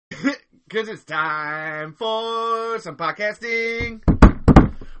'Cause it's time for some podcasting.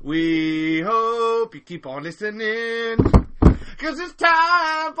 We hope you keep on listening. 'Cause it's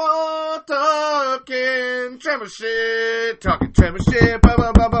time for talking tremor shit. Talking tremor shit.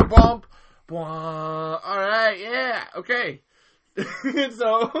 Bump. Alright, yeah, okay.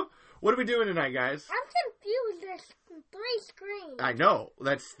 So, what are we doing tonight, guys? I'm confused. There's 3 screens. I know.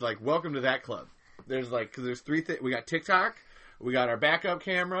 That's like, welcome to that club. There's 3 things. We got TikTok, we got our backup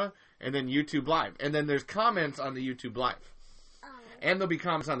camera, and then YouTube Live. And then there's comments on the YouTube Live. And there'll be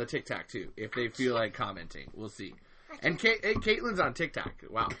comments on the TikTok, too, if they feel like commenting. We'll see. And Caitlin's on TikTok.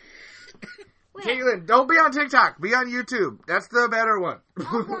 Wow. Caitlin, don't be on TikTok. Be on YouTube. That's the better one. I'll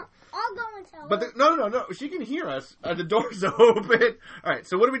go and tell her. But no. She can hear us. The door's open. All right,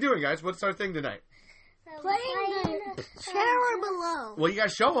 so what are we doing, guys? What's our thing tonight? Playing the terror below. Well, you got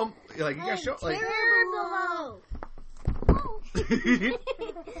to show them. You got to show Terror below.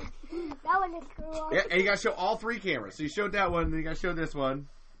 That one is cool. Yeah, and you got to show all 3 cameras. So you showed that one, then you got to show this one.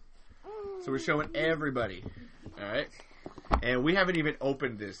 So we're showing everybody. All right? And we haven't even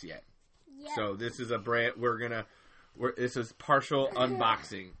opened this yet. Yeah. So this is this is partial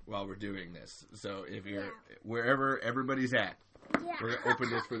unboxing while we're doing this. So if you're wherever everybody's at, we're going to open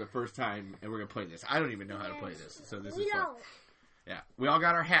this for the first time and we're going to play this. I don't even know how to play this. So this is fun. Yeah. We all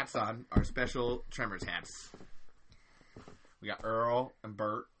got our hats on, our special Tremors hats. We got Earl and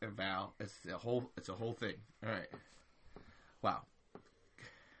Bert and Val. It's a whole thing. All right. Wow.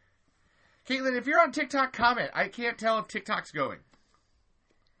 Caitlin, if you're on TikTok, comment. I can't tell if TikTok's going.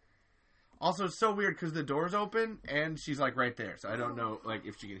 Also, it's so weird because the door's open and she's like right there. So I don't know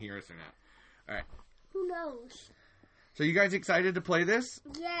if she can hear us or not. All right. Who knows? So you guys excited to play this?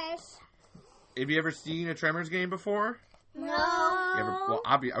 Yes. Have you ever seen a Tremors game before? No.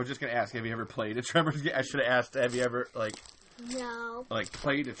 I was just going to ask, have you ever played a Tremors game? I should have asked, have you ever no.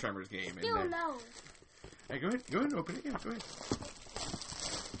 Played a Tremors game? Still no. Hey, go ahead and open it. Yeah, go ahead.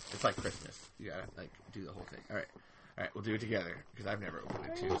 It's like Christmas. You gotta do the whole thing. All right, we'll do it together because I've never opened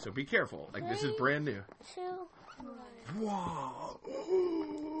it too. So be careful. This is brand new. 2, 1. Whoa!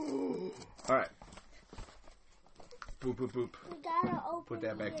 All right. Boop boop boop. We gotta open. Put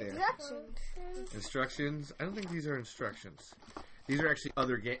that back there. Instructions. Instructions. I don't think these are instructions. These are actually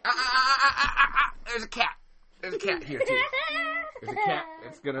other games. There's a cat. There's a cat here too. There's a cat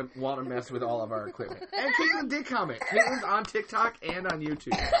that's going to want to mess with all of our equipment. And Caitlin did comment. Caitlin's on TikTok and on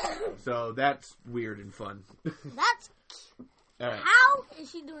YouTube. So that's weird and fun. That's all right. How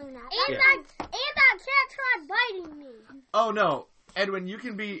is she doing that? And that cat tried biting me. Oh, no. Edwin, you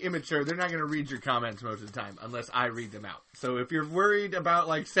can be immature. They're not going to read your comments most of the time unless I read them out. So if you're worried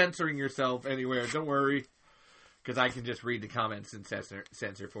about censoring yourself anywhere, don't worry. Because I can just read the comments and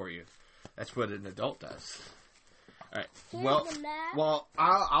censor for you. That's what an adult does. All right. Well,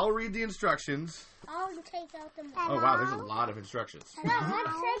 I'll read the instructions. I'll take out the map. Oh, wow. There's a lot of instructions. Let's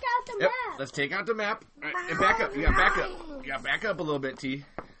take out the map. Let's take out the map. All right, and back up. You got back up. You got back up a little bit, T.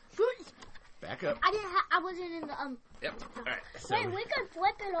 Back up. I wasn't in the Yep. All right. So, wait, we could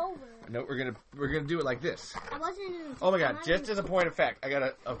flip it over. No, we're gonna do it like this. I wasn't in. Oh my God! Just as a point of fact,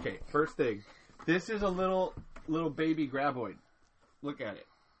 okay. First thing, this is a little baby Graboid. Look at it.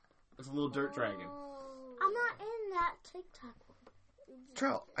 It's a little dirt dragon. I'm not in that TikTok one.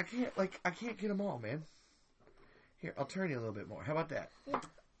 Trell, I can't get them all, man. Here, I'll turn you a little bit more. How about that? Yeah.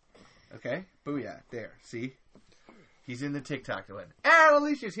 Okay. Booyah. There. See? He's in the TikTok one. And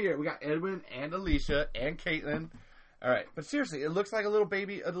Alicia's here. We got Edwin and Alicia and Caitlin. All right. But seriously, it looks like a little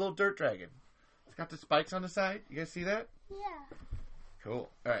dirt dragon. It's got the spikes on the side. You guys see that? Yeah. Cool.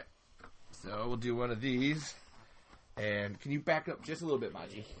 All right. So we'll do one of these. And can you back up just a little bit,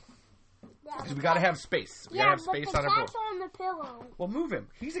 Maji? Because we got to have space. We got to have space on our boat. Cat's on the pillow. Well, move him.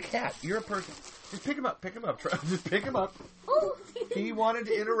 He's a cat. You're a person. Just pick him up. Pick him up. Just pick him up. Ooh. He wanted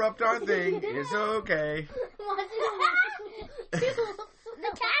to interrupt our thing. It's okay. The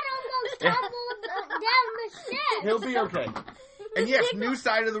cat almost tumbled down the stairs. He'll be okay. And yes, new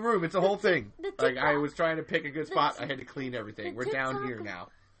side of the room. It's a whole thing. I was trying to pick a good spot. I had to clean everything. We're down here now.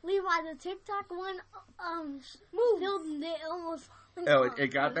 Levi, the TikTok one moved and they almost... Oh,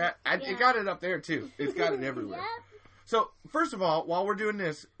 it got that? It got it up there, too. It's got it everywhere. Yep. So, first of all, while we're doing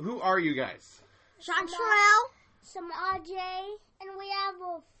this, who are you guys? Sean Sherrill, Samaj, and we have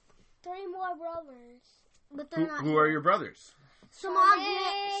 3 more brothers. But they're not. Who are your brothers? Samaj,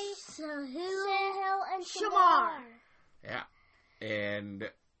 Sahil, and Shamar. Yeah. And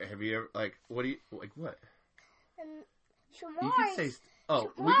have you ever, what do you, what? And Shamar. You can say,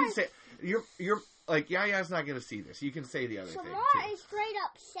 we can say, you're Yaya's not going to see this. You can say the other thing, too. Shamar is straight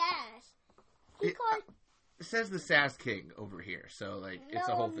up sass. says the Sass King over here. So, like, it's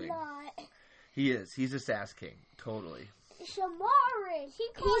a whole thing. Not. He is. He's a Sass King. Totally. Shamaris.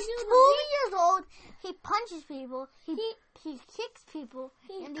 He's 2 years old. He punches people. He kicks people.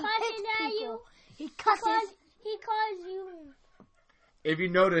 He's and cutting he at hits you. people. He cusses. He calls you. If you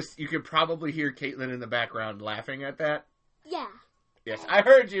notice, you could probably hear Caitlin in the background laughing at that. Yeah. Yes, I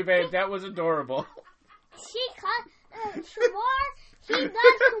heard you, babe. That was adorable. She cut. Shamar, he does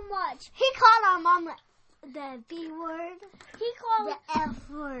too much. He called our mom the B word. He called The F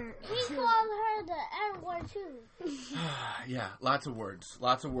word. He called her the N word too. Yeah, lots of words.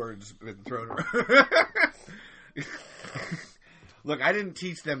 Lots of words been thrown around. Look, I didn't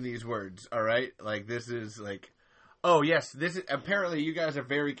teach them these words, all right? Like, this is like... Oh, yes, this is... Apparently, you guys are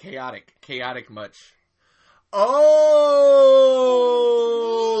very chaotic. Chaotic much. Oh,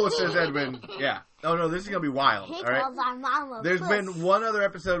 says Edwin. Yeah. Oh, no, this is going to be wild, He all right? calls our mom a There's puss. been one other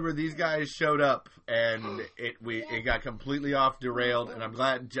episode where these guys showed up, and it got completely off derailed, and I'm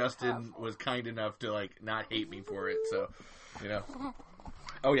glad Justin was kind enough to, like, not hate me for it, so, you know.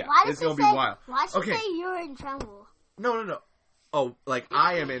 Oh, yeah, Why it's does going to he be say- wild. Why should Okay. say you're in trouble? No. Oh, like,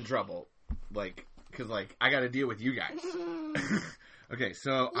 I am in trouble. Like, because, like, I got to deal with you guys. Okay,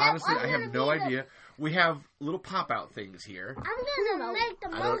 so, honestly, I have no idea. We have little pop-out things here. I'm gonna make the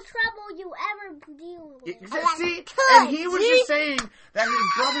most trouble you ever deal with. See? And he was just saying that his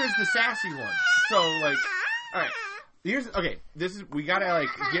brother's the sassy one. So, like, alright. We gotta, like,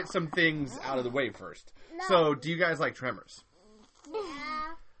 get some things out of the way first. No. So, do you guys like Tremors?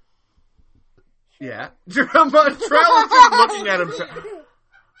 Yeah. Yeah. Trell is just looking at him.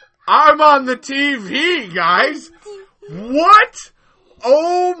 I'm on the TV, guys. What?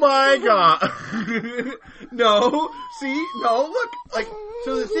 Oh my god. No. See? No, look. Like,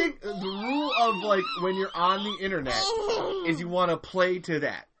 so the rule of, like, when you're on the internet is you want to play to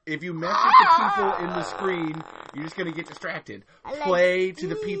that. If you mess with the people in the screen, you're just going to get distracted. Play to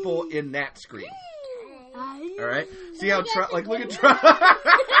the people in that screen. Alright? See how like, look at Trell.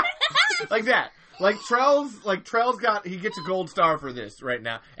 Like that. Like Trell's he gets a gold star for this right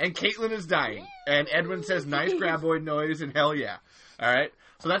now. And Caitlin is dying. And Edwin says nice Graboid noise and hell yeah. Alright?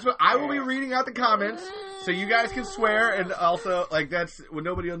 So that's what I will be reading out the comments. So you guys can swear and also, like, that's when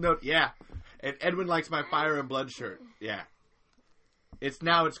nobody will know. Yeah. And Edwin likes my Fire and Blood shirt. Yeah. It's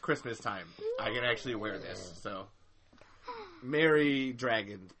Christmas time. I can actually wear this. So Merry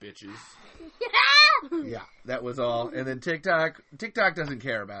Dragons, bitches. Yeah, that was all. And then TikTok doesn't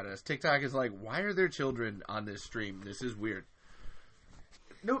care about us. TikTok is like, why are there children on this stream? This is weird.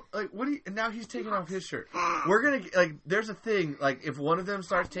 No, like, what do you... And now he's taking off his shirt. We're gonna... Like, there's a thing. Like, if one of them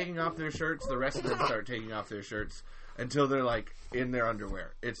starts taking off their shirts, the rest of them start taking off their shirts until they're, like, in their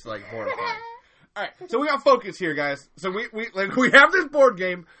underwear. It's, like, horrifying. Alright, so we got focus here, guys. So we have this board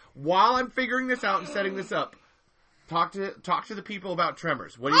game. While I'm figuring this out and setting this up, talk to the people about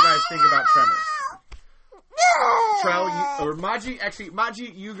Tremors. What do you guys think about Tremors? Trell,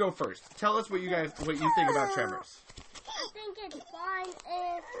 Maji, you go first. Tell us what you think about Tremors. I think it's fine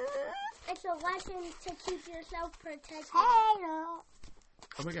if it's a lesson to keep yourself protected. Hello.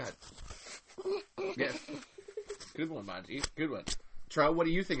 Oh my god. Yes. Good one, Maji. Good one. Trell, what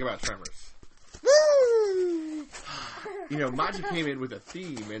do you think about Tremors? You know, Maji came in with a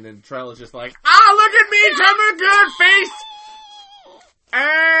theme, and then Trell is just like, look at me, Tremor, good face!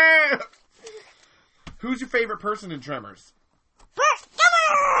 Who's your favorite person in Tremors?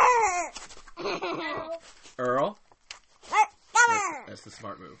 Earl? That's the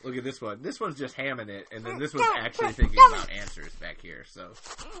smart move. Look at this one. This one's just hamming it, and then this one's actually thinking about answers back here, so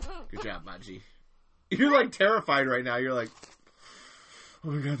good job, Maji. You're, like, terrified right now. You're like, oh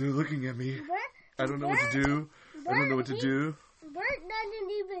my god, they're looking at me. I don't know what to do. I don't know what to do. Bert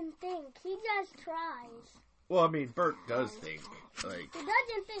doesn't even think. He just tries. Well, I mean, Bert does think. Like, He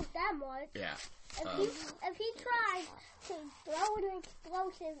doesn't think that much. yeah. If he tries to throw an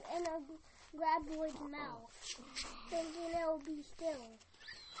explosive in a Graboid's mouth, thinking it'll be still.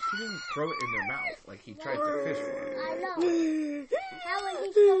 He didn't throw it in their mouth like he tried to fish for it. I know. How is he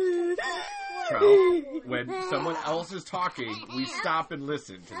supposed to fish for a Trell, Graboid? when someone else is talking, we stop and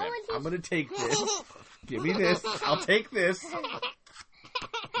listen to them. I'm going to take this. Give me this. I'll take this.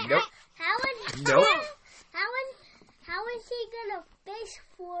 Nope. Nope. How is he gonna fish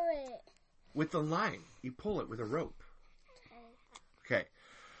for it? With the line. You pull it with a rope.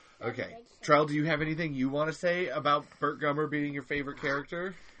 Okay. Trell, do you have anything you want to say about Bert Gummer being your favorite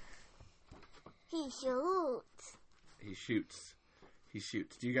character? He shoots. He shoots.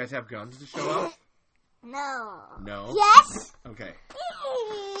 Do you guys have guns to show off? No. No? Yes. Okay.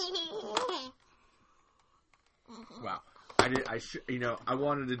 Wow. I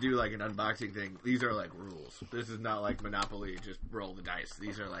wanted to do like an unboxing thing. These are like rules. This is not like Monopoly. Just roll the dice.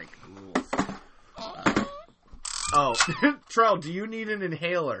 These are like rules. Trell, do you need an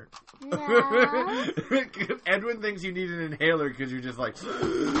inhaler? No. Edwin thinks you need an inhaler because you're just like.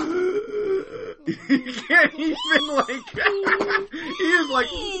 He can't even like. He is like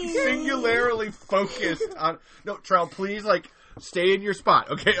singularly focused on. No, Trell, please like. Stay in your spot,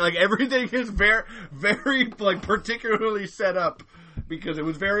 okay? Like, everything is very, very, like, particularly set up because it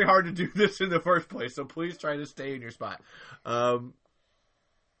was very hard to do this in the first place, so please try to stay in your spot. And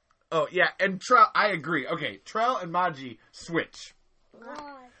Trell, I agree. Okay, Trell and Maji, switch.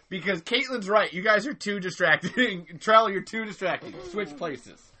 Because Caitlin's right. You guys are too distracting. Trell, you're too distracting. Switch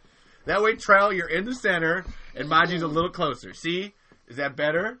places. That way, Trell, you're in the center, and Maji's a little closer. See? Is that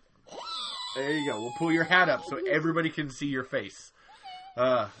better? There you go. We'll pull your hat up so everybody can see your face.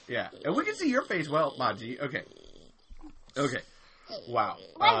 Yeah. And we can see your face well, Maji. Okay. Wow.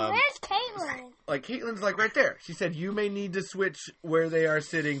 Where's Caitlin? Like, Caitlin's like right there. She said, you may need to switch where they are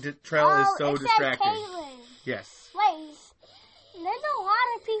sitting. Trell is so distracting. Caitlin. Yes. Wait. There's a lot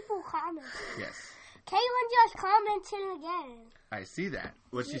of people commenting. Yes. Caitlin just commented again. I see that.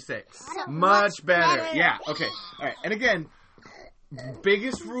 What'd she say? Much better. Yeah. Okay. All right. And again...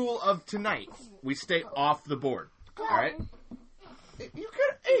 Biggest rule of tonight: we stay off the board. All right. You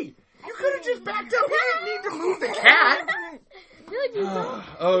could have just backed up. You didn't need to move the cat.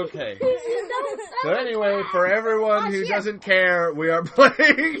 Okay. So anyway, for everyone who doesn't care, we are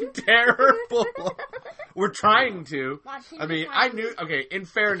playing terrible. We're trying to. I mean, I knew. Okay, in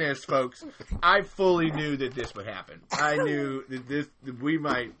fairness, folks, I fully knew that this would happen. I knew that we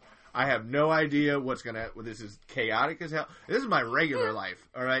might. I have no idea what's going to... This is chaotic as hell. This is my regular life,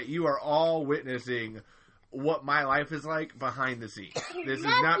 all right? You are all witnessing what my life is like behind the scenes. This is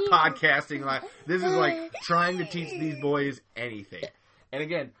not podcasting life. This is like trying to teach these boys anything. And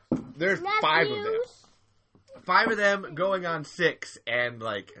again, there's 5 of them. 5 of them going on 6, and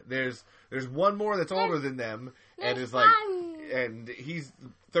like there's one more that's older than them, and is like... And he's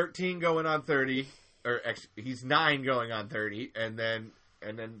 13 going on 30, or actually, he's 9 going on 30, and then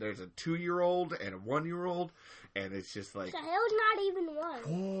there's a 2-year-old and a 1-year-old, and it's just like... So he's not even 1.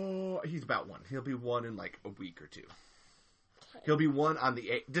 Oh, he's about 1. He'll be 1 in like a week or 2. He'll be 1 on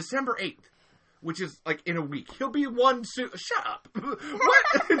the December 8th, which is like in a week. He'll be 1 soon. Shut up.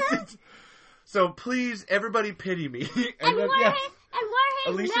 What? So please, everybody pity me. And where his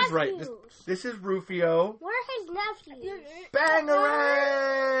Alicia's nephews? right. This is Rufio. Where are his nephews?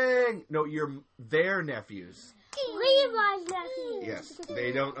 Bangarang! No, you're their nephews. Levi's nephews. Yes,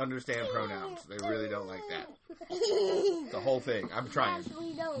 they don't understand pronouns. They really don't like that. The whole thing. I'm trying. Yes,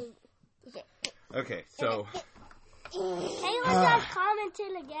 we don't. Okay, so... Caitlin just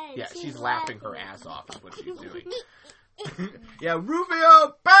commented again. Yeah, she's laughing her ass off is what she's doing. Yeah,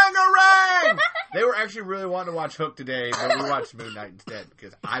 Rufio, Bangarang! They were actually really wanting to watch Hook today, but we watched Moon Knight instead,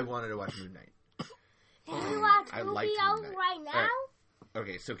 because I wanted to watch Moon Knight. Can we watch I Rufio liked Moon Knight. right now? All right.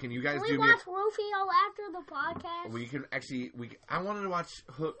 Okay, so can you guys Can do we me watch Rufio after the podcast? We can actually... I wanted to watch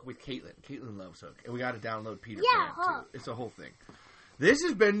Hook with Caitlin. Caitlin loves Hook. And we got to download Peter Pan, Hook. too. It's a whole thing. This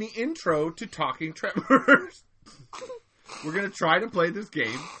has been the intro to Talking Tremors. We're going to try to play this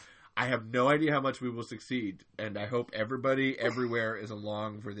game. I have no idea how much we will succeed. And I hope everybody everywhere is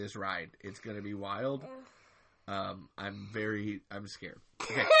along for this ride. It's going to be wild. I'm scared.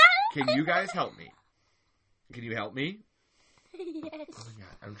 Okay, can you guys help me? Can you help me? Yes. Oh my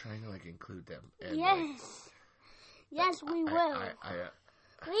god, I'm trying to like include them. And, Yes. Yes, we will.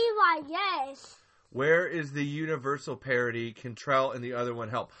 Levi, yes. where is the universal parody? Can Trell and the other one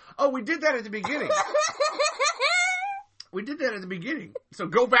help? Oh, we did that at the beginning. So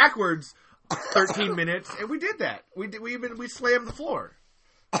go backwards 13 minutes, and we did that. We slammed the floor.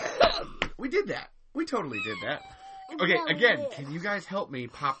 We did that. We totally did that. Okay, again, can you guys help me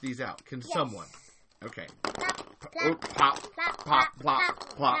pop these out? Can someone? Okay. Oh, pop, plop,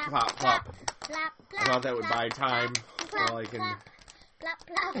 plop. I thought that would buy time while I can...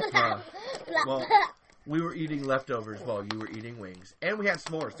 Well, we were eating leftovers while you were eating wings. And we had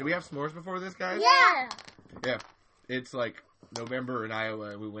s'mores. Did we have s'mores before this, guys? Yeah. Yeah. It's like November in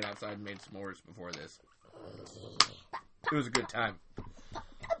Iowa, and we went outside and made s'mores before this. It was a good time.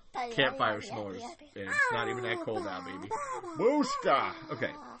 Campfire s'mores. And it's not even that cold out, baby. Booska!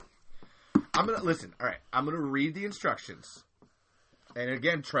 Okay. I'm going to, listen, alright, I'm going to read the instructions. And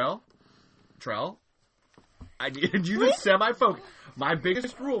again, Trell, I need you to semi-focus. My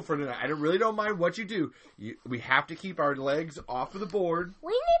biggest rule for tonight, I really don't mind what you do. We have to keep our legs off of the board.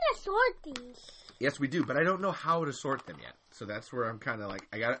 We need to sort these. Yes, we do, but I don't know how to sort them yet. So that's where I'm kind of like,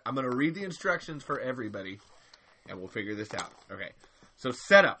 I'm going to read the instructions for everybody. and we'll figure this out. Okay. So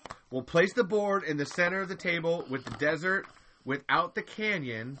setup. We'll place the board in the center of the table with the desert without the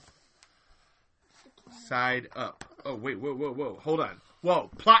canyon side up. Oh, wait, whoa. Hold on.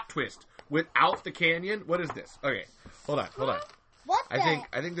 Whoa, plot twist. Without the canyon? What is this? Okay, hold on. What? I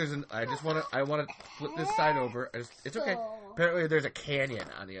think there's an. I want to flip this side over. It's okay. Apparently, there's a canyon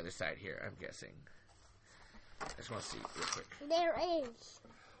on the other side here. I'm guessing. I just want to see real quick. There is.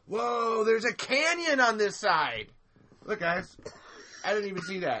 Whoa, there's a canyon on this side. Look, guys, I didn't even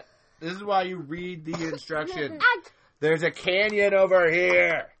see that. This is why you read the instructions. There's a canyon over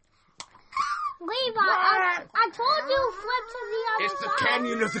here. Levi, I told you flip to the other It's the side.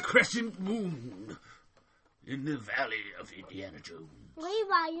 canyon of the crescent moon in the valley of Indiana Jones.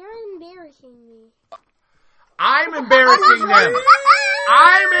 Levi, you're embarrassing me. I'm embarrassing them.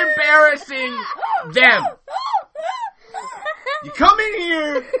 I'm embarrassing them. You come in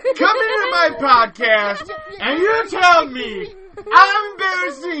here, come into my podcast, and you tell me I'm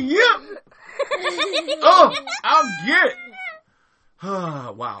embarrassing you. Oh, I'll get it.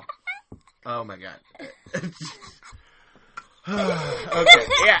 Oh, wow. Oh, my God. Okay,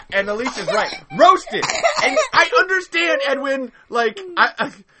 yeah, and Alicia's right. Roasted. And I understand, Edwin, like,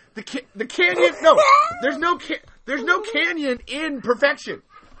 the canyon, no, there's no canyon in perfection.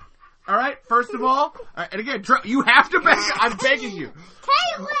 All right, first of all, and again, you have to beg, I'm begging you.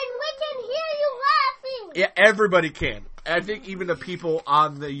 Caitlin, we can hear you laughing. Yeah, everybody can. I think even the people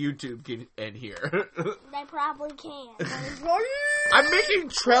on the YouTube can hear. They probably can. I'm making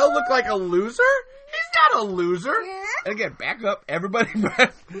Trell look like a loser? He's not a loser. And again, back up, everybody.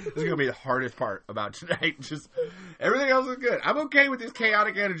 This is going to be the hardest part about tonight. Just everything else is good. I'm okay with this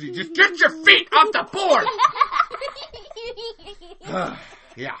chaotic energy. Just get your feet off the board.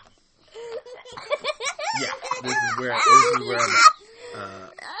 Yeah. Yeah, this is where I'm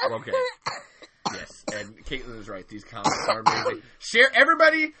at. Okay. Yes, and Caitlin is right. These comments are amazing. Share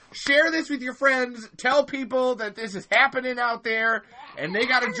this with your friends. Tell people that this is happening out there, and they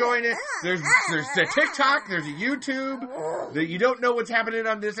got to join it. There's a TikTok, there's a YouTube. That you don't know what's happening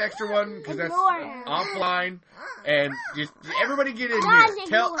on this extra one because that's offline. And just everybody get in here.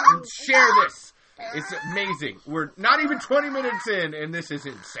 Share this. It's amazing. We're not even 20 minutes in, and this is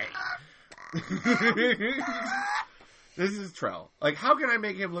insane. This is Trell. Like, how can I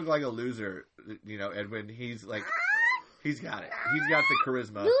make him look like a loser? You know, Edwin. He's like, he's got it. He's got the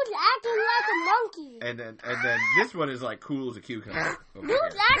charisma. Dude's acting like a monkey. And then this one is like cool as a cucumber.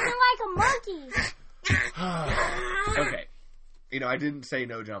 Dude's acting like a monkey. Okay. You know, I didn't say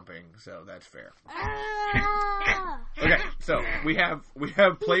no jumping, so that's fair. Okay, so we have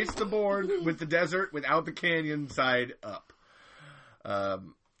placed the board with the desert without the canyon side up.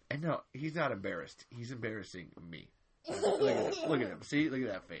 And no, he's not embarrassed. He's embarrassing me. Look at him. See? Look at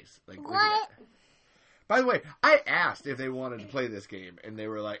that face. Like, look at that. By the way, I asked if they wanted to play this game, and they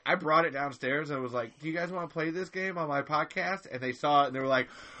were like, I brought it downstairs, and I was like, do you guys want to play this game on my podcast? And they saw it, and they were like,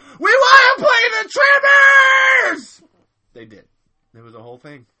 we want to play the Trimmers! They did. There was a whole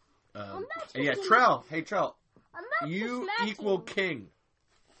thing. And yeah, Trell. Hey, Trell. You equal king.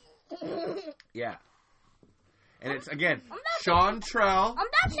 Yeah. And it's, again, Sean Trell I'm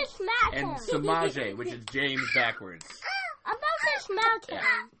about to smack and him. Samaje, which is James backwards. I'm about to smack him.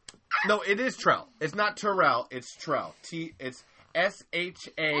 Yeah. No, it is Trell. It's not Terrell. It's Trell. It's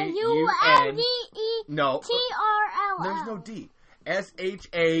SHAUN. No. TRLL. There's no D.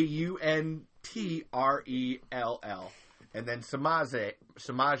 SHAUNTRELL. And then Samaje,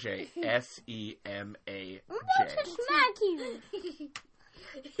 SEMAJ. I'm about to smack you.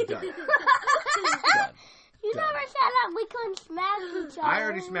 Done. You never said that we couldn't smack each other. I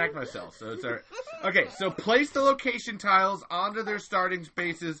already smacked myself, so it's alright. Okay, so place the location tiles onto their starting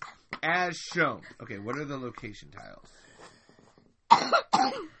spaces as shown. Okay, what are the location tiles?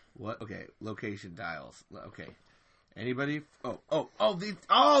 What? Okay, location tiles. Okay. Anybody? The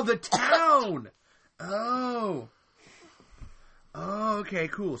town! Oh, okay,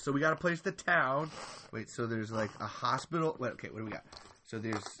 cool. So we gotta place the town. Wait, so there's like a hospital. Wait, okay, what do we got? So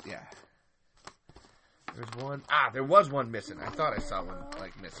there's one. There was one missing. I thought I saw one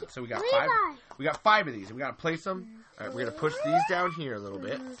like missing. So we got five. We got 5 of these, and we gotta place them. All right, we're gonna push these down here a little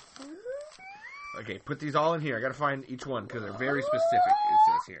bit. Okay, put these all in here. I gotta find each one because they're very specific. It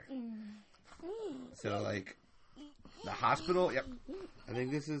says here. So like the hospital. Yep, I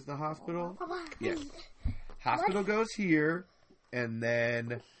think this is the hospital. Yes, hospital goes here, and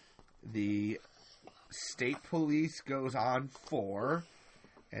then the state police goes on 4,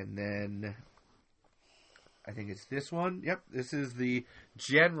 and then I think it's this one. Yep, this is the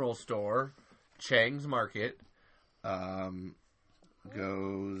general store, Chang's Market.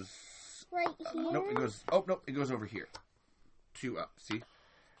 Goes Right here. Nope, it goes. Oh no, it goes over here. 2 up. See,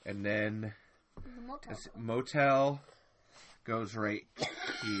 and then motel goes right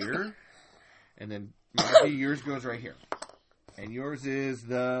here, and then maybe yours goes right here, and yours is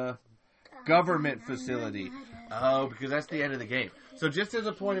the government facility. Oh, because that's the end of the game. So just as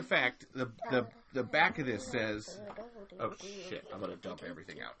a point of fact, the back of this says, oh shit, I'm gonna dump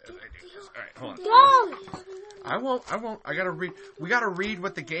everything out as I do this. Alright, hold on. I won't. I gotta read. We gotta read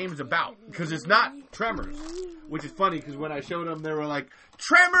what the game's about. Because it's not Tremors. Which is funny, because when I showed them, they were like,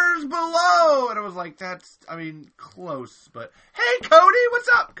 Tremors Below! And I was like, close. But, hey, Cody, what's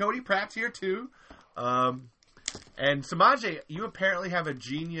up? Cody Pratt's here, too. And Samaje, you apparently have a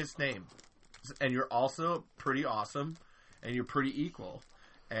genius name. And you're also pretty awesome. And you're pretty equal.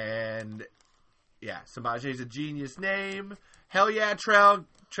 And, yeah, Samaje's a genius name. Hell yeah, Trell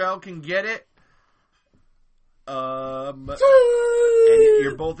can get it. And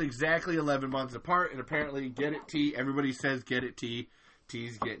you're both exactly 11 months apart, and apparently, get it, T. Everybody says get it, T.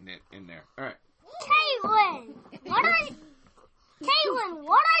 T's getting it in there. All right. Caitlin, what are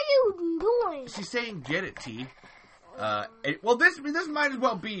you doing? She's saying get it, T. This might as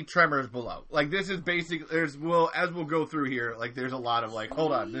well be Tremors Below. Like, this is basic. As we'll go through here, like, there's a lot of, like,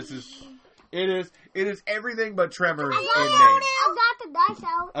 hold on, it is everything but Tremors in name. I got the dice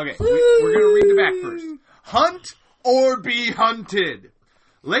out. Okay, we're going to read the back first. Hunt or be hunted.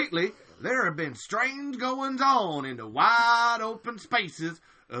 Lately, there have been strange goings-on in the wide open spaces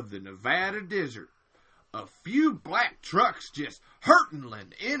of the Nevada desert. A few black trucks just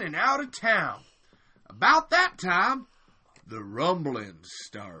hurtling in and out of town. About that time, the rumblings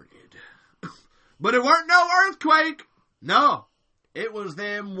started. But it weren't no earthquake. No, it was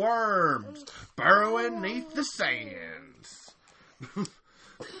them worms burrowing neath the sands.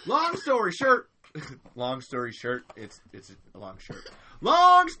 Long story short, it's a long shirt.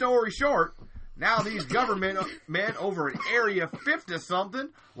 Long story short, now these government men over at Area 50-something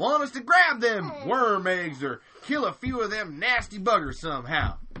want us to grab them worm eggs or kill a few of them nasty buggers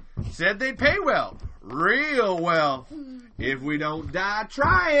somehow. Said they'd pay well, real well, if we don't die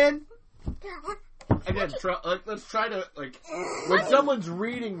trying. Again, let's try to, when someo's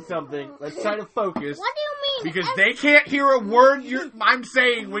reading something, let's try to focus. What do you mean? Because they can't hear a word I'm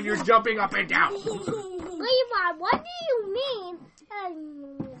saying when you're jumping up and down. Levi, what do you mean?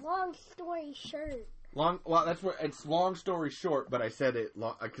 Long story short. That's where it's long story short, but I said it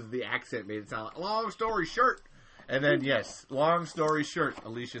because the accent made it sound like long story short. And then, yes, long story short.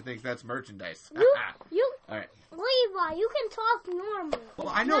 Alicia thinks that's merchandise. All right. Levi, you can talk normal. Well,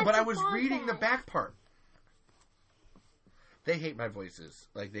 I know, but I was reading the back part. They hate my voices.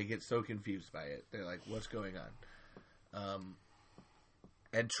 Like, they get so confused by it. They're like, what's going on?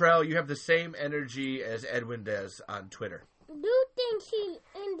 And Trell, you have the same energy as Edwin does on Twitter. You think he's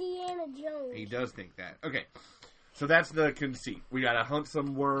Indiana Jones. He does think that. Okay. So that's the conceit. We gotta hunt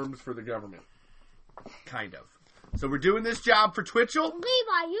some worms for the government. Kind of. So we're doing this job for Twitchell.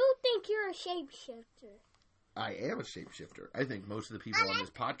 Levi, you think you're a shapeshifter. I am a shapeshifter. I think most of the people on this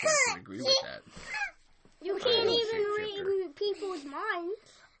podcast can agree with that. You can't even read people's minds.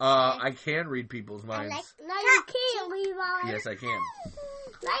 I can read people's minds. No, you can't, Levi. Yes, I can.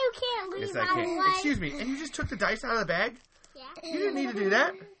 No, you can't, Levi. Yes, I can. Excuse me, and you just took the dice out of the bag? Yeah. You didn't need to do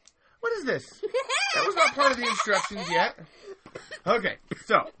that. What is this? That was not part of the instructions yet. Okay,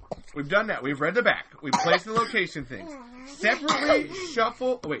 so we've done that. We've read the back. We've placed the location things. Separately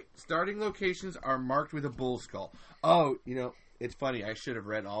shuffle. Wait, starting locations are marked with a bull skull. Oh, it's funny. I should have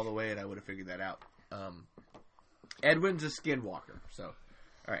read all the way and I would have figured that out. Edwin's a skinwalker. So, all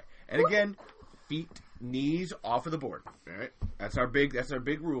right. And again, feet, knees off of the board. All right. That's our big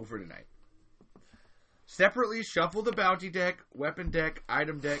rule for tonight. Separately shuffle the bounty deck, weapon deck,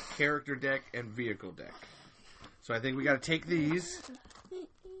 item deck, character deck, and vehicle deck. So I think we got to take these.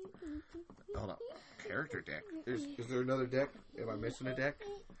 Hold on. Character deck. Is there another deck? Am I missing a deck?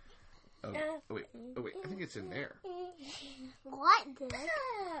 Oh wait. I think it's in there. What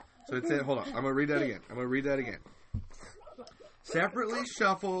deck? So it said, hold on. I'm going to read that again. Separately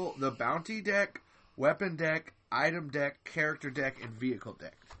shuffle the bounty deck, weapon deck, item deck, character deck, and vehicle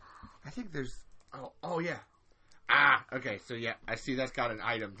deck. I think there's... Oh yeah. Okay. So yeah, I see that's got an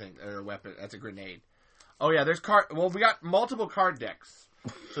item thing or a weapon. That's a grenade. Oh yeah, there's card. Well, we got multiple card decks.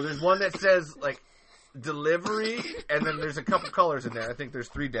 So there's one that says delivery, and then there's a couple colors in there. I think there's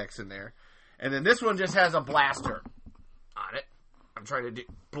 3 decks in there, and then this one just has a blaster on it. I'm trying to do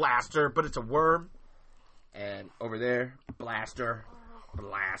blaster, but it's a worm. And over there, blaster.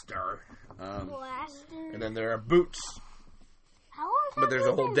 And then there are boots. How long But there's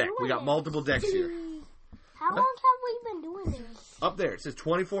a whole deck. We got multiple decks here. How long have we been doing this? Up there, it says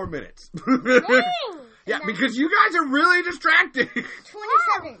 24 minutes. Dang. Yeah, because you guys are really distracting.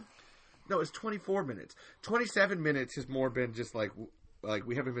 27. No, it's 24 minutes. 27 minutes has more been just like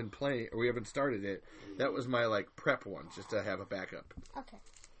we haven't been playing, or we haven't started it. That was my, like, prep one, just to have a backup. Okay.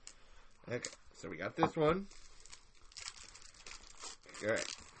 Okay, so we got this one.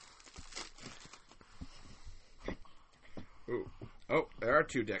 Alright. Ooh. Oh, there are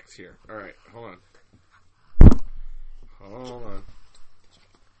 2 decks here. Alright, hold on.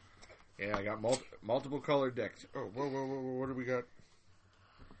 Yeah, I got multiple colored decks. Oh, whoa, what do we got?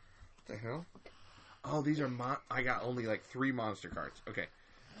 What the hell? Oh, these are I got only like 3 monster cards. Okay.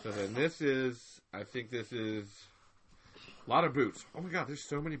 So then this is, I think this is a lot of boots. Oh my god, there's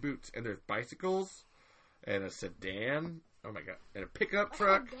so many boots. And there's bicycles and a sedan. Oh my god. And a pickup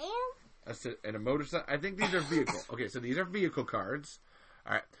truck. And a motorcycle. I think these are vehicle. Okay, so these are vehicle cards.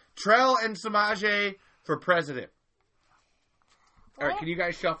 Alright. Trell and Samaj for president. Alright, can you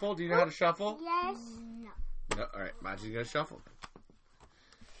guys shuffle? Do you know how to shuffle? Yes. No. Alright, Maji's gonna shuffle.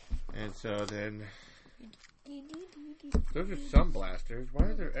 And so then... Those are some blasters. Why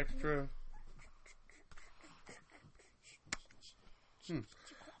are there extra...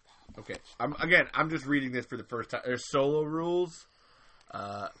 Okay. I'm just reading this for the first time. There's solo rules.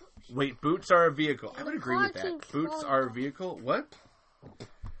 Wait, boots are a vehicle. I would agree with that. Boots are a vehicle. What?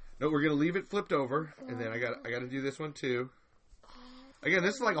 No, we're gonna leave it flipped over, and then I got to do this one too. Again,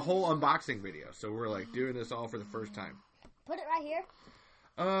 this is like a whole unboxing video, so we're like doing this all for the first time. Put it right here.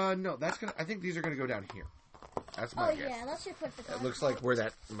 No, that's gonna. I think these are gonna go down here. That's my guess. Yeah, let's just put the. It looks like where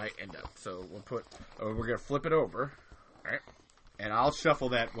that might end up. So we'll put. We're gonna flip it over. All right, and I'll shuffle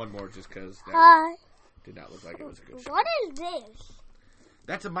that one more just because that did not look like it was a good shuffle. What is this?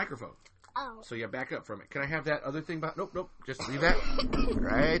 That's a microphone. Oh. So yeah, back up from it. Can I have that other thing? Nope. Just leave that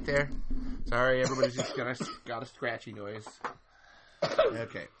right there. Sorry, everybody's just got a scratchy noise.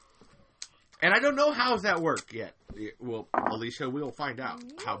 Okay. And I don't know how's that work yet. Well, Alicia, we'll find out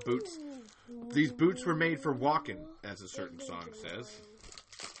how boots. These boots were made for walking, as a certain song says.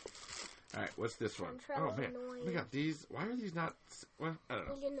 All right, what's this one? Oh man, we got these. Why are these not? Well, I don't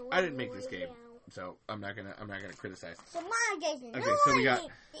know. I didn't make this game, so I'm not gonna criticize. Okay, so we got.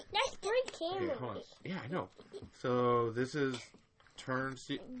 That's 3 cameras. Okay, hold on. Yeah, I know. So this is turn.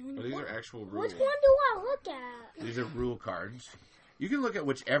 Oh, these are actual rules. Which one do I look at? These are rule cards. You can look at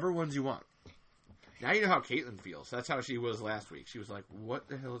whichever ones you want. Now you know how Caitlin feels. That's how she was last week. She was like, what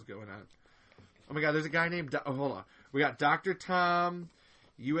the hell is going on? Oh my god, there's a guy named... Oh, hold on. We got Dr. Tom,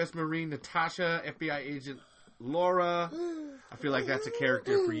 U.S. Marine Natasha, FBI Agent Laura. I feel like that's a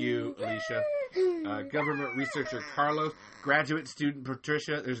character for you, Alicia. Government Researcher Carlos. Graduate Student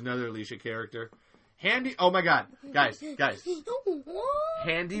Patricia. There's another Alicia character. Oh my god. Guys.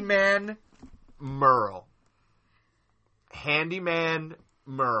 Handyman Merle. Handyman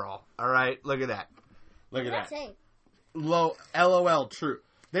Merle. Alright, look at that. Look at that. LOL, true.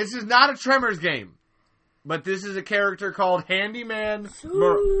 This is not a Tremors game. But this is a character called Handyman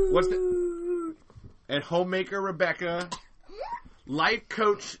Merle. What's the... And Homemaker Rebecca. Life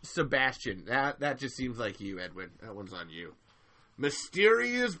Coach Sebastian. That just seems like you, Edwin. That one's on you.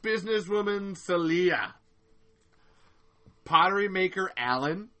 Mysterious Businesswoman Celia. Pottery Maker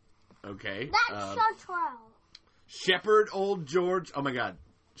Alan. Okay. That's Chantrell. Shepherd Old George. Oh my god.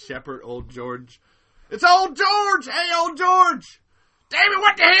 Shepherd Old George. It's Old George! Hey, Old George! David,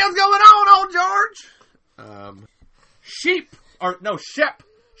 what the hell's going on, Old George? Shep.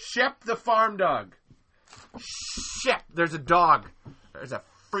 Shep the farm dog. Shep. There's a dog. There's a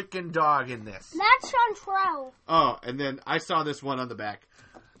freaking dog in this. That's Chantrell. Oh, and then I saw this one on the back.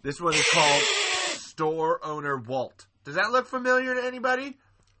 This one is called Store Owner Walt. Does that look familiar to anybody?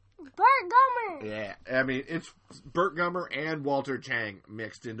 Burt Gummer. Yeah, I mean, it's Burt Gummer and Walter Chang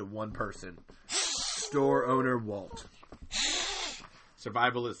mixed into one person. Store owner Walt.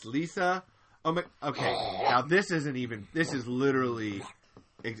 Survivalist Lisa. Oh my, okay, now this isn't even, this is literally,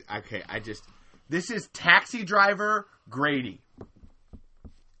 okay, this is taxi driver Grady.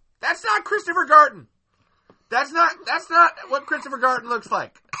 That's not Christopher Garten. That's not what Christopher Garten looks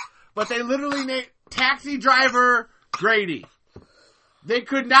like. But they literally named taxi driver Grady. They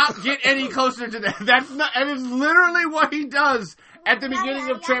could not get any closer to that. That is literally what he does at the beginning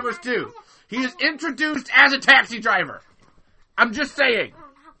of Tremors 2. He is introduced as a taxi driver. I'm just saying.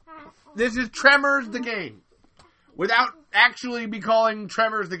 This is Tremors the game. Without actually be calling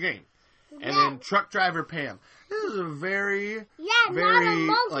Tremors the game. And then truck driver Pam. This is a very, very,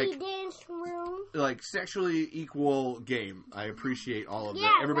 not a monkey dance room. Like, sexually equal game. I appreciate all of Yeah,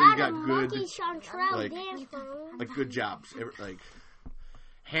 that. Everybody got not a good, monkey Chantrell like, dance room. like, good jobs. Like,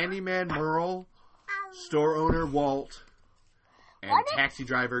 Handyman Merle, Store Owner Walt, and taxi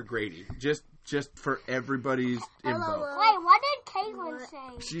driver Grady. Just for everybody's info. Wait, what did Caitlin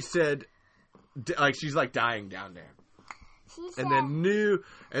say? She said, like, she's like dying down there. She said, And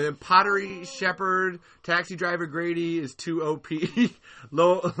then Pottery Shepherd, taxi driver Grady is 2 OP.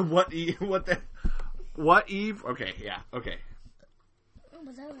 Low, what Eve? Okay, yeah, okay.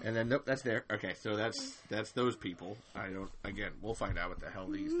 And then nope, that's there. Okay, so that's those people. Again, we'll find out what the hell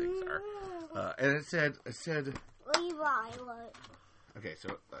these things are. And it said. Levi, what? Okay, so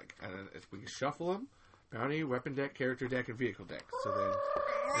like, and then we can shuffle them: bounty, weapon deck, character deck, and vehicle deck. So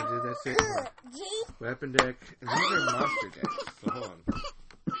then that's it. Weapon deck, and these are monster decks. So hold on.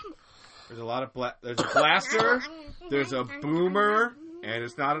 There's a lot of there's a blaster, there's a boomer, and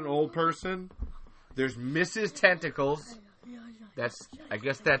it's not an old person. There's Mrs. Tentacles. I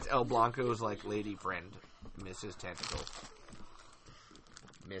guess that's El Blanco's like lady friend, Mrs. Tentacles.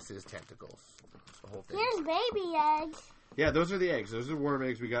 Mrs. Tentacles. That's the whole thing. Here's baby eggs. Yeah, those are the eggs. Those are the worm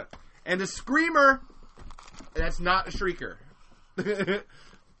eggs we got. And the screamer. That's not a shrieker. Good.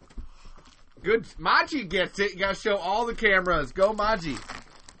 Maji gets it. You gotta show all the cameras. Go, Maji.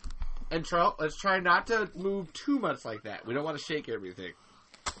 And let's try not to move too much like that. We don't want to shake everything.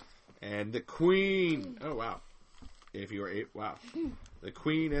 And the queen. Oh, wow. If you were wow. The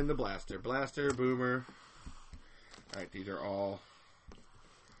queen and the blaster. Blaster, boomer. Alright, these are all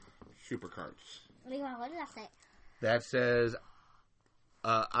super cards. What did that say? That says,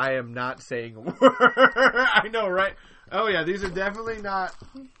 I am not saying a word. I know, right? Oh, yeah, these are definitely not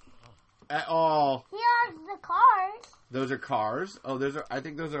at all. Here's the cars. Those are cars. Oh, I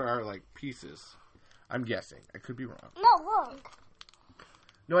think those are our, like, pieces. I'm guessing. I could be wrong. No, look.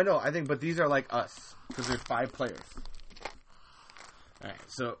 No, I know. But these are like us. Because there's 5 players. Alright,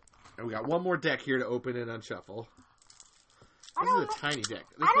 so we got one more deck here to open and unshuffle. This is a tiny deck.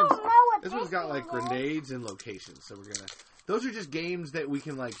 I don't know what this one's got like grenades and locations, so we're gonna. Those are just games that we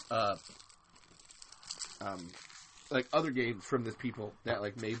can like other games from this people that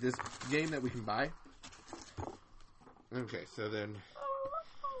like made this game that we can buy. Okay, so then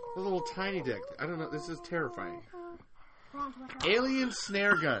a little tiny deck. I don't know. This is terrifying. Alien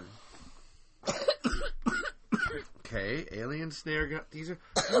snare gun. Okay, alien snare gun. These are.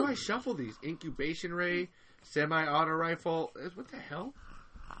 How do I shuffle these? Incubation ray, semi-auto rifle. What the hell?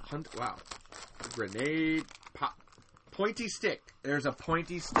 Wow. Grenade. Pointy stick. There's a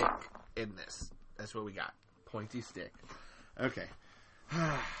pointy stick in this. That's what we got. Pointy stick. Okay.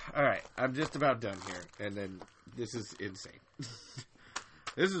 All right. I'm just about done here. And then this is insane.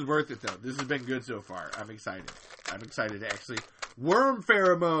 This is worth it, though. This has been good so far. I'm excited. I'm excited to actually. Worm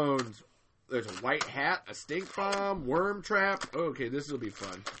pheromones. There's a white hat, a stink bomb, worm trap. Okay, this will be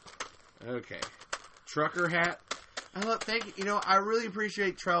fun. Okay. Trucker hat. Thank you. I really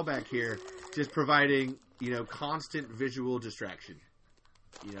appreciate Trell back here just providing, constant visual distraction.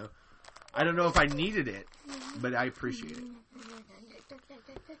 I don't know if I needed it, but I appreciate it.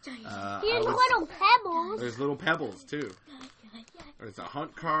 Here's little pebbles. There's little pebbles, too. There's a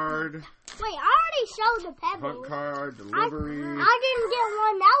hunt card. Wait, I already showed the pebbles. Hunt card, delivery. I didn't get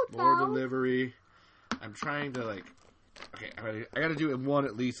one out, though. More delivery. I'm trying to, okay, I gotta do one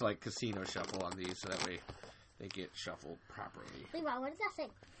at least, casino shuffle on these, so that way they get shuffled properly. Levi, what does that say?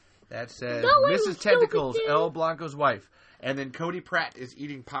 That says, Mrs. Tentacles, El Blanco's wife. And then Cody Pratt is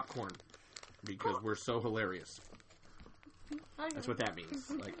eating popcorn because we're so hilarious. That's what that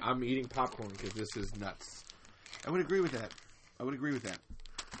means. I'm eating popcorn because this is nuts. I would agree with that.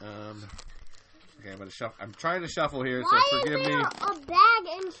 Okay, I'm trying to shuffle here, so forgive me. Why is there a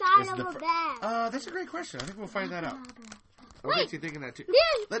bag inside of a bag? That's a great question. I think we'll find that out. What makes you thinking that too?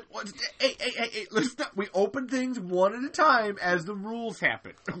 Hey! Let's not. We open things one at a time as the rules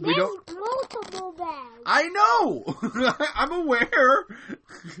happen. We don't. Multiple bags. I know. I'm aware.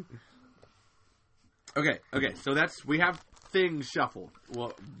 Okay. So we have things shuffled.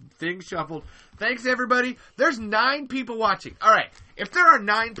 Well, things shuffled. Thanks everybody. There's 9 people watching. All right. If there are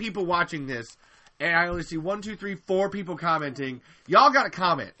 9 people watching this, and I only see 1, 2, 3, 4 people commenting, y'all got to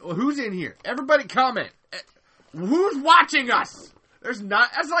comment. Well, who's in here? Everybody comment. Who's watching us? That's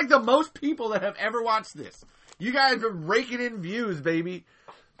like the most people that have ever watched this. You guys have been raking in views, baby.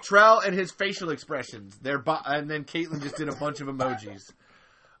 Trell and his facial expressions. And then Caitlin just did a bunch of emojis.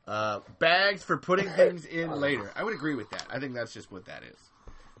 Bags for putting things in later. I would agree with that. I think that's just what that is.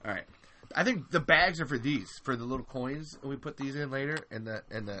 All right. I think the bags are for the little coins, and we put these in later. And the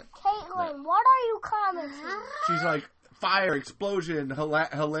Caitlin, what are you commenting? She's like fire, explosion,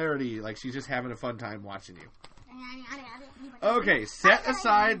 hilarity. Like she's just having a fun time watching you. Okay, set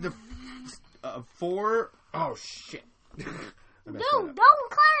aside the 4. Oh shit! Dude, don't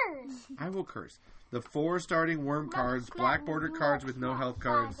curse. I will curse. The 4 starting worm cards, black border cards with no health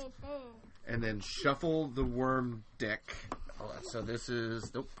cards, and then shuffle the worm deck. Hold on, so this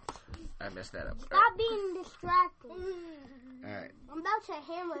is... Nope. I messed that up. Stop being distracted. Alright. I'm about to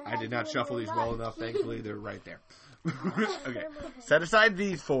hammer. I did not shuffle these well enough. Thankfully, they're right there. Okay. Set aside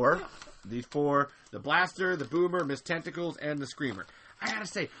these 4. These 4, the Blaster, the Boomer, Miss Tentacles, and the Screamer. I gotta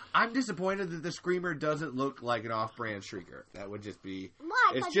say, I'm disappointed that the Screamer doesn't look like an off-brand Shrieker. That would just be...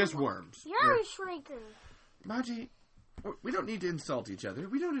 Why? It's just worms. You're a Shrieker. Maji, we don't need to insult each other.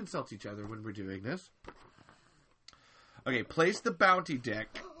 We don't insult each other when we're doing this. Okay, place the bounty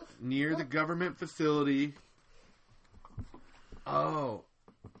deck near the government facility. Oh.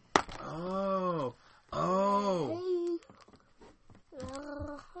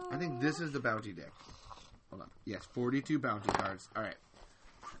 I think this is the bounty deck. Hold on. Yes, 42 bounty cards. All right.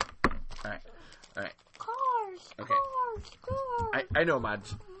 Cars. Okay. Cars. I know, Maj.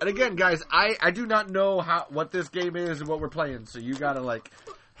 And again, guys, I do not know what this game is and what we're playing, so you gotta, like,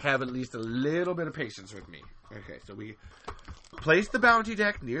 have at least a little bit of patience with me. Okay, so we place the bounty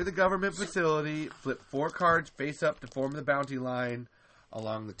deck near the government facility, flip 4 cards face up to form the bounty line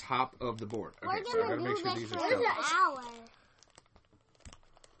along the top of the board. Okay, so I gotta make sure these are There's an stuff. hour.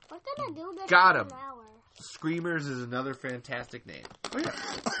 What did I do this Got for him. an hour? Screamers is another fantastic name. Oh, yeah.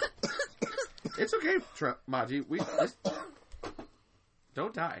 It's okay, Maji.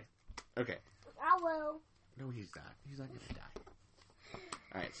 Don't die. Okay. I will. No, he's not. He's not going to die.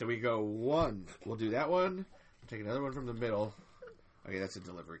 All right, so we go 1. We'll do that one. Take another one from the middle. Okay, that's a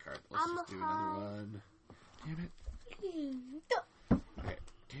delivery card. Let's just do another one. Damn it. Okay,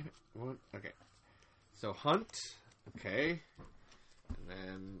 damn it. 1. Okay. So hunt. Okay. And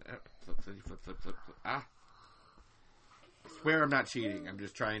then flip. Ah. I swear I'm not cheating. I'm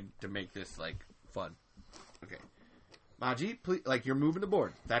just trying to make this, like, fun. Okay. Maji, please, like, you're moving the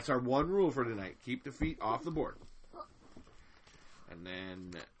board. That's our one rule for tonight. Keep the feet off the board. And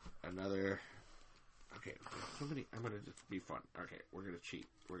then another... Okay, so many... I'm going to just be fun. Okay, we're going to cheat.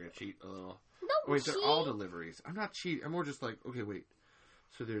 We're going to cheat a little... Wait, they're all deliveries. I'm not cheating. I'm more just like, okay, wait.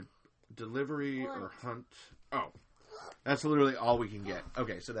 So they're delivery or hunt. Oh. That's literally all we can get.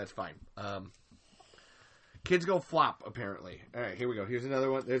 Okay, so that's fine. Kids go flop, apparently. All right, here we go. Here's another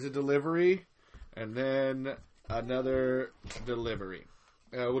one. There's a delivery, and then another delivery.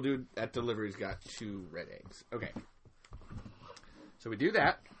 We'll do that. Delivery's got 2 red eggs. Okay. So we do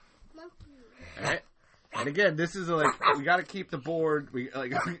that. All right. And again, this is like we got to keep the board. We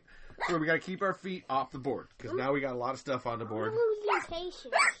got to keep our feet off the board because now we got a lot of stuff on the board.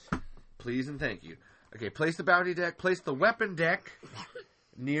 Please and thank you. Okay, place the bounty deck. Place the weapon deck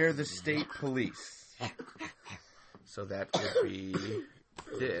near the state police. So that would be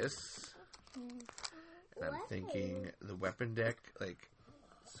this. And I'm thinking the weapon deck, like,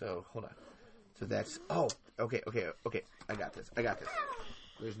 so, hold on. So that's, okay. I got this.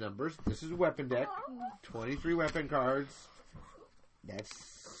 There's numbers. This is a weapon deck. 23 weapon cards.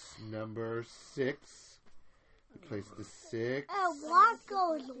 That's number 6. Place the 6. What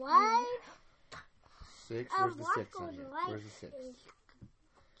goes away? 6. Where's the 6 on here? Where's the 6?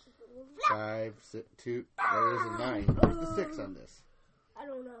 5, 6, 2. There is a 9. Where's the 6 on this? I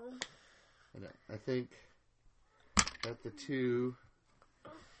don't know. I think that the 2,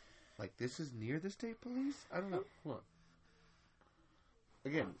 like this is near the state police. I don't know. Hold on.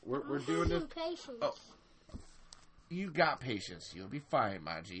 Again, we're doing this. Patience. Oh, you got patience. You'll be fine,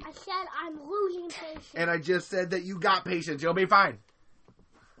 Maji. I said I'm losing patience. And I just said that you got patience. You'll be fine.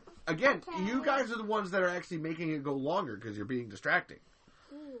 Again, you guys are the ones that are actually making it go longer because you're being distracting.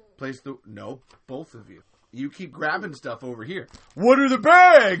 No, both of you. You keep grabbing stuff over here. What are the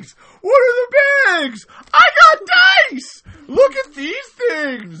bags? I got dice! Look at these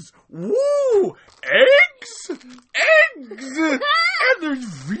things! Woo! Eggs! And there's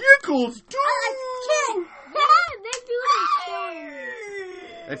vehicles too!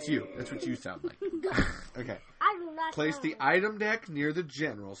 That's you. That's what you sound like. Okay. I do not Place know. the item deck near the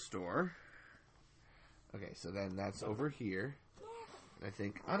general store. Okay, so then that's over here.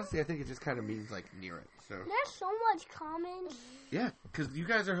 Honestly, I think it just kind of means, like, near it. So There's so much comments. yeah, because you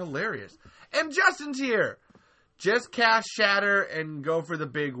guys are hilarious. And Justin's here! Just cast Shatter and go for the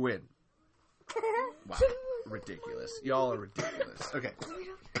big win. Wow. Ridiculous. Y'all are ridiculous. Okay.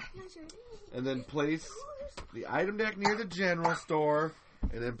 And then place the item deck near the general store.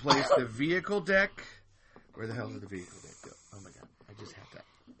 And then place the vehicle deck. Where the hell did the vehicle deck go? Oh my god. I just had that.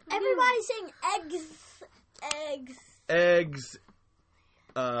 Everybody's saying eggs. Eggs.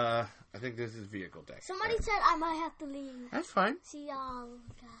 I think this is vehicle deck. Somebody said I might have to leave. That's fine. See y'all,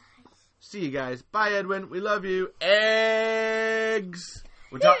 guys. See you guys. Bye, Edwin. We love you. Eggs.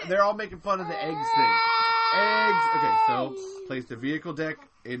 They're all making fun of the eggs thing. Eggs. Okay, so place the vehicle deck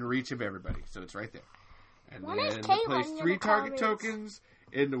in reach of everybody. So it's right there. And What is then Caitlin place in 3 the target comments? tokens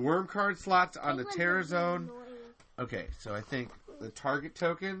in the worm card slots on the Caitlin's terror is zone. annoying. Okay, so I think the target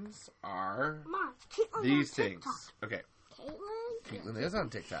tokens are Mom, Caitlin's these on things. TikTok. Okay, Caitlin? Caitlin is on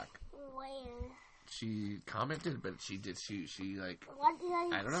TikTok. Where? She commented, but she like. What did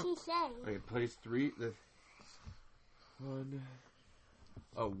I don't know. she say? Okay, place 3. The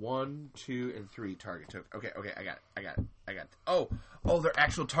 1, 2, and 3 target token. Okay, I got it. Oh, they're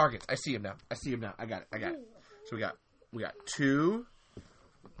actual targets. I see them now. I got it. So we got 2,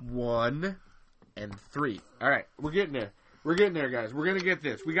 1, and 3. All right, we're getting there, guys. We're gonna get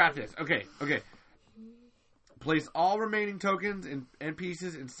this. We got this. Okay. Place all remaining tokens and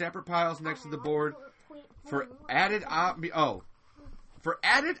pieces in separate piles next to the board for added ambiance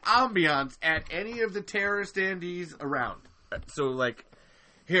at any of the terror standees around. So, like,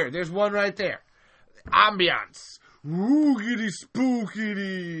 here, there's one right there. Ambiance. Woogity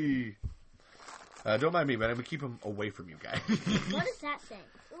spookity. Don't mind me, but I'm going to keep them away from you guys. What does that say?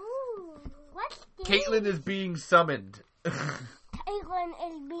 Ooh, what's this? Caitlin is being summoned. Caitlin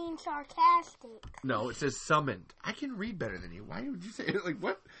is being sarcastic. No, it says summoned. I can read better than you. Why would you say it? Like,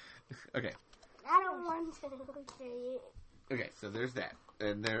 what? Okay. I don't want to say it. Okay, so there's that.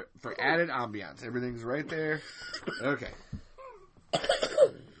 And there, for added ambiance, everything's right there. Okay.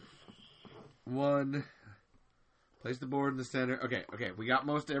 1. Place the board in the center. Okay, we got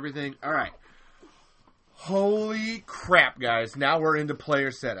most of everything. All right. Holy crap, guys. Now we're into player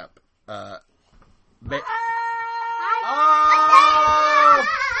setup. Oh!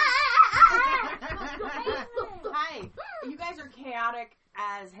 Hi. You guys are chaotic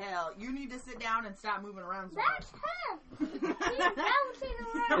as hell. You need to sit down and stop moving around so That's him. He's bouncing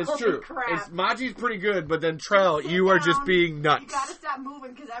around. It's true. Crap. Maji's pretty good, but then Trell, you are just being You nuts. gotta stop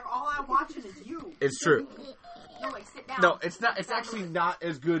moving because all I'm watching is you. It's true. No, like, sit down. No, it's not. It's actually not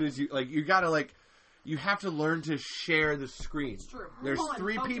as good as you. Like, you gotta, like, you have to learn to share the screen. It's true. There's Come on,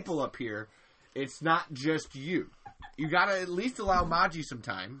 3 focus. people up here. It's not just you. You gotta at least allow Maji some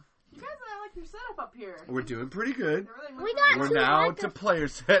time. You guys like your setup up here. We're doing pretty good. They're really We got We're two now microphones. to player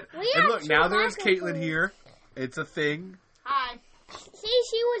set. We And have look, two now there's microphones. Caitlin here. It's a thing. Hi. See,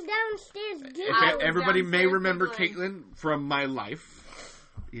 she was downstairs giggling. I was Everybody may downstairs remember giggling. Caitlin from my life.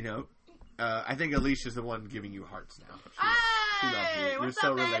 You know, I think Alicia's the one giving you hearts now. She loves you. You're what's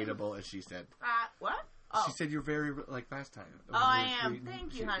so up, babe? relatable, as she said. What? Oh. She said you're very like last time. Oh, I am.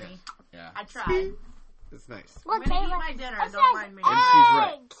 Thank you, honey. Yeah, I tried. it's nice. I'm Look, gonna eat Caitlin. my dinner. It Don't says mind me. And she's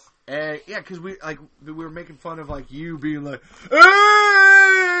right. eggs. Yeah, because we were making fun of like you being like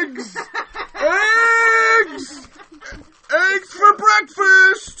eggs, eggs for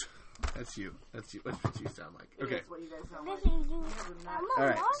breakfast. That's you. That's what you sound like. It Okay, is what you guys sound This like. is you. I'm a all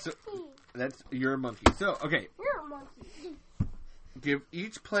right. So monkey. you're a monkey. So okay, You're a monkey. give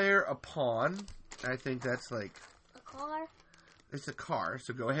each player a pawn. I think that's like A car. it's a car.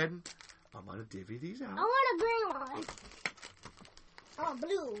 So go ahead and I'm gonna divvy these I out. want a green one. I want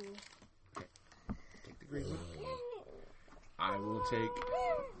blue. Take the green one. I will take.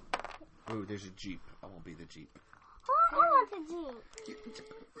 Oh, there's a Jeep. I won't be the Jeep. I want the Jeep.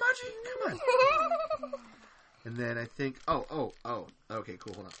 Maji, come on. And then I think. Oh. Okay,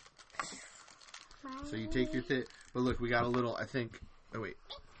 cool. Hold on. So you take your thing. But look, we got a little. I think. Oh wait,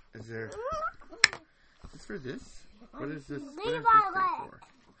 is there? Is this for this? What is this? What is this thing for?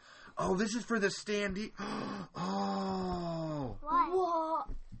 Oh, this is for the standee. Oh. What?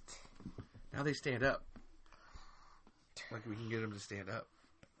 Now they stand up. Like we can get them to stand up.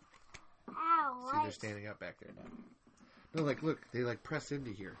 Ow, See, they're standing up back there now. No, like look, they like press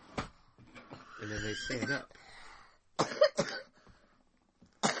into here, and then they stand up.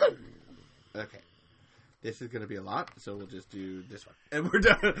 Okay. This is going to be a lot, so we'll just do this one. And we're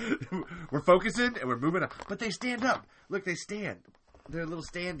done. We're focusing, and we're moving up. But they stand up. Look, they stand. They're a little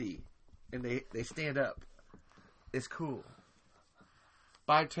standy. And they stand up. It's cool.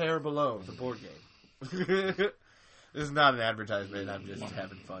 Buy Terror Below, the board game. This is not an advertisement. I'm just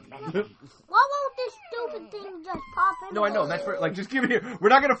having fun. Why won't this stupid thing just pop in? No, I know. That's for, like, just give it here. We're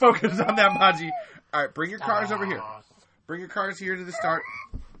not going to focus on that, Maji. All right, bring your cars over here. Bring your cars here to the start.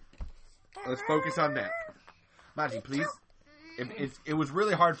 Let's focus on that. Maji, please. It was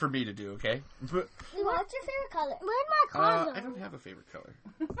really hard for me to do, okay? What's your favorite color? Where's my car? I don't have a favorite color.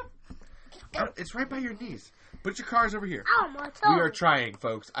 It's right by your knees. Put your cars over here. Ow, my toe. We are trying,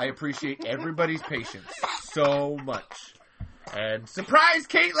 folks. I appreciate everybody's patience so much. And surprise,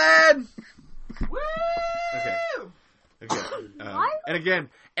 Caitlin! Woo! Okay. And again,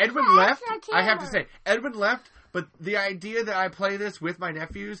 Edwin left. I have to say, Edwin left, But the idea that I play this with my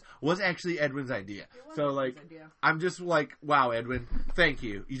nephews was actually Edwin's idea. So, like, I'm just like, wow, Edwin, thank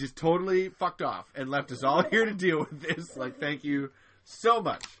you. You just totally fucked off and left us all here to deal with this. Like, thank you so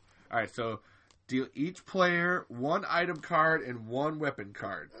much. All right, so deal each player 1 item card and 1 weapon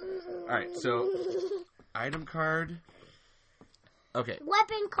card. All right, so item card. Okay.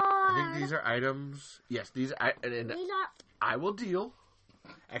 Weapon card. I think these are items. Yes, these are. I will deal.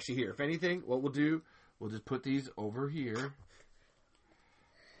 Actually, here, if anything, what we'll do, we'll just put these over here.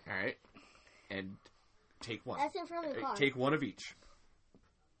 All right. And take one. That's in front of the card. Take one of each.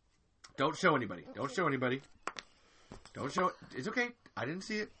 Don't show anybody. Okay. Don't show anybody. Don't show it. It's okay. I didn't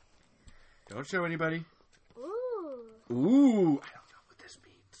see it. Don't show anybody. Ooh. Ooh. I don't know what this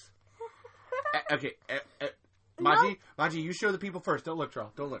means. Okay. Maji, Maji, you show the people first. Don't look,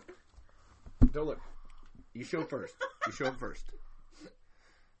 Charles. Don't look. Don't look. You show first. You show them first.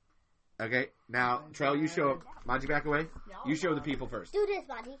 Okay, now, Trell, you show up. Maji, back away. You show the people first. Do this,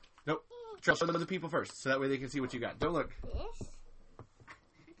 Maji. Nope. Trell, show them the people first, so that way they can see what you got. Don't look. This.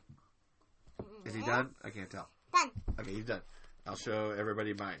 Is he done? I can't tell. Done. Okay, he's done. I'll show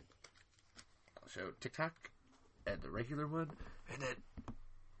everybody mine. I'll show TikTok and the regular one, and then...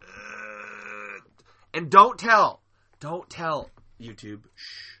 and don't tell. Don't tell, YouTube.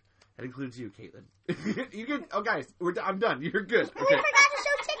 Shh. That includes you, Caitlin. You can... Oh, guys, I'm done. You're good. Okay. We forgot to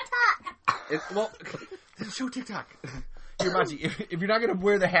show TikTok. Well, show TikTok. Here, Maji, if you're not going to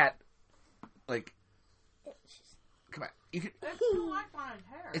wear the hat, like... Come on. You can... It's too much on his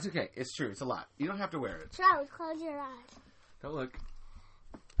hair. It's okay. It's true. It's a lot. You don't have to wear it. Charles, close your eyes. Don't look.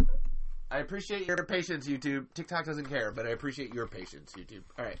 I appreciate your patience, YouTube. TikTok doesn't care, but I appreciate your patience, YouTube.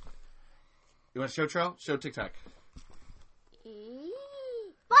 All right. You want to show Trell? Show TikTok.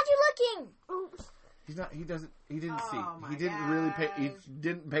 What you looking? Oops. He's not. He doesn't. He didn't see. my He didn't really pay. He gosh.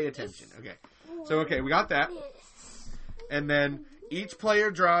 didn't pay attention. Okay. So we got that, and then each player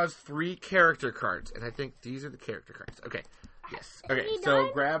draws 3 character cards, and I think these are the character cards. Okay. Yes. Okay. So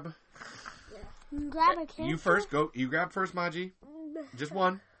grab. Grab a character. You first. Go. You grab first, Maji. Just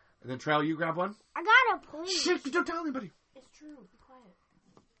one, and then Trell, you grab one. I got a please. Shit! Don't tell anybody. It's true. Be quiet.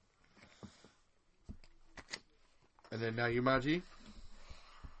 And then now you, Maji.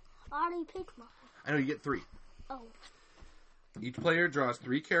 I already picked mine. I know you get 3. Oh. Each player draws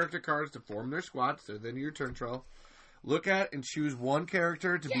 3 character cards to form their squad. So then your turn, Trell. Look at and choose one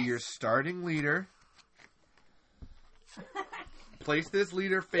character to be your starting leader. Place this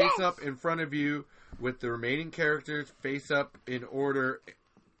leader face up in front of you with the remaining characters face up in order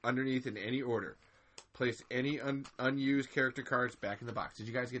underneath in any order. Place any unused character cards back in the box. Did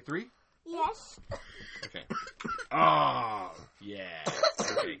you guys get 3? Yes. Okay. Oh, yeah.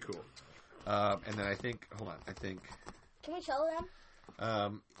 Okay, cool. And then I think, hold on, I think... Can we show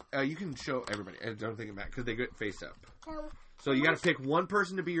them? You can show everybody. I don't think it matters because they get face up. So you got to pick one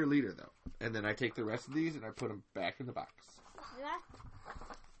person to be your leader, though. And then I take the rest of these and I put them back in the box.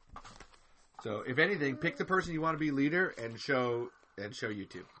 So if anything, pick the person you want to be leader and show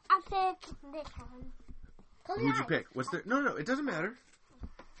YouTube. I picked this one. Who'd you pick? What's the? No, it doesn't matter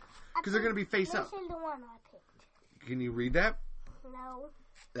because they're going to be face up. This is the one I picked. Can you read that? No.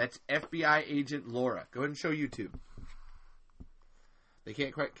 That's FBI agent Laura. Go ahead and show YouTube. They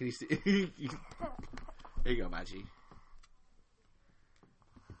can't quite. Can you see? There you go, Maji.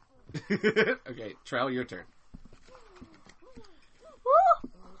 Okay, Trell, your turn.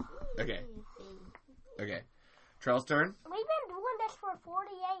 Okay. Trell's turn. We've been doing this for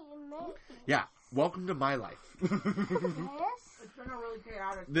 48 minutes. Yeah. Welcome to my life. Yes. It's been a really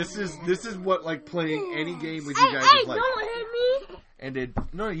chaotic. This is what like playing any game with you guys is like. Don't hit me. And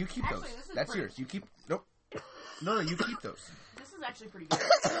no, you keep those. That's yours. You keep nope. No, you keep those. This is actually pretty good.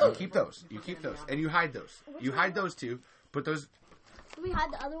 You keep those. You keep those, and you hide those. You hide those too. Put those. Do we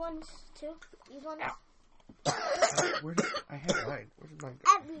hide the other ones too? These ones. Where did I have mine? Where's mine?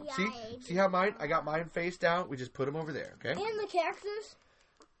 FBI. See how mine? I got mine face down. We just put them over there. Okay. And the characters.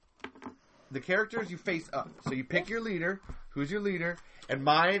 The characters you face up. So you pick your leader. Who's your leader? And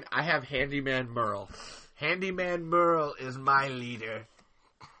mine, I have Handyman Merle. Handyman Merle is my leader.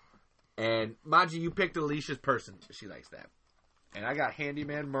 And Maji, you picked Alicia's person. She likes that. And I got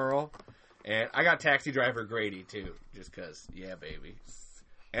Handyman Merle. And I got Taxi Driver Grady, too. Just because. Yeah, baby.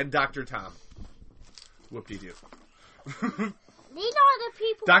 And Dr. Tom. Whoop-de-doo. These are the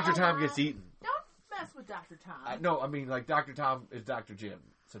people. Dr. Tom gets eaten. Don't mess with Dr. Tom. No, I mean, like, Dr. Tom is Dr. Jim.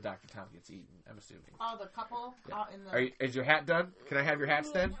 So Dr. Tom gets eaten, I'm assuming. Oh, the couple out in the... Is your hat done? Can I have your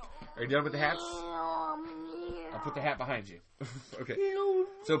hats then? Are you done with the hats? I'll put the hat behind you. Okay.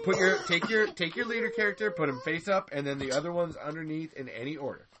 So take your leader character, put him face up, and then the other ones underneath in any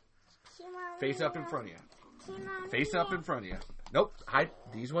order. Face up in front of you. face up in front of you. Nope, hide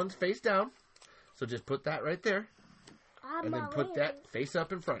these ones face down. So just put that right there, and then put that face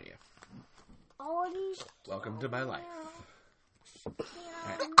up in front of you. Welcome to my life.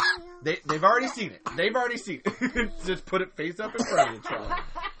 Right. They've already seen it. They've already seen it. Just put it face up in front of you, Charlie.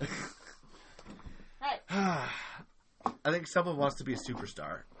 I think someone wants to be a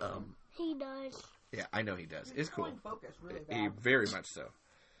superstar. He does. Yeah, I know he does. It's cool. Focus really He, bad. very much so.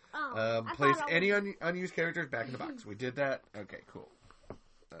 Place any unused characters back in the box. We did that. Okay, cool.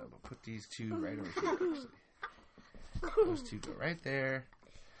 We'll put these two right over here. Actually. Those two go right there.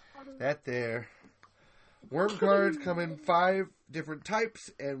 That there. Worm cards come in 5 different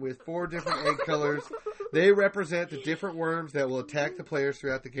types and with 4 different egg colors. They represent the different worms that will attack the players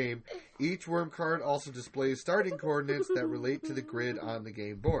throughout the game. Each worm card also displays starting coordinates that relate to the grid on the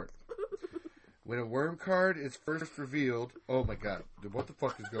game board. When a worm card is first revealed... Oh my god. What the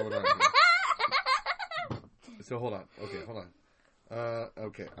fuck is going on here? So hold on. Okay, hold on.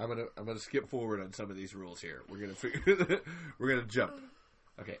 Okay, I'm gonna skip forward on some of these rules here. We're gonna jump.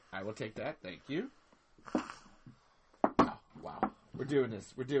 Okay, I will take that. Thank you. Oh, wow. We're doing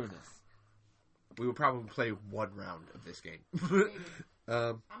this. We will probably play 1 round of this game.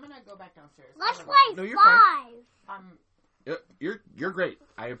 I'm gonna go back downstairs. Let's play No, you're 5. You're great.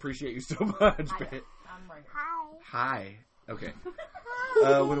 I appreciate you so much, man. I'm right here. Hi. Okay.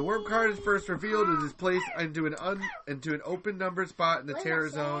 When a worm card is first revealed, it is placed into an open numbered spot in the terror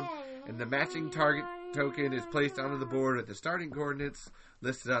zone, and the matching target token is placed onto the board at the starting coordinates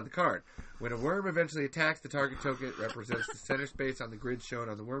listed on the card. When a worm eventually attacks, the target token it represents the center space on the grid shown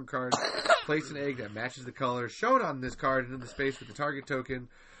on the worm card. Place an egg that matches the color shown on this card into the space with the target token.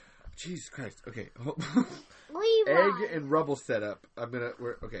 Jesus Christ. Okay. Egg and rubble setup.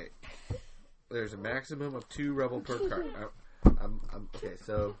 Okay. There's a maximum of 2 rubble per card. Okay,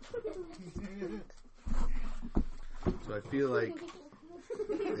 so I feel like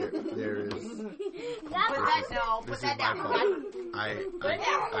there is. This is my fault.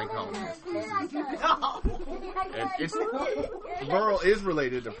 I call this. Merle is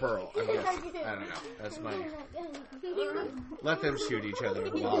related to Pearl. I don't know. That's my. Let them shoot each other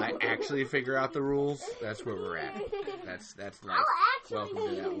while I actually figure out the rules. That's where we're at. That's life. Welcome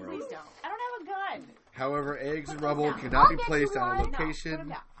to that world. Please don't. I don't have a gun. However, eggs and rubble cannot be placed on a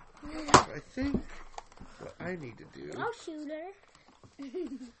location. I think what I need to do. I'll shoot her.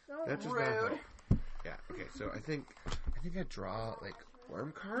 That does not help. Yeah. Okay. So I think I draw like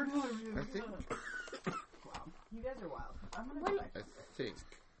worm cards. I think. Wow. You guys are wild. I'm gonna go back. I think.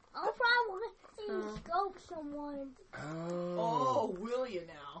 I'll probably scope someone. Oh, will you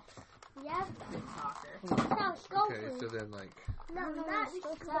now? Yeah. Big talker. No, scope. Okay. So then like. No, not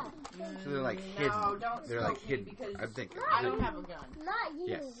scope. So they're like hidden. No, don't They're like scope me hidden. because I'm thinking. I don't have a gun. Not you.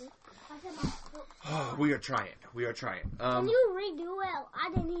 Yes. I said my scope. Oh, we are trying. Can you redo it? I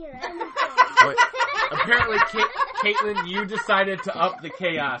didn't hear anything. Oh, apparently, Caitlin, you decided to up the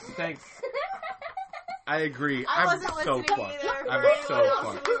chaos. Thanks. I agree. I I'm wasn't so listening fucked. either. I'm For anyone so else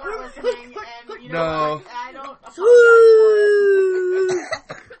fucked. who was listening, and you know No. what? I don't apologize for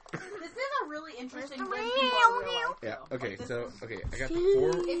it. This is a really interesting thing. Yeah. Okay. So I got the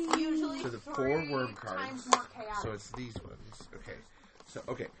It's usually So the 3 4 worm cards. times more chaotic. So it's these ones. Okay. So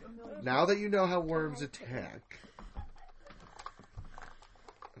now that you know how worms attack.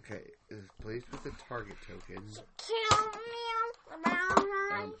 Okay, it's placed with the target tokens.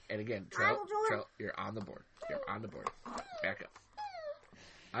 And again, Trell, you're on the board. Back up.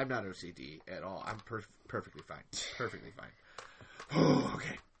 I'm not OCD at all. I'm perfectly fine. Perfectly fine. Oh,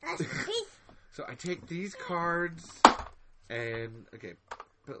 okay. So I take these cards and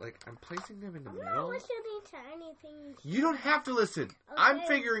but like I'm placing them in the middle. I'm not listening to anything. You don't have to listen. I'm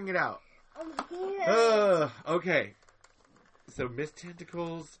figuring it out. I'm here. Okay. So Mist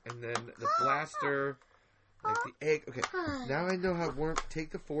Tentacles and then the blaster, like the egg. Okay. Now I know how take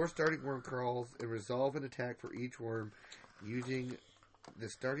the 4 starting worm crawls and resolve an attack for each worm using the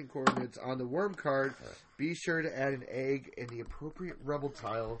starting coordinates on the worm card. Be sure to add an egg and the appropriate rubble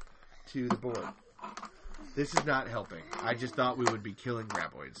tile to the board. This is not helping. I just thought we would be killing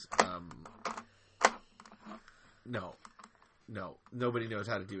Graboids. No. Nobody knows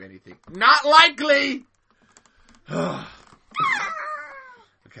how to do anything. Not likely!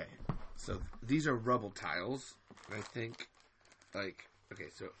 Okay. So these are rubble tiles. I think,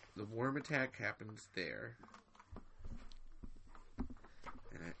 so the worm attack happens there.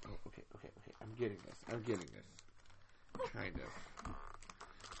 And okay. I'm getting this. Kind of.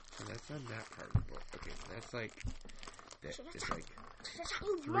 So that's on that part of the board. Okay, so that's like, it's like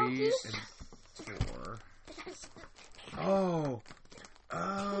 3 and 4. Oh,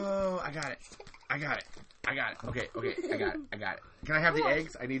 I got it. I got it. Okay, I got it. Can I have the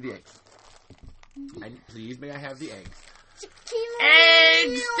eggs? I need the eggs. Please, may I have the eggs?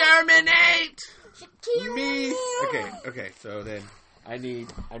 Exterminate me! Okay, so then I need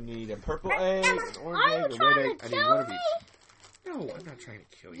a purple egg, an orange egg, a red egg. I need one of each. No, I'm not trying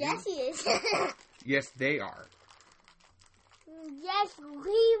to kill you. Yes, he is. Yes, they are. Yes,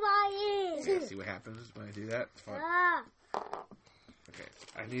 Levi is. Okay, see what happens when I do that? It's fun. Okay,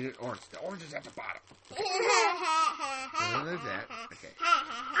 I need an orange. The orange is at the bottom. Okay. And then there's that. Okay.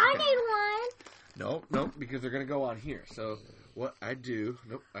 I need one. No, because they're going to go on here. So what I do...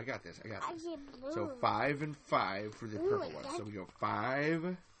 Nope, I got this. So 5 and 5 for the purple one. So we go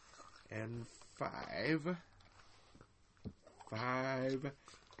 5 and 5. 5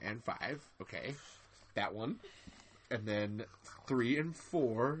 and 5. Okay. That one. And then 3 and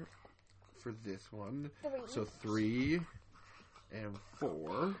 4 for this one. So 3 and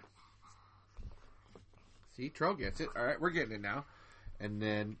 4. See, Trell gets it. All right, we're getting it now. And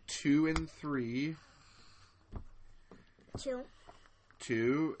then 2 and 3.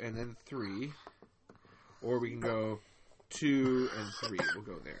 2 and then 3. Or we can go 2 and 3. We'll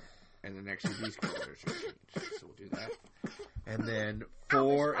go there. And then actually these colors should change. So we'll do that. And then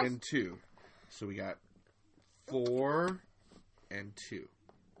 4 and 2. So we got 4 and 2.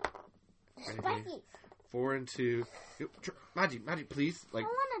 Anything? 4 and 2. Maji, please. I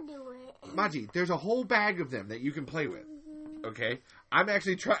want to do it. Maji, there's a whole bag of them that you can play with. Okay? I'm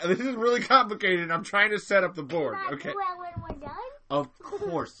actually trying. This is really complicated. I'm trying to set up the board. Okay? When we're done? Of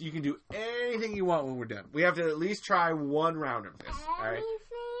course. You can do anything you want when we're done. We have to at least try one round of this. Alright?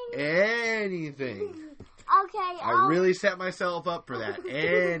 Anything. Okay. I really set myself up for that.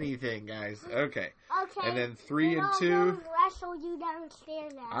 Anything, guys. Okay. Okay. And then 3 and 2. I'll wrestle you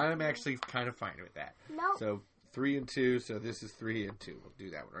downstairs now. I'm actually kind of fine with that. Nope. So 3 and 2. So this is 3 and 2. We'll do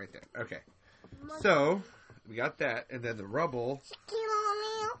that one right there. Okay. So we got that, and then the rubble.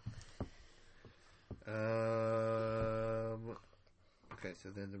 Okay. So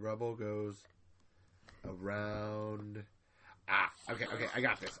then the rubble goes around. Okay. I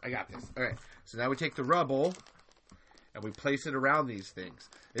got this. All right. So now we take the rubble and we place it around these things.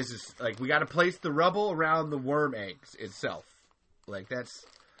 This is like we got to place the rubble around the worm eggs itself. Like that's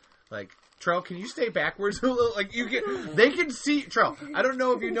like Trell. Can you stay backwards a little? Like you can. They can see Trell. I don't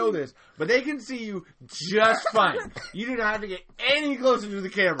know if you know this, but they can see you just fine. You do not have to get any closer to the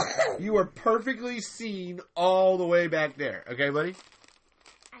camera. You are perfectly seen all the way back there. Okay, buddy.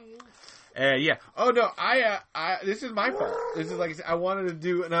 Yeah. Oh no, I this is my fault. This is like I wanted to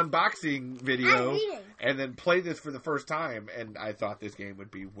do an unboxing video and then play this for the first time, and I thought this game would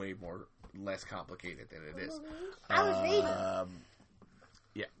be less complicated than it is. I was reading.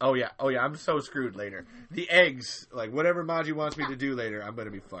 Yeah. Oh yeah. I'm so screwed later. The eggs, like whatever Maji wants me to do later, I'm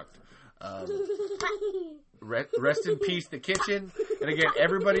gonna be fucked. Rest in peace, the kitchen. And again,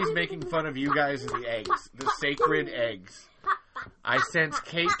 everybody's making fun of you guys and the eggs, the sacred eggs. I sense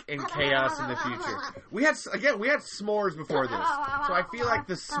cake and chaos in the future. We had s'mores before this, so I feel like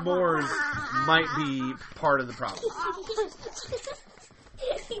the s'mores might be part of the problem.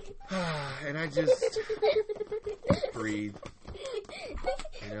 And I just breathe.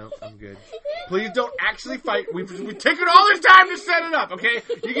 You know, I'm good. Please don't actually fight. We've taken all this time to set it up, okay?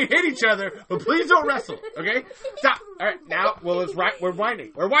 You can hit each other, but please don't wrestle, okay? Stop. All right, now, we're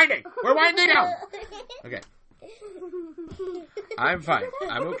winding. We're winding down. Okay. I'm fine.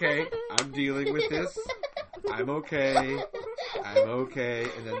 I'm okay. I'm dealing with this. I'm okay.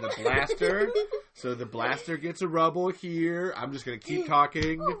 And then the blaster. So the blaster gets a rubble here. I'm just going to keep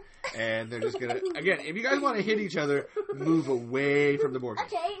talking. And they're just going to... Again, if you guys want to hit each other, move away from the board game.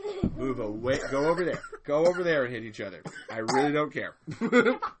 Okay. Move away. Go over there. Go over there and hit each other. I really don't care.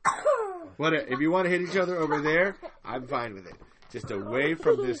 If you want to hit each other over there, I'm fine with it. Just away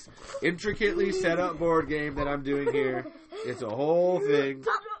from this intricately set up board game that I'm doing here. It's a whole thing.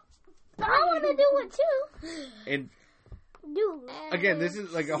 I want to do it too. And Again, this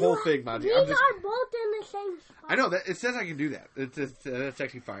is like a whole thing, Monty. We are both in the same spot. I know that it says I can do that. That's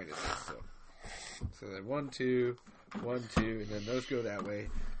actually fine. So then 1, 2, 1, 2, and then those go that way.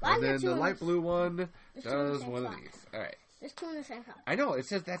 And then the light blue one does one of these. All right. There's 2 in the same spot. I know. It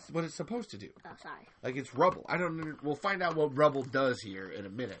says that's what it's supposed to do. Oh, sorry. Like it's rubble. We'll find out what rubble does here in a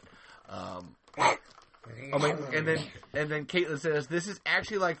minute. And then Caitlin says this is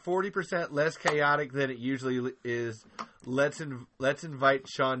actually like 40% less chaotic than it usually is. Let's invite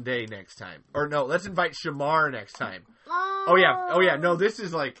Sean Day next time, or no, let's invite Shamar next time. Oh yeah. No, this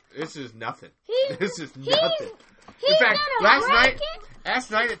is nothing. This is nothing. In fact,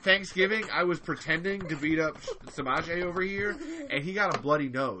 last night at Thanksgiving, I was pretending to beat up Samaje over here, and he got a bloody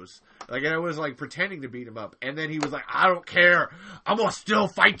nose. Like, and I was, like, pretending to beat him up. And then he was like, I don't care. I'm going to still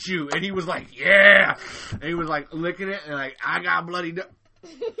fight you. And he was like, yeah. And he was, like, licking it, and, like, I got a bloody nose.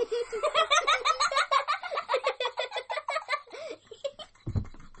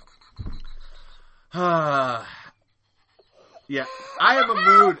 Yeah, I am a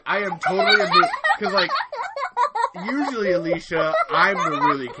mood. I am totally a mood. Because, like, usually, Alicia, I'm the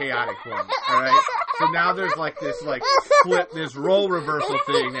really chaotic one, alright? So now there's, like, this, like, flip, this role reversal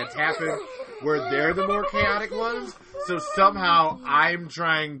thing that's happened where they're the more chaotic ones. So somehow I'm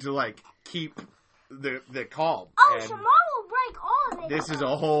trying to, like, keep the calm. Oh, And Shamar will break all of it. this is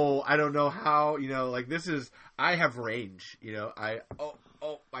a whole, I don't know how, you know, like, this is, I have range, you know,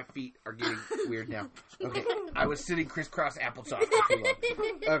 oh, my feet are getting weird now. Okay, I was sitting crisscross applesauce for too long.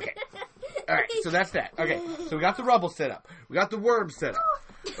 Okay, alright, so that's that. Okay, so we got the rubble set up. We got the worm set up.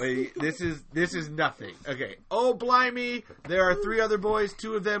 Wait, this is nothing. Okay, oh, blimey, there are 3 other boys.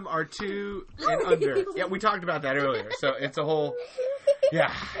 2 of them are 2 and under. Yeah, we talked about that earlier, so it's a whole,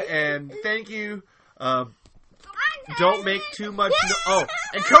 yeah, and thank you. Don't make too much oh,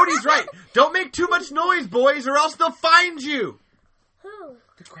 and Cody's right. Don't make too much noise, boys, or else they'll find you. Who?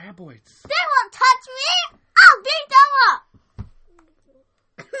 The Graboids. they won't touch me. I'll beat them up.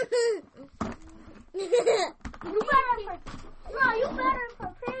 You better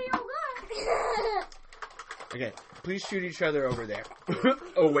prepare your gun. Okay, please shoot each other over there.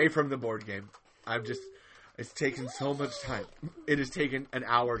 Away from the board game. It's taken so much time. It has taken an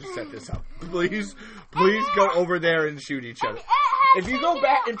hour to set this up. Please go over there and shoot each other. If you go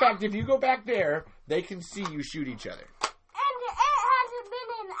back, in fact, if you go back there, they can see you shoot each other. And it hasn't been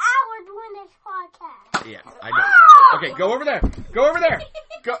an hour doing this podcast. Yeah, I know. Okay, go over there. Go over there.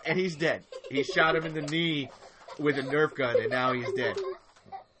 Go, and he's dead. He shot him in the knee with a Nerf gun, and now he's dead.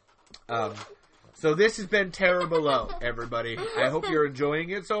 So this has been Terror Below, everybody. I hope you're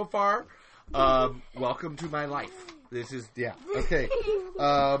enjoying it so far. Welcome to my life. This is, yeah, okay.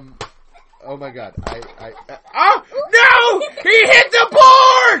 Oh my god. Oh, no! He hit the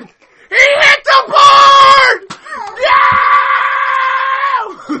board! He hit the board! No!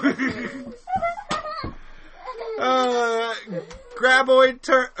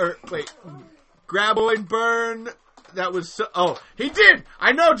 Graboid burn. That was so, oh, he did!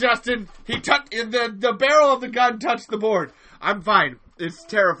 I know, Justin! He touched, the barrel of the gun touched the board. I'm fine. It's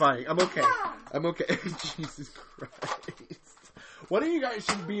terrifying. I'm okay. Jesus Christ. One of you guys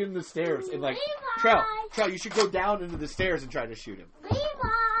should be in the stairs and like, Trell, you should go down into the stairs and try to shoot him.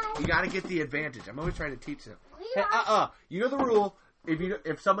 You gotta get the advantage. I'm always trying to teach them. Hey, you know the rule.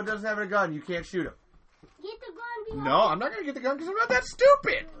 If someone doesn't have a gun, you can't shoot him. Get the gun. No, I'm not gonna get the gun because I'm not that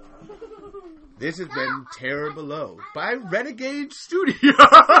stupid. This has been Terror Below by Renegade Studio.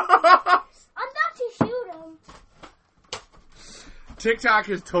 I'm about to shoot him. TikTok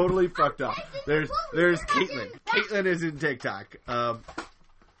is totally fucked up. There's Caitlin. Caitlin is in TikTok.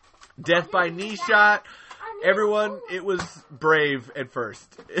 Death by knee shot. Everyone, it was brave at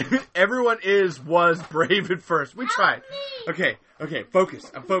first. Everyone was brave at first. We tried. Okay,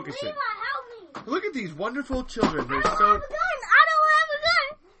 focus. I'm focusing. Help me. Look at these wonderful children. They're so... I don't have a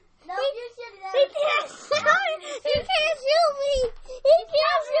gun. No, you should have. He can't shoot me. He can't shoot me. He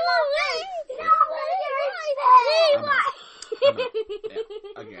can't shoot me. No, I'm out. Yeah,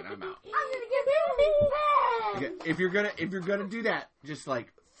 again, I'm out. I'm gonna get Okay, if you're gonna do that, just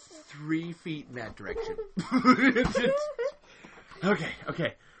like 3 feet in that direction.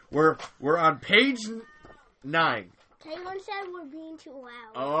 Okay. We're on page 9. Caitlin said we're being too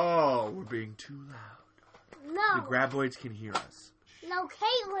loud. Oh, we're being too loud. No. The Graboids can hear us. No,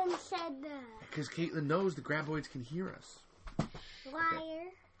 Caitlin said that. Because Caitlin knows the Graboids can hear us. Liar.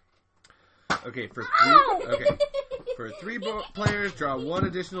 Okay, for 3 players, draw 1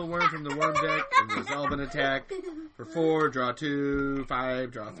 additional worm from the worm deck and resolve an attack. For 4, draw 2.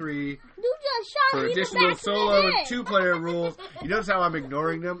 5, draw 3. You just shot For me in the additional back of solo the and head. 2-player rules. You notice how I'm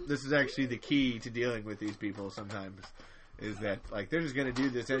ignoring them? This is actually the key to dealing with these people sometimes. Is that, like, they're just going to do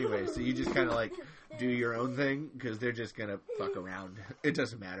this anyway. So you just kind of, like, do your own thing because they're just going to fuck around. It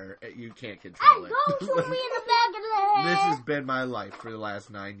doesn't matter. You can't control it. Don't shoot me in the back of the head. This has been my life for the last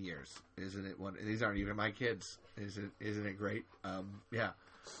 9 years. Isn't it? These aren't even my kids. Isn't it great? Yeah.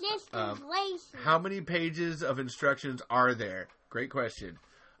 How many pages of instructions are there? Great question.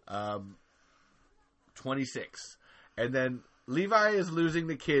 26. And then Levi is losing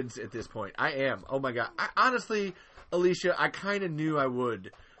the kids at this point. I am. Oh my god. Honestly, Alicia, I kind of knew I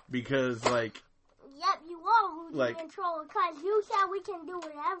would because, like, Yep, you are losing Like- control because you said we can do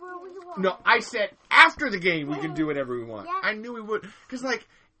whatever we want. No, I said after the game we can do whatever we want. Yeah. I knew we would. Because, like,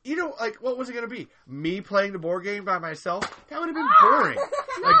 you know, like, what was it going to be? Me playing the board game by myself? That would have been boring.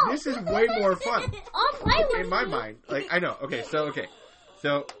 Like, this is way more fun. I'll play with In my you. mind. Like, I know. Okay.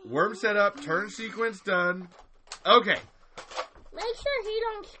 So, worm set up, turn sequence done. Okay. Make sure he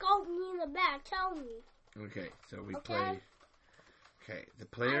don't scope me in the back. Tell me. Okay, so we Okay. play. Okay, the I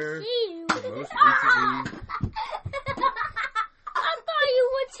player see you. most recently. I thought you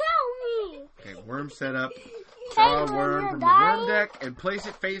would tell me. Okay, worm set up. Draw a Hey, worm you're from the worm dying. deck and place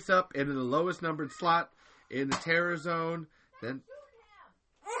it face up into the lowest numbered slot in the terror zone. Then,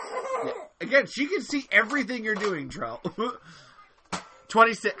 yeah. Again, she can see everything you're doing, Trell.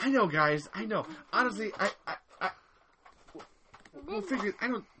 26. I know, guys. I know. Honestly, we'll figure.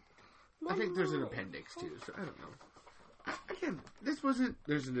 I think there's an appendix too, so I don't know. Again, this wasn't.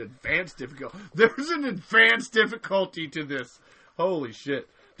 There's an advanced difficulty. There's an advanced difficulty to this. Holy shit!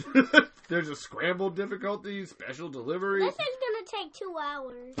 There's a scrambled difficulty, special delivery. This is gonna take 2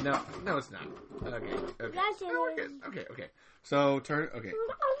 hours. No, it's not. Okay. Yes, it No, we're is. good. Okay. So turn. Okay,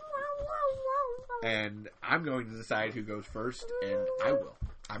 and I'm going to decide who goes first, and I will.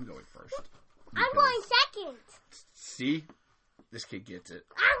 I'm going first. I'm Because- going second. See, this kid gets it.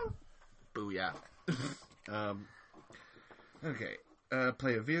 I'm Booyah. Okay.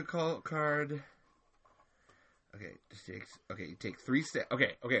 Play a vehicle card. Okay. You take 3 steps.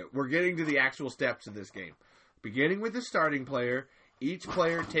 Okay. We're getting to the actual steps of this game. Beginning with the starting player, each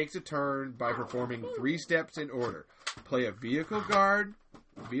player takes a turn by performing 3 steps in order. Play a vehicle card,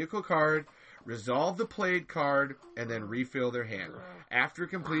 resolve the played card, and then refill their hand. After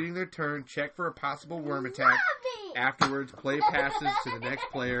completing their turn, check for a possible worm attack. Afterwards, play passes to the next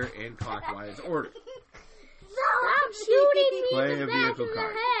player in clockwise order. Stop shooting me Play in the a back vehicle of the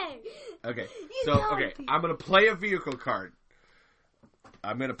card. head. Okay, I'm going to play a vehicle card.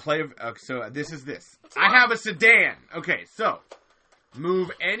 I'm going to play, so this is this. I have a sedan. Okay, so,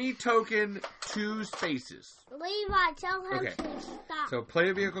 move any token 2 spaces. Levi, tell him Okay. to stop. So, play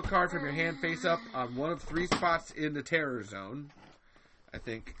a vehicle card from your hand face up on one of 3 spots in the terror zone. I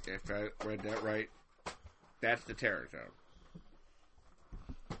think, if I read that right, that's the terror zone.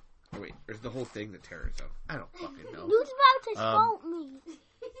 Oh, wait, there's the whole thing, the terror zone. I don't fucking know. Who's about to Um, scope me?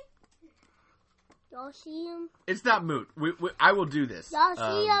 Y'all see him? It's not moot. I will do this. Y'all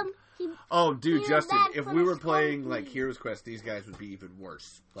see him? Oh, dude, He's Justin, back if for we the were playing, scope like, me. Heroes Quest, these guys would be even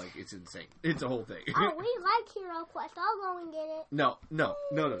worse. Like, it's insane. It's a whole thing. Oh, we like Hero Quest. I'll go and get it. No,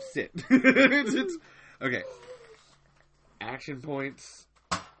 sit. It's- okay. Action points,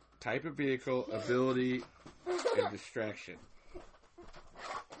 type of vehicle, ability, and distraction.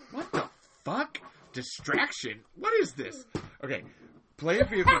 What the fuck? Distraction? What is this? Okay, play a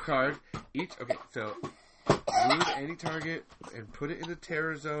vehicle card. So move any target and put it in the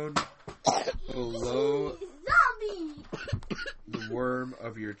terror zone below Zombie! the worm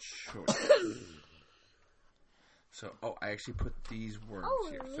of your choice. So, I actually put these worms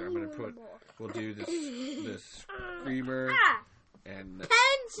here. So I'm gonna we'll do this screamer and the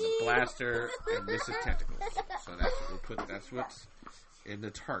blaster, and this is tentacles. So that's what we'll put. That's what's in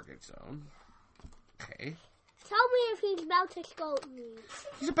the target zone. Okay. Tell me if he's about to scope me.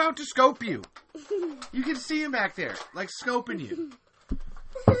 He's about to scope you. You can see him back there, like scoping you.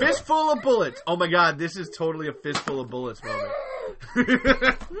 Fistful of bullets. Oh my god, this is totally a fistful of bullets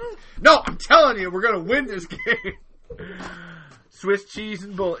moment. No, I'm telling you, we're gonna win this game. Swiss cheese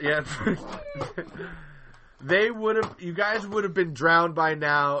and bullet. Yeah. You guys would have been drowned by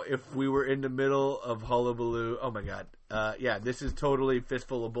now if we were in the middle of Hullabaloo. Oh my god. Yeah, this is totally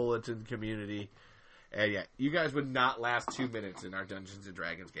fistful of bullets in the community. And yeah, you guys would not last 2 minutes in our Dungeons and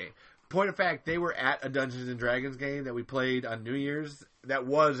Dragons game. Point of fact, they were at a Dungeons and Dragons game that we played on New Year's. That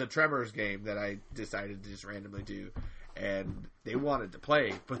was a Tremors game that I decided to just randomly do. And they wanted to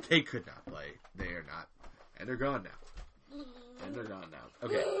play, but they could not play. They are not. And they're gone now.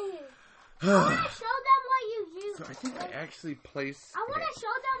 Okay. I want to show them what you use. So I think I actually placed... I want to show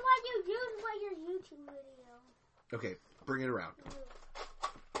them what you use for your YouTube video. Okay, bring it around.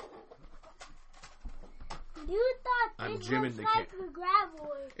 You thought I'm this Jim looks and the like kid. a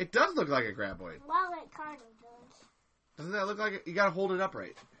Graboid. It does look like a Graboid. Well, it kind of does. Doesn't that look like it? You gotta hold it upright.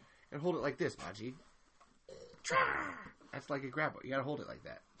 You gotta hold it like this, Maji. That's like a Graboid. You gotta hold it like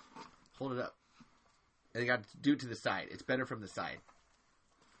that. Hold it up. And you gotta do it to the side. It's better from the side.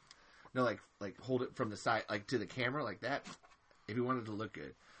 No, like hold it from the side, like to the camera, like that. If you wanted to look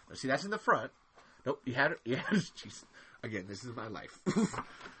good. Now, see, that's in the front. Nope, you had it. Yeah, jeez. Again, this is my life.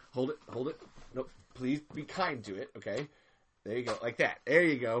 Hold it. Nope, please be kind to it, okay? There you go, like that. There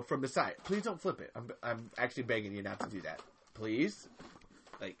you go, from the side. Please don't flip it. I'm actually begging you not to do that. Please,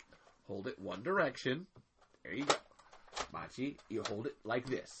 like, hold it one direction. There you go, Machi. You hold it like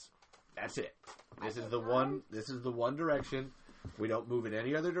this. That's it. This is the one. This is the one direction. We don't move in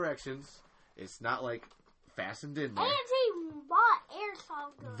any other directions. It's not like fastened in there. Auntie bought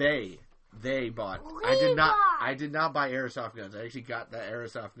airsoft guns. They bought. I did not buy airsoft guns. I actually got that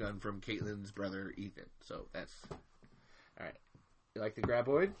airsoft gun from Caitlin's brother Ethan. So that's all right. You like the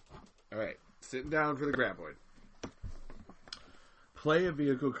Graboid? All right, sitting down for the Graboid. Play a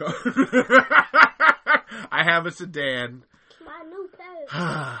vehicle card. I have a sedan. My new pet.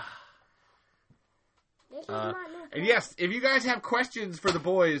 This is my new pet. And yes, if you guys have questions for the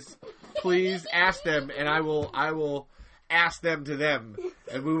boys, please ask them, and I will ask them to them,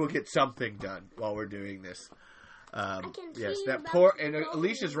 and we will get something done while we're doing this. Yes, that poor, and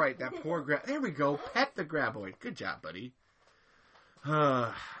Alicia's right, that poor there we go, pet the Graboid. Good job, buddy.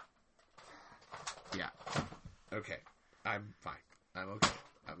 Yeah. Okay. I'm fine. I'm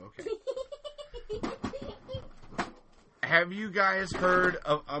okay. Have you guys heard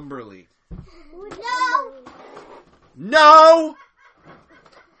of Umberly? No. No!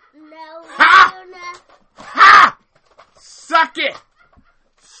 No. Ha! No. Ha! Suck it!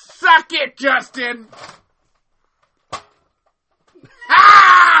 Suck it, Justin!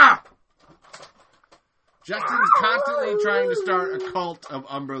 Ha! Justin's constantly trying to start a cult of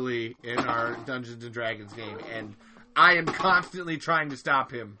Umberly in our Dungeons & Dragons game, and I am constantly trying to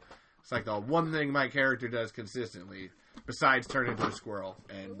stop him. It's like the one thing my character does consistently, besides turn into a squirrel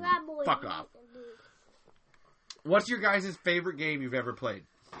and fuck off. What's your guys' favorite game you've ever played?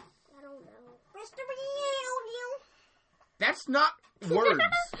 I don't know. Mr. Meow. That's not words.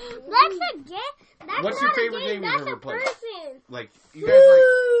 That's a game. That's What's not your favorite a game you've That's ever a played? person. Like, you guys like...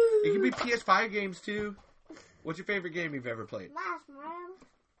 It can be PS5 games, too. What's your favorite game you've ever played? Last round.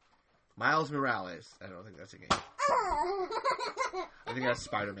 Miles Morales. I don't think that's a game. I think that's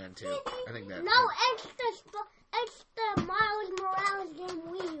Spider-Man 2. I think that... No, it's the Miles Morales game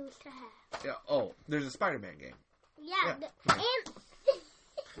we used to have. Yeah, oh, there's a Spider-Man game. Yeah. Yeah. And...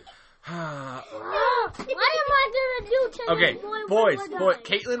 what am I going to do to Okay, this boy boys, when we're boy, done?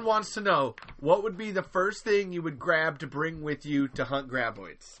 Caitlin wants to know, what would be the first thing you would grab to bring with you to hunt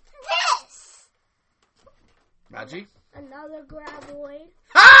Graboids? This! Maji? Another Graboid.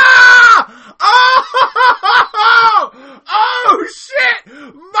 Ah! Oh! Oh, shit!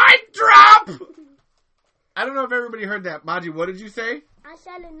 Mic drop! I don't know if everybody heard that. Maji, what did you say? I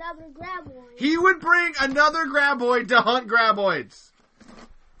said another Graboid. He would bring another Graboid to hunt Graboids.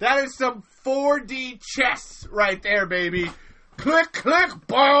 That is some 4D chess right there, baby. Click, click,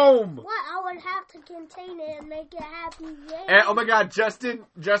 boom! What? I would have to contain it and make it happy game. And, oh my God, Justin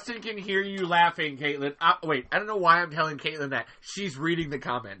can hear you laughing, Caitlin. Wait, I don't know why I'm telling Caitlin that. She's reading the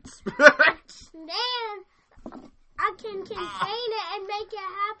comments. Then I can contain it and make it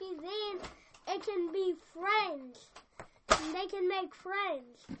happy. Then it can be friends. And they can make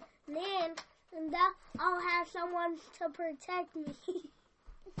friends. Then I'll have someone to protect me.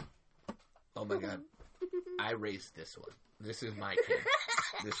 Oh my God. I raced this one. This is my kid.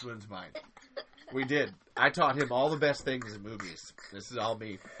 This one's mine. We did. I taught him all the best things in movies. This is all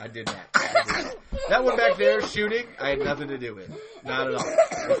me. I did that. That one back there, shooting, I had nothing to do with. Not at all.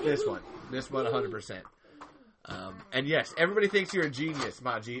 It's this one. This one, 100%. And yes, everybody thinks you're a genius,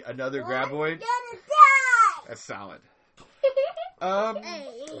 Maji. Another Graboid. That's solid.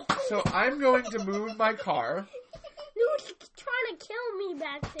 So I'm going to move my car. Who's trying to kill me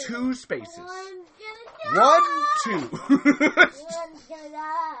back there? 2 spaces. One's 1, 2. gonna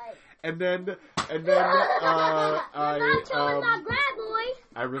die. and then I'm not killing my Graboid.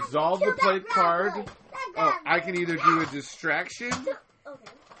 I resolve the plate card. Oh, I can either do a distraction,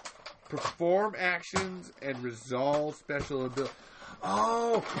 Okay. perform actions, and resolve special ability.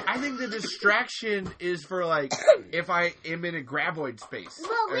 Oh, I think the distraction is for, like, if I am in a Graboid space.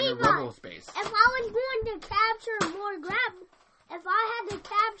 Well, or in a Levi, Rebel space. If I was going to capture more if I had to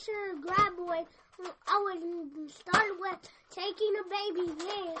capture Graboid, I would start with taking a baby,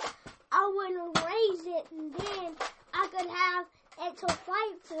 then I would raise it, and then I could have it to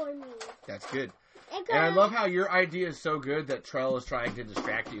fight for me. That's good. And I love how your idea is so good that Trell is trying to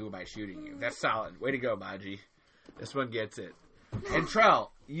distract you by shooting you. That's solid. Way to go, Maji. This one gets it. And Trell,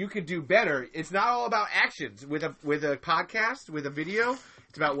 you could do better. It's not all about actions. With a podcast, with a video,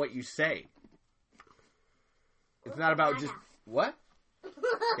 it's about what you say. It's not about just what?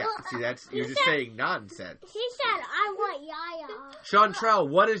 Yeah, see, you're just saying nonsense. He said, "I want Yaya." Sean Trell,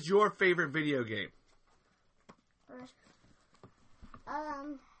 what is your favorite video game?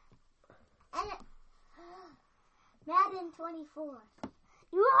 Madden 24.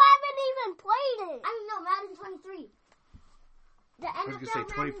 You haven't even played it. I know, Madden 23. The NFL I was going to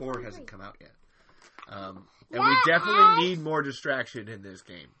say, 24 Madden hasn't come out yet. And Yeah, we definitely it need more distraction in this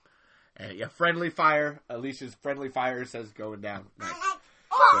game. And yeah, friendly fire. Alicia's friendly fire says going down. Nice.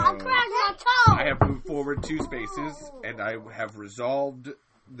 Oh, So, I cracked my toe. I have moved forward 2 spaces, and I have resolved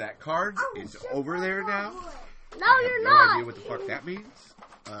that card. It's over there now. No, I have you're no not. idea what the fuck that means.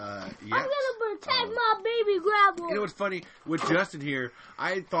 Yes. I'm gonna protect my baby Graboid. You know what's funny? With Justin here,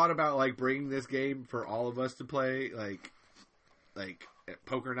 I thought about like bringing this game for all of us to play, like at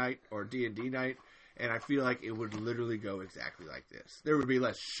poker night or D&D night, and I feel like it would literally go exactly like this. There would be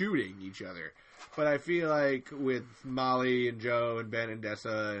less shooting each other, but I feel like with Molly and Joe and Ben and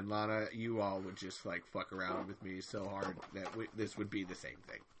Dessa and Lana, you all would just like fuck around with me so hard that this would be the same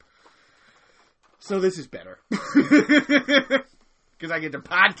thing. So this is better. Because I get to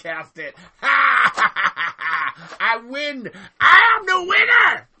podcast it. I win. I am the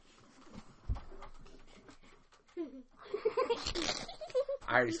winner.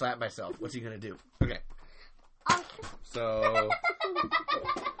 I already slapped myself. What's he going to do? Okay. So.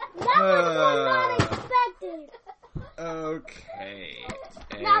 That was not expected. Okay.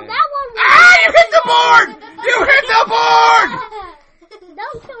 And Now that one was... Ah! You hit the board! You hit the board!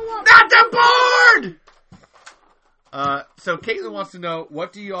 Don't come up. Not the board! So Caitlin wants to know,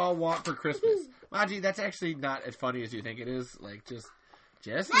 what do you all want for Christmas? Maji, that's actually not as funny as you think it is. Like, just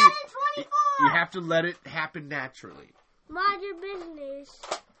Madden 24. you have to let it happen naturally. Mind your business.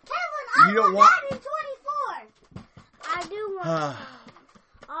 Kevin, You don't want- Madden 24. I do want Uh,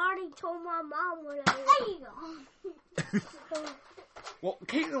 I already told my mom what I There want. you go. well,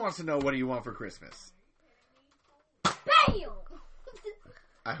 Caitlin wants to know, what do you want for Christmas? Bam!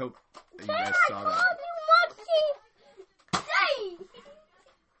 I hope that you guys saw that. Hey!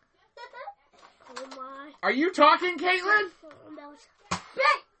 Oh my. Are you talking, Caitlin? That was...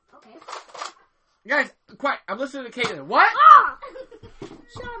 Bam! Okay. Guys, quiet. I'm listening to Caitlin. What? Ah!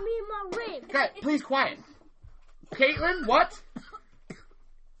 Shot me in my rib. Guys, please quiet. Caitlin, what?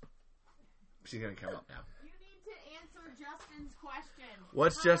 She's gonna come up now. You need to answer Justin's question.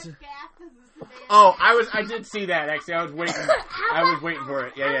 What's How Justin? much gas does the sedan Oh, have? I did see that actually. I was waiting for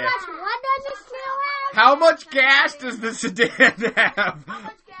it. Yeah. What does it still have? How much gas does the sedan have? How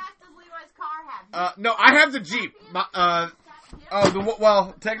much gas does Levi's car have? No, I have the Jeep.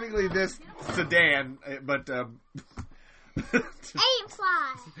 Well, technically this sedan, but 8.5.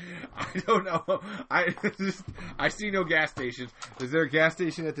 I don't know. I see no gas stations. Is there a gas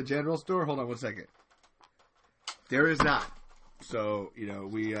station at the general store? Hold on 1 second. There is not. So,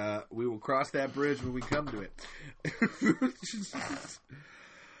 we will cross that bridge when we come to it.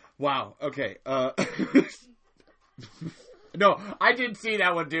 Wow. Okay. No, I didn't see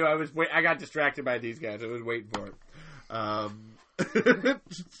that one too. I got distracted by these guys. I was waiting for it.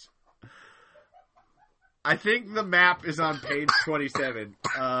 I think the map is on page 27.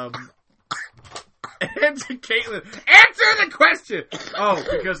 Answer, Caitlin. Answer the question! Oh,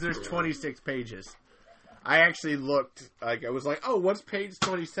 because there's 26 pages. I actually looked. I was like, oh, what's page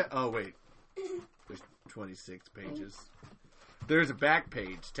 27? Oh, wait. There's 26 pages. There's a back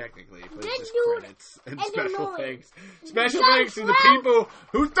page, technically, but it's just credits and special thanks. Special thanks to the people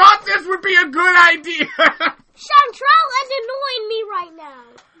who thought this would be a good idea! Chantrell is annoying me right now.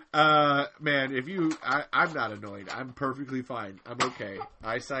 Man, I'm not annoyed. I'm perfectly fine. I'm okay.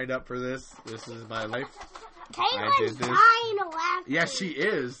 I signed up for this. This is my life. Caitlin's dying of laughter. Yeah, she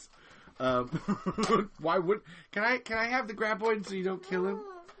is. Why would... Can I have the Graboid so you don't kill him?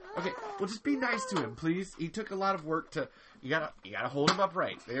 Okay, well, just be nice to him, please. He took a lot of work to... You gotta hold him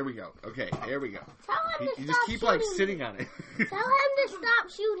upright. There we go. Okay, there we go. Tell him to You stop just keep, like, shooting sitting me. on it. Tell him to stop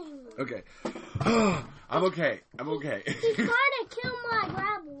shooting me. Okay. I'm okay. He's trying to kill my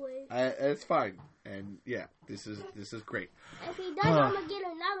Graboid. It's fine. And, yeah, this is great. If he does, I'm going to get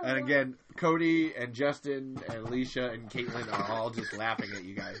another And one. again, Cody and Justin and Alicia and Caitlin are all just laughing at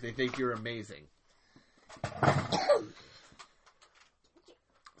you guys. They think you're amazing.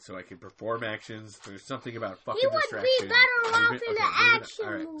 So I can perform actions. There's something about fucking distraction. He would be better off in the action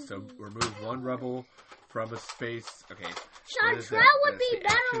Alright, movie. so remove one rebel from a space. Okay. Chantrell would be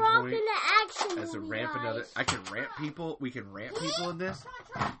better off in the action As a movie, ramp guys. another. I can ramp people. We can ramp people in this.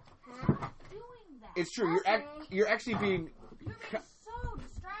 Stop doing that. It's true. You're actually being You're being so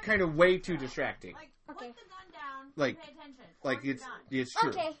distracted. kind of way too distracting. Like, put the gun down. Like- pay attention. Like Or you're it's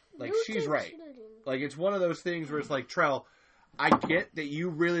done. true. Okay. Like you she's keep right. shooting. Like it's one of those things where it's like, Trell, I get that you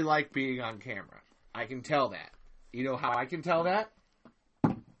really like being on camera. I can tell that. You know how I can tell that?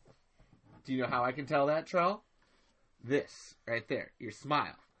 Do you know how I can tell that, Trell? This right there, your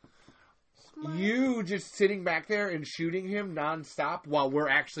smile. smile. you just sitting back there and shooting him nonstop while we're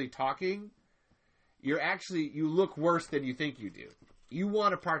actually talking, you look worse than you think you do. You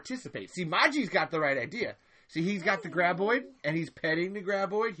want to participate. See, Maji's got the right idea. See, he's got the Graboid, and he's petting the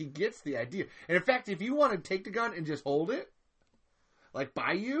Graboid. He gets the idea. And in fact, if you want to take the gun and just hold it, like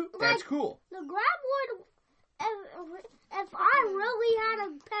by you, that's cool. The Graboid, if I really had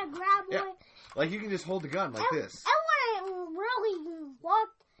a pet Graboid, Yeah. Like you can just hold the gun like this. It would have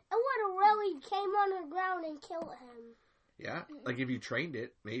really came on the ground and killed him. Yeah, like if you trained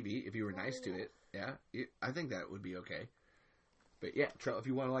it, maybe if you were nice to it. Yeah, I think that would be okay. But yeah, if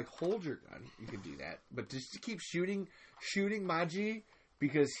you want to like hold your gun, you can do that. But just to keep shooting Maji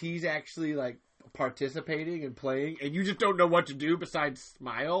because he's actually like participating and playing, and you just don't know what to do besides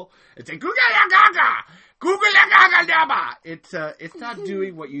smile and say "Googa gaga, Googa gaga daba." It's not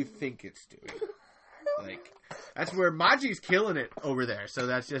doing what you think it's doing. Like that's where Maji's killing it over there. So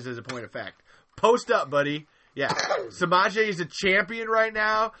that's just as a point of fact. Post up, buddy. Yeah, Samaje is a champion right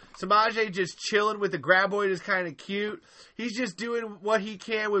now. Samaje just chilling with the Graboid is kind of cute. He's just doing what he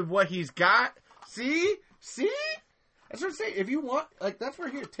can with what he's got. See? That's what I'm saying. If you want, like, that's where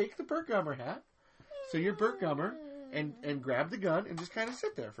here. Take the Burt Gummer hat. So you're Burt Gummer, and grab the gun and just kind of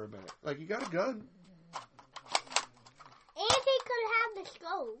sit there for a minute. Like, you got a gun. And he could have the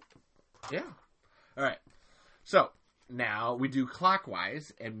scope. Yeah. All right. So, now we do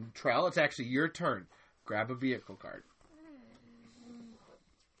clockwise. And, Trell, it's actually your turn. Grab a vehicle card.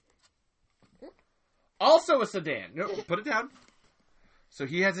 Also a sedan. No, put it down. So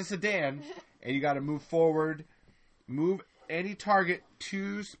he has a sedan, and you got to move forward. Move any target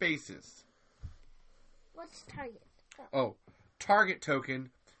 2 spaces. What's the target? Oh, target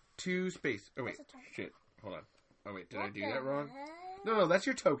token 2 spaces. Oh wait, What's a target? shit. Hold on. Oh wait, did I do that wrong? No, that's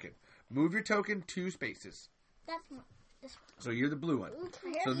your token. Move your token 2 spaces. That's this one. So you're the blue one.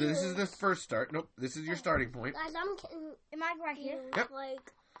 So this is the first start. Nope, this is your starting point. Guys, am I right here? Yep.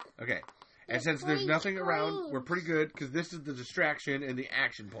 Like, Okay. And since there's nothing around, we're pretty good because this is the distraction and the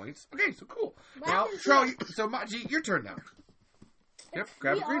action points. Okay, so cool. Now, so Maji, your turn now. Yep,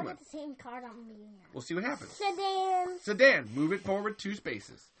 grab a green one. We all get the same card I'm reading now. We'll see what happens. sedan. Move it forward 2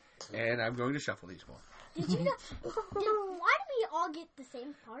 spaces. And I'm going to shuffle these more. Did you know? Why do we all get the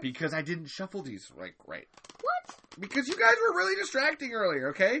same card? Because I didn't shuffle these right. What? Because you guys were really distracting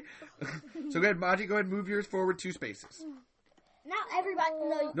earlier, okay? So go ahead, Maji, go ahead and move yours forward 2 spaces. Now everybody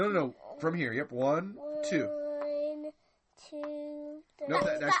knows. No. From here. Yep, 1, 2. 1, 2, 3. No,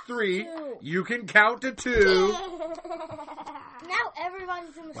 that's 3. You can count to 2. Now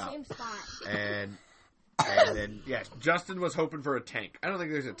everybody's in the same spot. And then, yes, Justin was hoping for a tank. I don't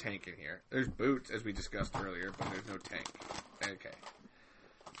think there's a tank in here. There's boots, as we discussed earlier, but there's no tank. Okay.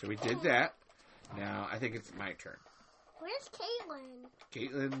 So we did that. Now, I think it's my turn. Where's Caitlin?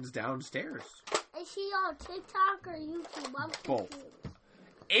 Caitlin's downstairs. Is she on TikTok or YouTube? I'm Both.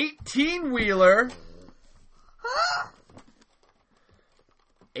 confused. 18-wheeler.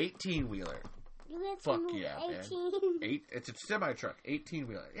 18-wheeler. You get to Fuck move yeah, 18. man. It's a semi-truck.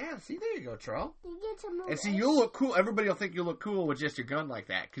 18-wheeler. Yeah, see, there you go, Trell. You get to move And see, you'll look cool. Everybody will think you'll look cool with just your gun like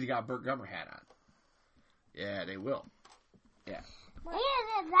that because you got a Burt Gummer hat on. Yeah, they will. Yeah.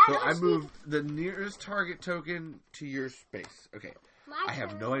 So I moved the nearest target token to your space. Okay. I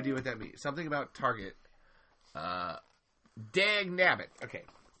have no idea what that means. Something about target. Dag nabbit. Okay.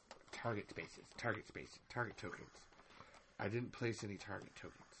 Target spaces. Target tokens. I didn't place any target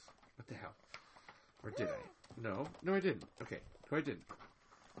tokens. What the hell? Or did I? No, I didn't. Okay. No, I didn't.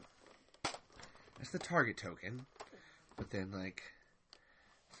 That's the target token. But then, like...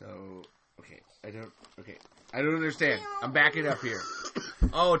 So... Okay. I don't understand. I'm backing up here.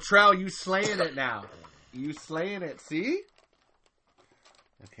 Oh, Trell, you slaying it now. You slaying it. See?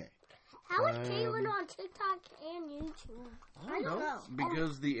 Okay. How is Caitlin on TikTok and YouTube? I don't know.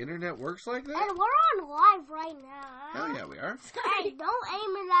 Because the internet works like that? And we're on live right now. Hell yeah, we are. Hey, don't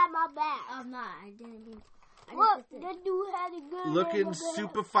aim it at my back. I'm not. I didn't mean. Look, that dude had a gun. Looking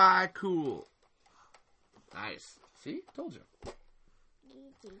super cool. Nice. See? Told you.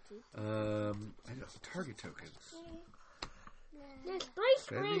 I got some target tokens. There's 3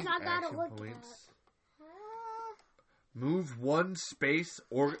 screens I gotta look at. Move 1 space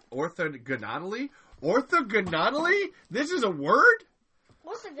orthogonally? Orthogonally? This is a word?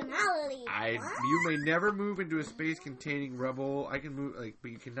 Orthogonality. You may never move into a space containing rubble. I can move,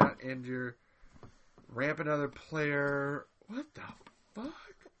 but you cannot end your ramp another player. What the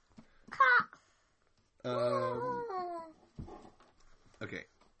fuck? Okay.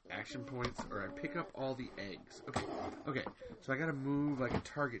 Action points, or I pick up all the eggs. Okay. So I gotta move like a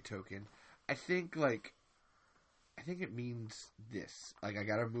target token. I think I think it means this. Like, I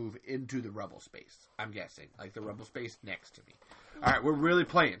gotta move into the rubble space. I'm guessing. Like, the rubble space next to me. Alright, we're really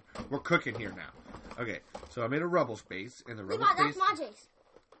playing. We're cooking here now. Okay, so I'm in a rubble space. In the rubble space... That's Maji's.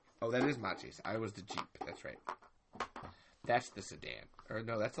 Oh, that is Machi's. I was the Jeep. That's right. That's the sedan. Or,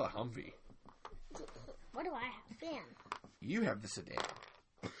 no, that's a Humvee. What do I have? Fan. You have the sedan.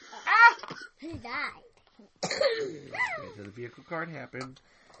 He died. Okay, so the vehicle card happened.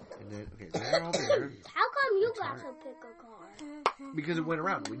 And then, okay, they're all there. How come you got to pick a car? Because it went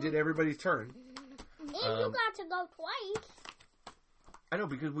around. We did everybody's turn. And you got to go twice. I know,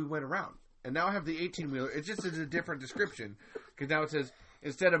 because we went around. And now I have the 18-wheeler. It's just a different description. Because now it says,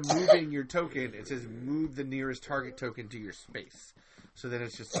 instead of moving your token, it says move the nearest target token to your space. So then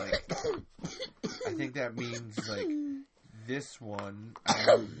it's just like, I think that means, like, this one.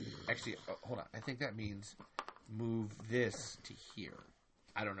 Actually, hold on. I think that means move this to here.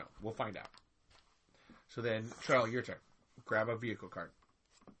 I don't know. We'll find out. So then, Trell, your turn. Grab a vehicle card.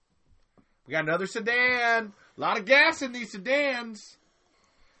 We got another sedan. A lot of gas in these sedans.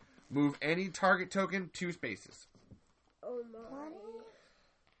 Move any target token 2 spaces. Oh my.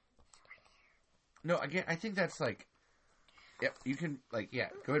 No, again, I think that's like... Yep, you can, like, yeah.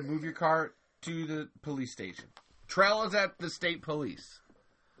 Go ahead and move your car to the police station. Trell is at the state police.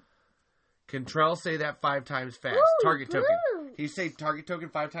 Can Trell say that 5 times fast? Boo, Target boo. token. Can you say target token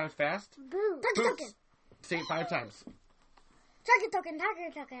 5 times fast? Boo. Target token. Say it 5 times. Target token.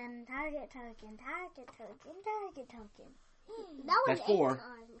 Target token. Target token. Target token. Target token. That was That's 4. 8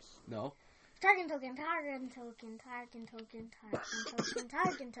 times. No. Target token. Target token. Target token. Target token.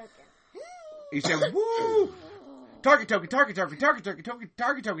 Target token. You say, woo! Target token, target token, target token,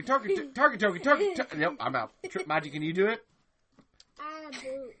 target token, target token. Nope, I'm out. Maji, can you do it? And a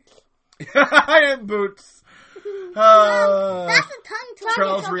boot. I am Boots. That's a tongue twister.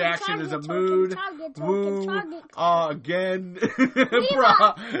 Trell's reaction is a mood. Woo. Again.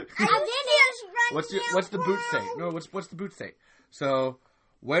 Bruh. What's the boot say? No, what's the boot say? So,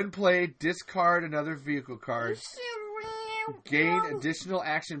 when played, discard another vehicle card. Gain additional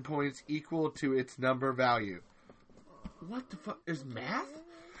action points equal to its number value. What the fuck? There's math?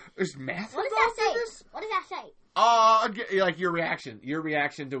 There's math What does involved that in say? this? What does that say? Like your reaction. Your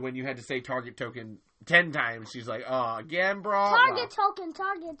reaction to when you had to say target token 10 times. She's like, again, bro. Target token,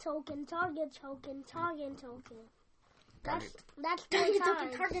 target token, target token, target token. That's Target 3 token.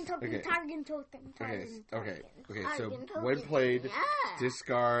 times. Target token. Okay. Target token. Okay. So Target token. when played, Yeah.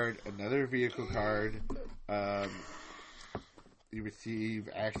 discard another vehicle card. You receive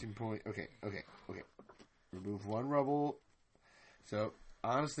action point. Okay. Remove 1 rubble. So,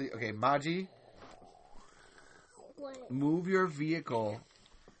 honestly, okay, Maji, What? move your vehicle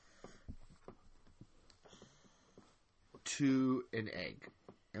to an egg,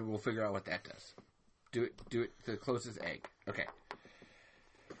 and we'll figure out what that does. Do it to the closest egg. Okay.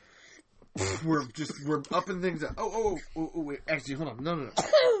 We're upping things up. Oh, wait. Actually, hold on. No.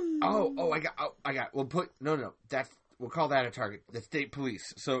 I got. We'll call that a target. The state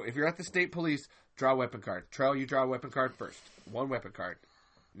police. So if you're at the state police, draw a weapon card. Trell, you draw a weapon card first. 1 weapon card.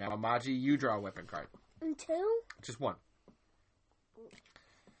 Now, Maji, you draw a weapon card. And 2? Just 1.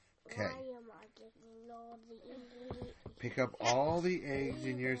 Okay. Why am I getting all the Pick up all the eggs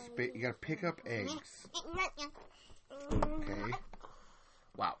in your space. You gotta pick up eggs. Okay.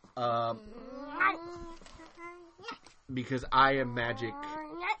 Wow. Because I am magic.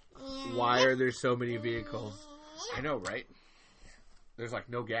 Why are there so many vehicles? I know, right? There's like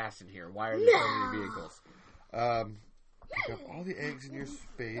no gas in here. Why are there so many vehicles? Pick up all the eggs in your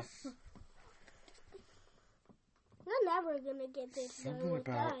space. We're never gonna get this Something done with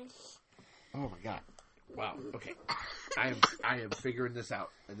about- us. Oh my god. Wow. Okay. I am figuring this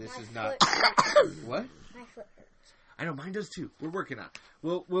out, and this is not. What? My foot. I know mine does too. We're working on.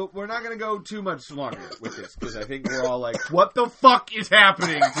 We're not gonna go too much longer with this because I think we're all like, what the fuck is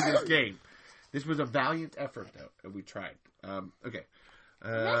happening to this game? This was a valiant effort though, and we tried. Okay.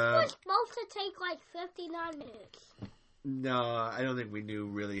 This was supposed to take like 59 minutes. No, I don't think we knew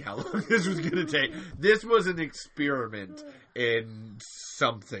really how long this was going to take. This was an experiment in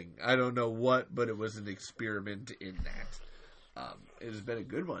something. I don't know what, but it was an experiment in that. It has been a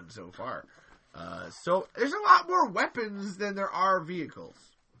good one so far. So there's a lot more weapons than there are vehicles,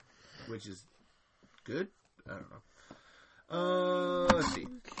 which is good. I don't know. Let's see.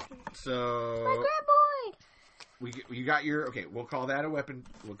 So Graboid! you got your okay. We'll call that a weapon.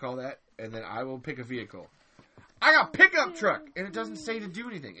 We'll call that, and then I will pick a vehicle. I got pickup truck, and it doesn't say to do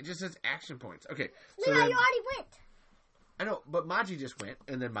anything. It just says action points. Okay, so No, then, you already went. I know, but Maji just went,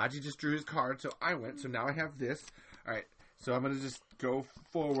 and then Maji just drew his card, so I went. So now I have this. All right. So I'm going to just go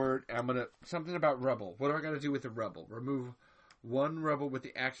forward. I'm going to... Something about rubble. What do I got to do with the rubble? Remove one rubble with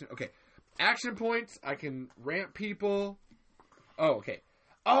the action... Okay. Action points. I can ramp people. Oh, okay.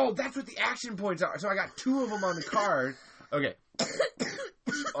 Oh, that's what the action points are. So I got 2 of them on the card. Okay.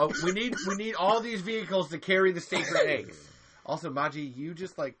 Oh, we need all these vehicles to carry the sacred eggs. Also, Maji, you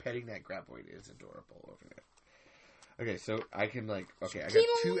just like petting that Graboid is adorable over there. Okay, so I can like... Okay, I got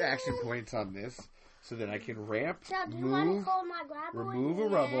 2 action points on this. So that I can ramp, So, do you move, want to hold my Graboid? remove a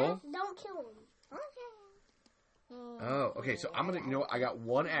rubble. Don't kill him. Okay. Oh, okay. So I'm gonna, I got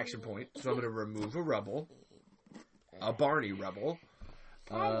 1 action point, so I'm gonna remove a rubble, a Barney rubble,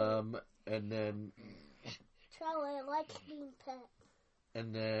 and then, Charlie likes being pet.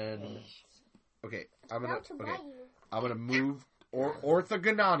 and then, okay, I'm About to gonna bite you. I'm gonna move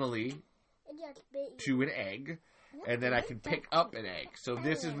orthogonally It just bit you. to an egg, and then I can pick up an egg. So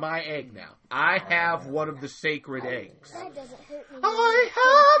this is my egg now. I have one of the sacred eggs. That doesn't hurt me. I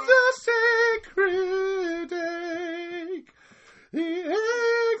have the sacred egg. The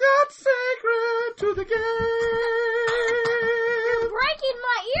egg that's sacred to the You're game. breaking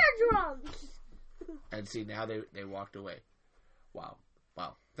my eardrums. And see, now they walked away. Wow.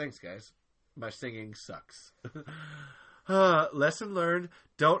 Thanks, guys. My singing sucks. Lesson learned.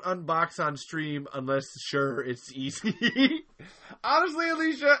 Don't unbox on stream unless, sure, it's easy. Honestly,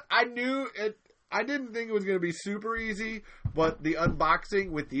 Alicia, I knew it. I didn't think it was going to be super easy, but the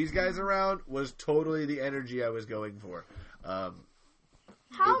unboxing with these guys around was totally the energy I was going for. How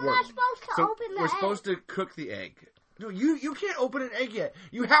am I supposed to open the we're egg? supposed to cook the egg. No, you can't open an egg yet.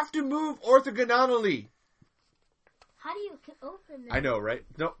 You have to move orthogonally. How do you open it? I know, right?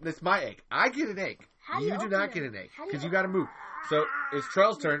 No, it's my egg. I get an egg. How do you You do open not it? get an egg How do because you you got to move. So it's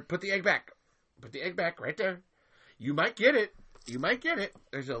Trell's turn. Put the egg back. Put the egg back right there. You might get it. You might get it.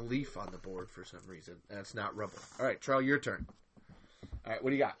 There's a leaf on the board for some reason. That's not rubble. All right, Trell, your turn. All right,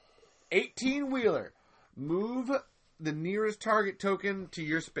 what do you got? 18-wheeler. Move the nearest target token to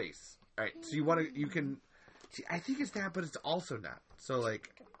your space. All right, so you can. See, I think it's that, but it's also not. So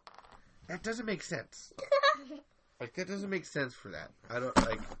like, that doesn't make sense. Like that doesn't make sense for that. I don't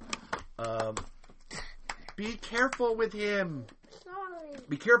like. Be careful with him. Sorry.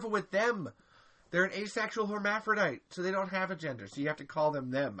 Be careful with them. They're an asexual hermaphrodite, so they don't have a gender. So you have to call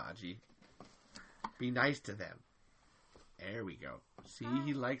them Maji. Be nice to them. There we go. See,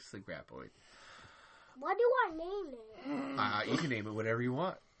 he likes the Graboid. What do I name it? You can name it whatever you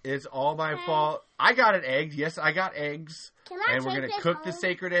want. It's all my fault. I got an egg. Yes, I got eggs. Can I And we're take going to this cook the home?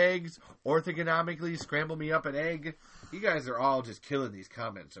 sacred eggs, orthogonomically scramble me up an egg. You guys are all just killing these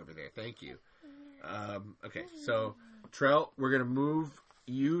comments over there. Thank you. Okay, so, Trell, we're going to move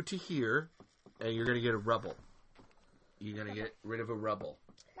you to here, and you're going to get a rubble. You're going to get rid of a rubble.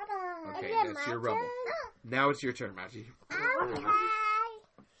 Okay, Is it that's my your rubble. turn? Now it's your turn, Maji. Okay.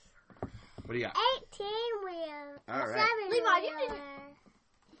 What do you got? 18 wheel. All right. 7 Levi, you wheel. didn't-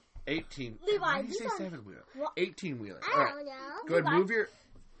 18. Levi, Why did you these say are- 7-wheeler? What? 18-wheeler. I All right. don't know. Go ahead, Levi. move your...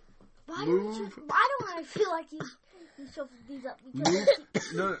 Why don't I feel like you shuffle these up? Move,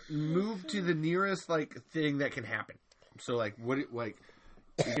 move to the nearest thing that can happen. So you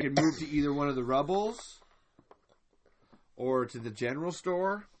can move to either one of the rubbles or to the general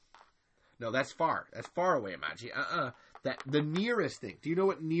store. No, that's far. That's far away, Maji. That the nearest thing. Do you know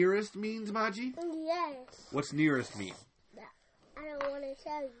what nearest means, Maji? Yes. What's nearest mean? I don't want to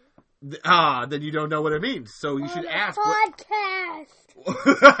tell you. Then you don't know what it means. So you should ask. Podcast.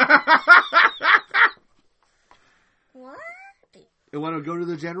 What? You want to go to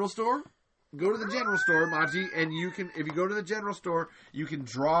the general store? Go to the general store, Maji, and you can. If you go to the general store, you can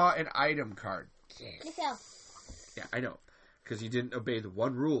draw an item card. Look out. Yeah, I know, because you didn't obey the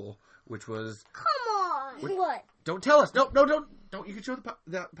one rule, which was Come on. What? don't tell us. No, don't. You can show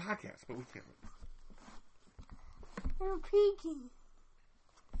the podcast, but we can't. I'm peeking.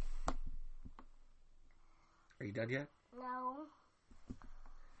 Are you done yet? No.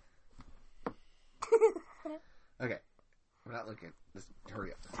 Okay, I'm not looking. Let's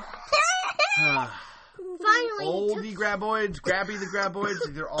hurry up. Finally. Oldie Graboids, Grabby the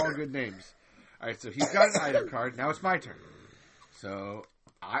Graboids, they're all good names. Alright, so he's got an item card. Now it's my turn. So,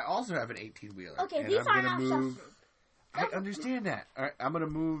 I also have an 18-wheeler. Okay, and these I'm are gonna not move. shuffled. I understand that. Alright, I'm going to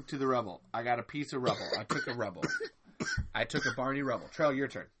move to the rubble. I got a piece of rubble. I took a rubble. I took a Barney rubble. Trell, your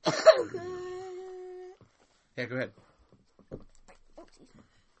turn. Yeah, go ahead.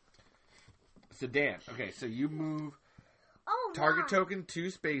 So, Dan. Okay, so you move Oh, target wow. token 2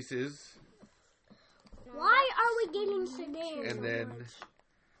 spaces. Why are we getting sedans? And then,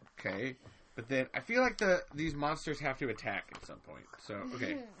 okay, but then I feel like these monsters have to attack at some point. So,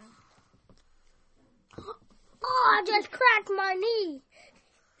 okay. Oh, I just cracked my knee.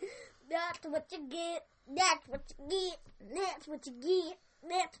 That's what you get. That's what you get. That's what you get.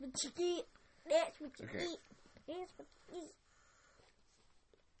 That's what you get. That's what you get. That's what you get.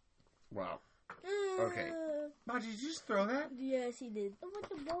 Wow. Okay. Ma, did you just throw that? Yes, he did. What's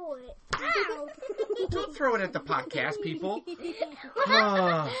the boy? Ow! Don't throw it at the podcast, people.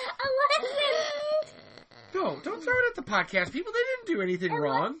 No, don't throw it at the podcast, people. They didn't do anything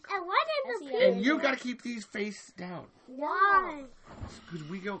wrong. And what is the And you got to keep these face down. Why? Because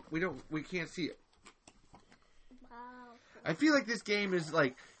we can't see it. Wow. I feel like this game is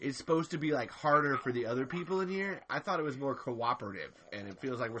supposed to be like harder for the other people in here. I thought it was more cooperative, and it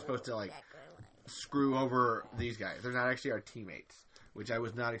feels like we're supposed to like screw over these guys. They're not actually our teammates, which I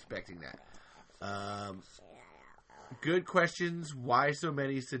was not expecting that. Good questions. Why so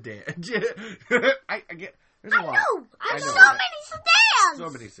many sedans? I get. There's a lot. I know. So many sedans. So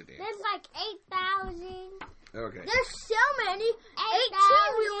many sedans. There's like 8,000. Okay. There's so many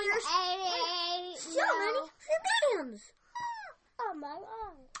 18-wheelers. So many sedans. Oh my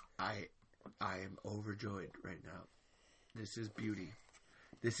God. I am overjoyed right now. This is beauty.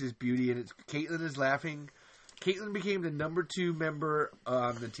 This is beauty, and it's Caitlin is laughing. Caitlin became the number 2 member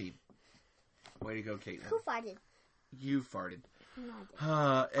on the team. Way to go, Caitlin. Who farted? You farted.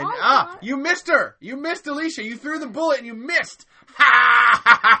 No, you missed her. You missed Alicia. You threw the bullet and you missed. Ha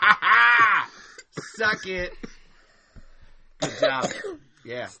ha ha ha! Suck it. Good job.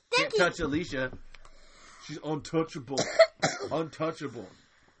 Yeah. Can't touch Alicia. She's untouchable. Untouchable.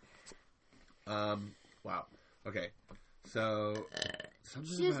 Wow. Okay. So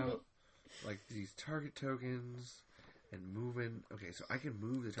something about like these target tokens and moving. Okay, so I can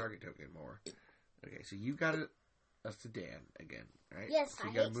move the target token more. Okay, so you got a sedan again, right? Yes, so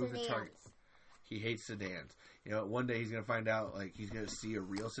you I gotta hate move sedans. the target. He hates sedans. You know, one day he's gonna find out, like, he's gonna see a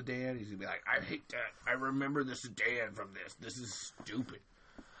real sedan. He's gonna be like, I hate that. I remember the sedan from this. This is stupid.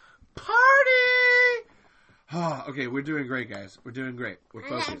 Party! Oh, okay, we're doing great, guys. We're doing great. We're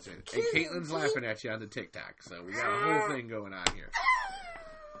focusing. And Caitlin's laughing at you on the TikTok, so we got a whole thing going on here.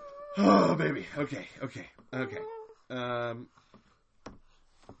 Oh, baby. Okay.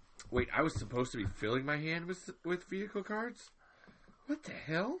 Wait, I was supposed to be filling my hand with vehicle cards? What the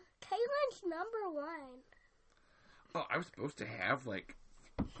hell? Caitlin's number 1. Oh, I was supposed to have, like...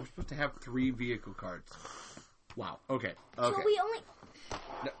 We're supposed to have 3 vehicle cards. Wow. Okay. So we only...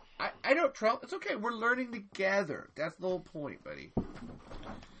 No, I don't, Trump. It's okay. We're learning together. That's the whole point, buddy.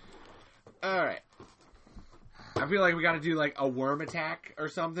 Alright. I feel like we gotta do, like, a worm attack or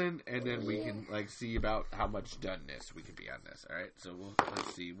something, and then we can, like, see about how much doneness we can be on this, alright? So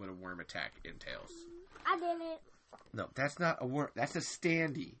let's see what a worm attack entails. I didn't. No, that's not a worm. That's a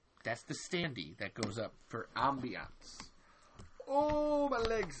standee. That's the standee that goes up for ambiance. Oh, my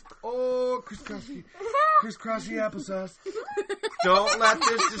legs. Oh, crisscrossy applesauce. Don't let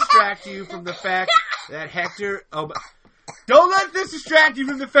this distract you from the fact that Hector... Don't let this distract you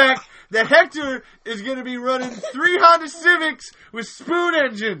from the fact that Hector is going to be running 3 Honda Civics with spoon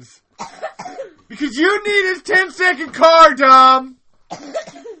engines. Because you need his 10-second car, Dom.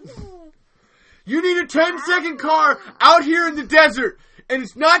 You need a 10-second car out here in the desert. And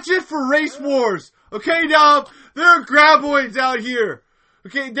it's not just for race wars. Okay, Dom? There are graboids out here.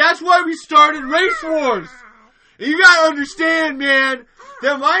 Okay, that's why we started race wars. And you gotta understand, man,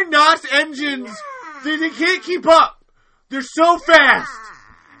 that my NOS engines, they can't keep up. They're so fast.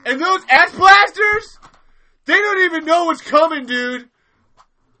 And those S-blasters, they don't even know what's coming, dude.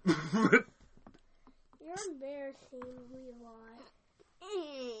 You're embarrassing, Levi.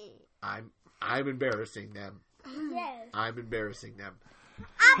 I'm embarrassing them. Yes. I'm embarrassing them.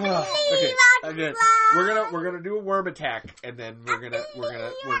 Okay. We're gonna do a worm attack, and then we're gonna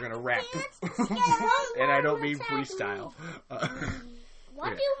rap. And I don't mean freestyle.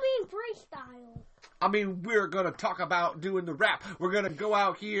 What do you mean freestyle? I mean, we're gonna talk about doing the rap. We're gonna go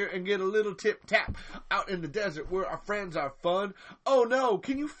out here and get a little tip tap out in the desert where our friends are fun. Oh no,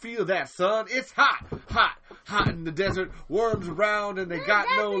 can you feel that, son? It's hot in the desert. Worms around and they got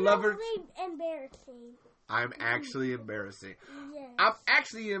no lovers. Embarrassing. I'm actually embarrassing. Yes. I'm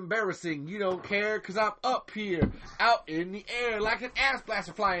actually embarrassing. You don't care because I'm up here, out in the air like an ass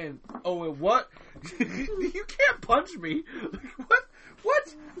blaster flying. Oh, and what? You can't punch me. What?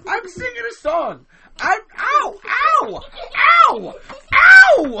 What? I'm singing a song. Ow!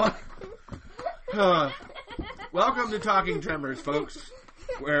 Welcome to Talking Tremors, folks,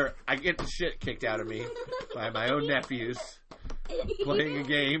 where I get the shit kicked out of me by my own nephews playing a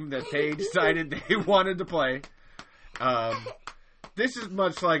game that they decided they wanted to play. This is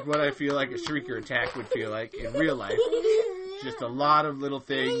much like what I feel like a shrieker attack would feel like in real life. Just a lot of little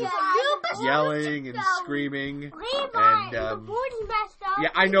things. You yelling and screaming. Levi, And the board's messed up. yeah,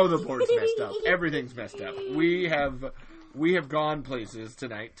 I know the board's messed up. Everything's messed up. We have gone places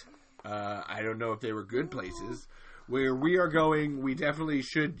tonight. I don't know if they were good places. Where we are going, we definitely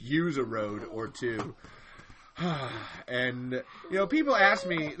should use a road or two. And, people ask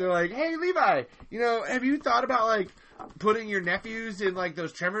me, they're like, hey, Levi, have you thought about, like, putting your nephews in, like,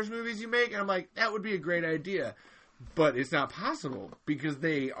 those Tremors movies you make? And I'm like, that would be a great idea. But it's not possible because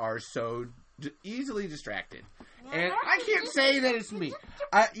they are so easily distracted. And I can't say that it's me.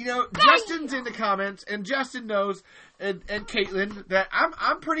 Justin's in the comments, and Justin knows, and Caitlin, that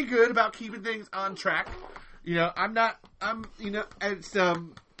I'm pretty good about keeping things on track. It's,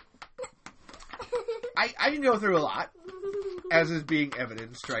 I can go through a lot, as is being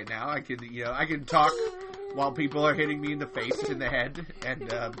evidenced right now. I can talk while people are hitting me in the face and the head.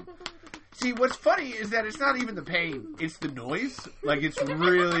 And, see, what's funny is that it's not even the pain, it's the noise. Like, it's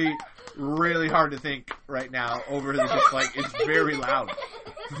really, really hard to think right now over just, like, it's very loud.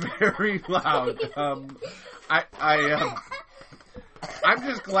 Very loud. I'm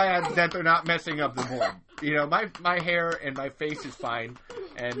just glad that they're not messing up the board. My hair and my face is fine,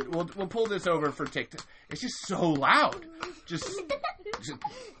 and we'll pull this over for TikTok. It's just so loud. Just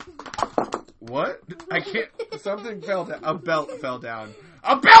what? I can't. Something fell down. A belt fell down.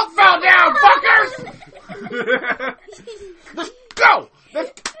 A belt fell down, fuckers! Let's go.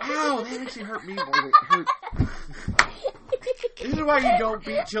 Ow! That actually hurt me more than it hurt. This is why you don't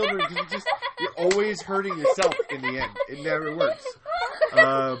beat children, because you're always hurting yourself in the end. It never works.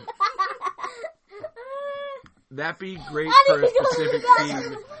 That'd be great for a specific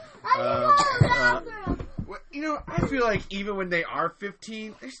theme. I feel like even when they are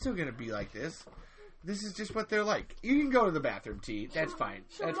 15, they're still going to be like this. This is just what they're like. You can go to the bathroom, T. That's fine.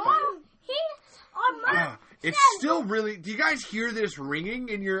 That's fine. It's still really... Do you guys hear this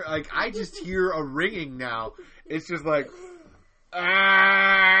ringing? And you're like, I just hear a ringing now. It's just like...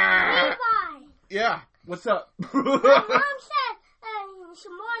 Yeah. What's up? My mom said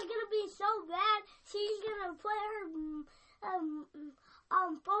Shamar's gonna be so bad. She's gonna put her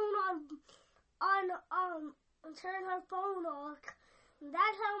phone on turn her phone off.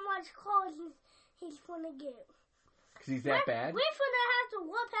 That's how much calls he's gonna get. Cause he's that bad. We're gonna have to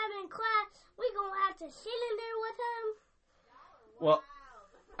whoop him in class. We're gonna have to sit in there with him. Well,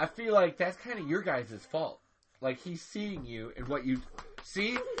 I feel like that's kind of your guys' fault. Like, he's seeing you and what you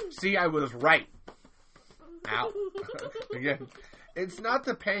see. See, I was right. Ow. Again, it's not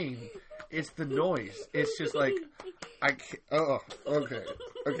the pain. It's the noise. It's just like, I can't. Oh, okay.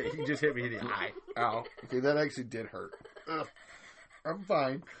 Okay, he just hit me in the eye. Ow. Okay, that actually did hurt. Ugh. I'm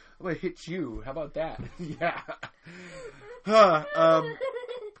fine. I'm going to hit you. How about that? Yeah.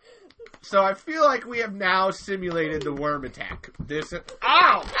 So I feel like we have now simulated the worm attack.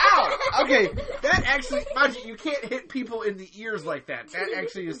 Ow! Okay, that actually, Maji, you can't hit people in the ears like that. That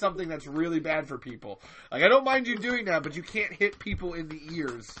actually is something that's really bad for people. Like, I don't mind you doing that, but you can't hit people in the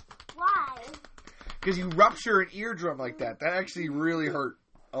ears. Why? Because you rupture an eardrum like that. That actually really hurt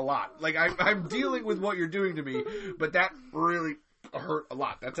a lot. Like, I'm dealing with what you're doing to me, but that really hurt a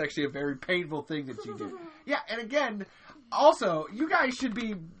lot. That's actually a very painful thing that you did. Yeah, and again... Also, you guys should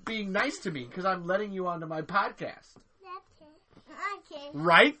be being nice to me because I'm letting you onto my podcast. Okay.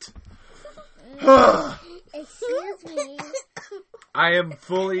 Right? Excuse me. I am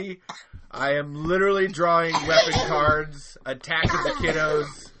literally drawing weapon cards, attacking the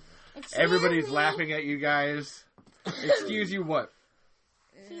kiddos. Everybody's laughing at you guys. Excuse you what?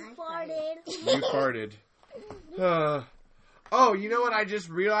 She farted. You farted. Oh, you know what I just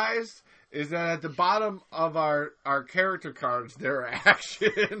realized? Is that at the bottom of our character cards, there are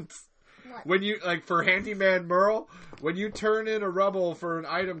actions. What? When you, like for Handyman Merle, when you turn in a rubble for an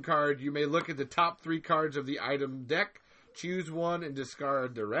item card, you may look at the top 3 cards of the item deck, choose one, and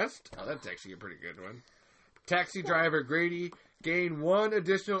discard the rest. Oh, that's actually a pretty good one. Taxi driver Grady, gain 1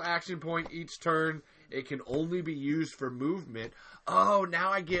 additional action point each turn. It can only be used for movement. Oh,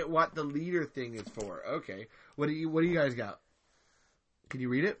 now I get what the leader thing is for. Okay. What do you guys got? Can you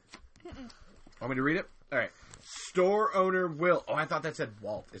read it? Want me to read it? All right. Store owner Will. Oh, I thought that said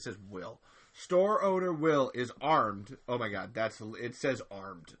Walt. It says Will. Store owner Will is armed. Oh my God, it says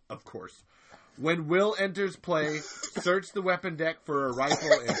armed, of course. When Will enters play, search the weapon deck for a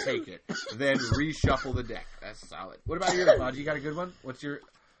rifle and take it. Then reshuffle the deck. That's solid. What about yours, Maji? You got a good one? What's your...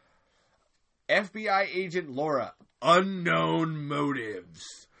 FBI agent Laura. Unknown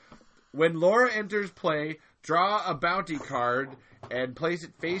motives. When Laura enters play, draw a bounty card and place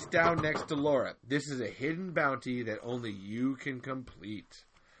it face down next to Laura. This is a hidden bounty that only you can complete.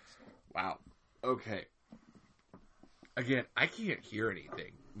 Wow. Okay. Again, I can't hear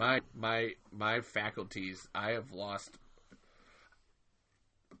anything. my faculties. I have lost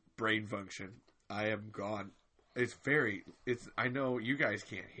brain function. I am gone. It's. I know you guys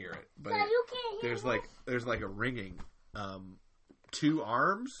can't hear it, but you can't hear there's like a ringing. 2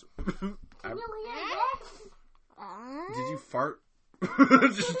 arms. Can you hear this? Did you fart? Can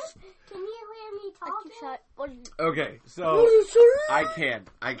you hear me talking? Okay, so I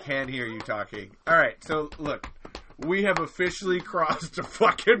can hear you talking. All right, so look, we have officially crossed a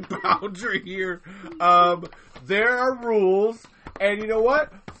fucking boundary here. There are rules, and you know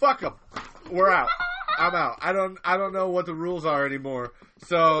what? Fuck them. We're out. I'm out. I don't know what the rules are anymore.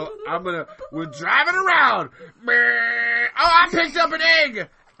 So we're driving around. Oh, I picked up an egg.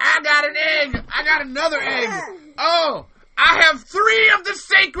 I got an egg. I got another egg. Oh, I have 3 of the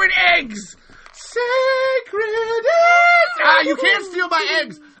sacred eggs. Sacred eggs. Ah, you can't steal my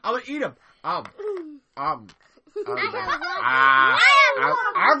eggs. I'm gonna eat them. I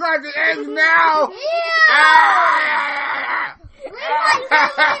got the eggs now.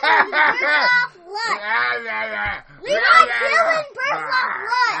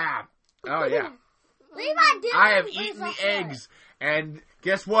 Oh yeah. I have eaten the eggs, and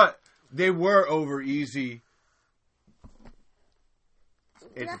guess what? They were over easy.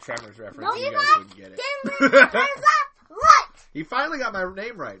 It's a Tremors reference. You guys wouldn't get it. He finally got my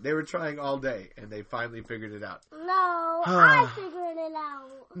name right. They were trying all day, and they finally figured it out. No, I figured it out.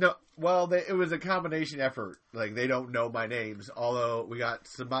 No, well, it was a combination effort. Like, they don't know my names. Although, we got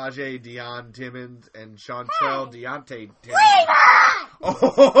Samaje Dion Timmons and Chantrell Deontay Timmons.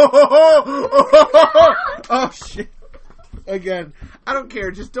 Oh, shit. Again, I don't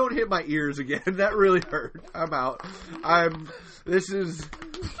care. Just don't hit my ears again. That really hurt. I'm out.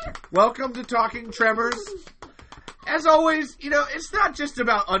 Welcome to Talking Tremors. As always, it's not just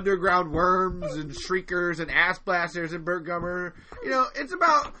about underground worms and shriekers and ass blasters and Burt Gummer. It's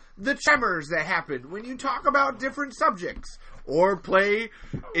about the tremors that happen when you talk about different subjects or play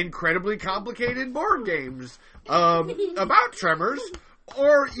incredibly complicated board games about tremors,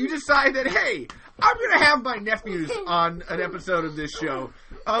 or you decide that, hey, I'm going to have my nephews on an episode of this show.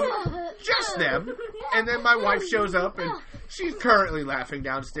 Just them. And then my wife shows up, and she's currently laughing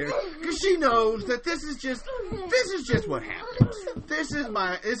downstairs because she knows that this is just what happens. This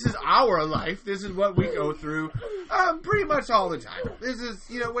is our life. This is what we go through pretty much all the time. This is,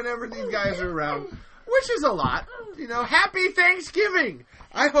 whenever these guys are around, which is a lot. Happy Thanksgiving.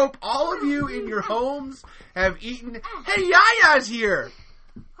 I hope all of you in your homes have eaten. Hey, Yaya's here.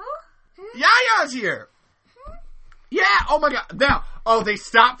 Yaya's here. Yeah, oh my God. Now, they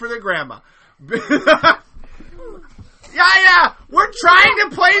stopped for their grandma. Yaya, we're trying to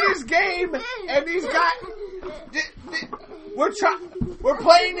play this game, and these guys, we're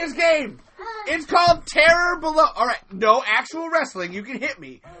playing this game. It's called Terror Below. All right, no actual wrestling. You can hit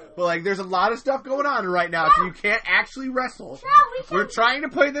me, but there's a lot of stuff going on right now, so you can't actually wrestle. We're trying to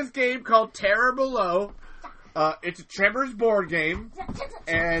play this game called Terror Below. It's a Tremors board game,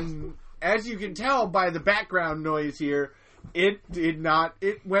 and as you can tell by the background noise here, it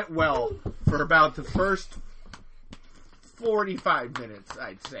went well for about the first 45 minutes,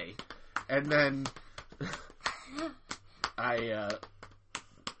 I'd say. And then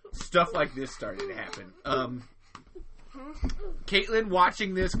stuff like this started to happen. Caitlin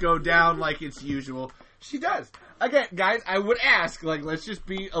watching this go down like it's usual. She does. Again, guys, I would ask, let's just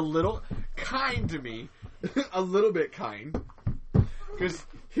be a little kind to me. A little bit kind. Because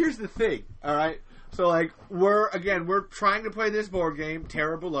here's the thing, alright? So, we're trying to play this board game,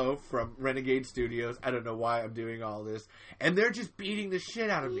 Terror Below, from Renegade Studios. I don't know why I'm doing all this. And they're just beating the shit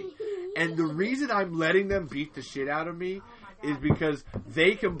out of me. And the reason I'm letting them beat the shit out of me is because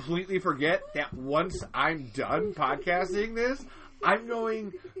they completely forget that once I'm done podcasting this, I'm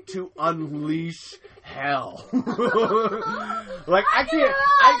going to unleash hell. I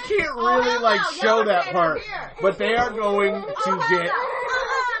can't really, show that part. But they are going to get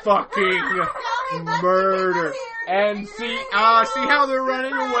fucking murder. And see how they're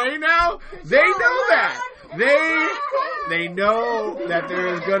running away now? They know that. They know that there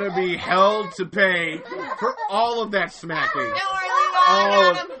is going to be hell to pay for all of that smacking.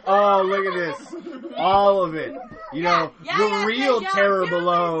 Oh, look at this. All of it. The real terror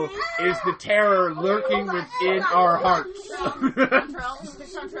below is the terror lurking within our hearts.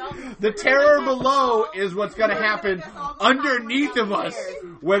 The terror below is what's going to happen underneath of us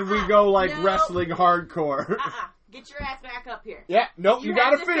when we go wrestling hardcore. Get your ass back up here. Yeah, nope, you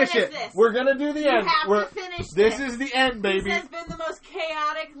gotta finish it. This. We're gonna do the end. You have to finish this is the end, baby. This has been the most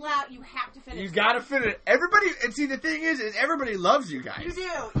chaotic lap. You You have to finish. You gotta finish it. Everybody, and see, the thing is everybody loves you guys. You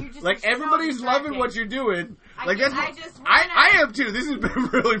do. You just Like, everybody's loving what you're doing. Like, I am too. This has been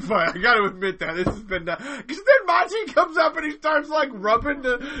really fun. I gotta admit that. This has been, because then Monty comes up and he starts, like, rubbing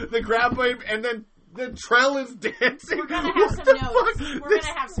the Graboid, and then Trell is dancing. We're gonna have some notes. We're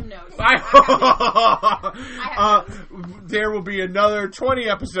gonna have some notes. There will be another 20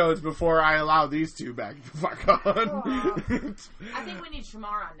 episodes before I allow these two back to fuck on. I think we need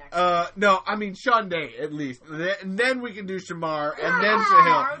Shamar on next. No, I mean Shunday at least. And then we can do Shamar, and then Sahil.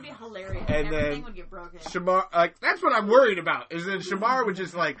 Shamar would be hilarious. And everything then would get broken. Shamar, like, that's what I'm worried about. Is that Shamar would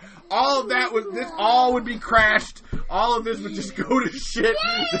just, like, all of that would, this all would be crashed. All of this would just go to shit.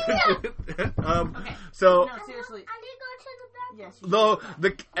 Okay. So, No, seriously. I need to go to the bathroom. Yes.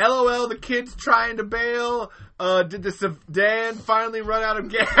 the LOL, the kids trying to bail. Did the sedan finally run out of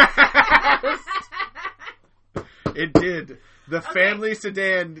gas? It did. The family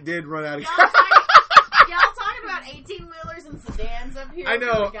sedan did run out of gas. Y'all talking about 18-wheelers and sedans up here? I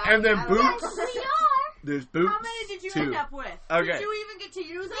know. And then Boots. We are. There's Boots. How many did you too. end up with? Okay. Did you even get to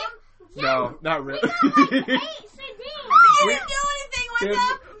use them? No, not really. We got like 8 CDs. You didn't do anything with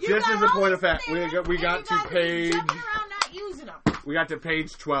them. You Just got as a all point of these fact, we sedans, got and to you guys are page. jumping around not using them. We got to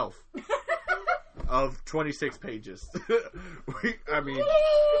page 12 of 26 pages. I mean,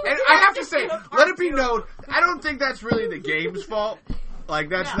 and I have to say, let it be known, I don't think that's really the game's fault. Like,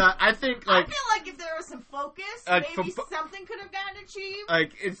 that's not. I think, like, I feel like if there was some focus, Like, maybe something could have gotten achieved.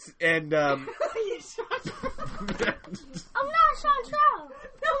 like it's and You shot- I'm not Sean Trout.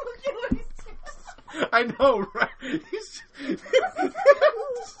 No, look at what he's doing. I know, right?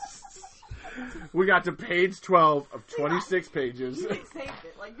 We got to page 12 of 26 pages. You saved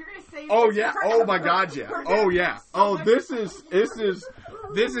it. Like, you're gonna save Oh this yeah! forever. Oh my God! Yeah! Oh yeah! Oh, this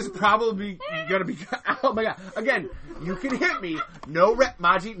is probably gonna be. Oh my God! Again, you can hit me. No,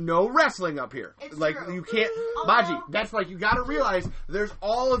 Maji, no wrestling up here. It's like true. you can't, Oh, Maji. no. That's like you got to realize there's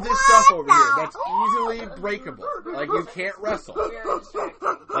all of this stuff over here that's easily breakable. Like you can't wrestle. Very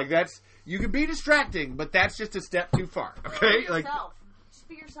distracting. Like that's you can be distracting, but that's just a step too far. Okay? Be Like yourself. Just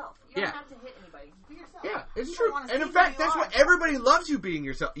be yourself. You don't Yeah. have to hit anybody. Just be yourself. yeah, it's People true. wanna And see in fact, who you that's are. what everybody loves you being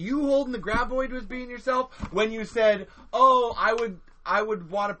yourself. You holding the Graboid was being yourself. When you said, "Oh, I would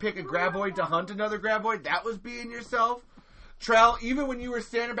want to pick a Graboid to hunt another Graboid," that was being yourself. Trell, even when you were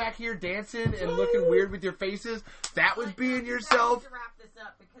standing back here dancing and looking weird with your faces, that was being yourself. To wrap this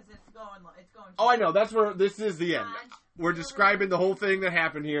up because it's going. Oh, I know. That's where this is the end. We're describing the whole thing that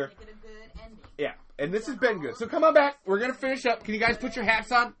happened here. Make it a good ending. Yeah, and this has been good. So come on back. We're gonna finish up. Can you guys put your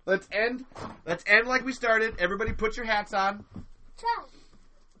hats on? Let's end. Let's end like we started. Everybody, put your hats on. Trout.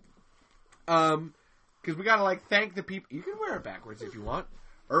 Because we gotta like thank the people. You can wear it backwards if you want.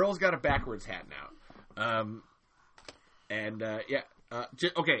 Earl's got a backwards hat now. Yeah.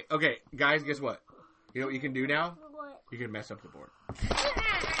 Okay, guys. Guess what? You know what you can do now? What? You can mess up the board.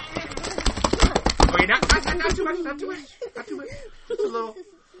 Okay, not too much. Not too much. Not too much. Just a little.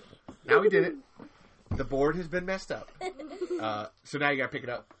 Now we did it. The board has been messed up. So now you gotta pick it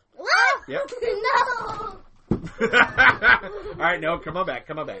up. Yep. No. All right, no, come on back.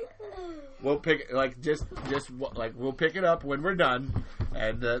 We'll pick we'll pick it up when we're done,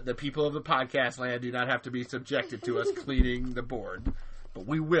 and the people of the podcast land do not have to be subjected to us cleaning the board, but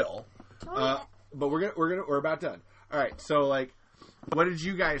we will. But we're about done. All right, so like, what did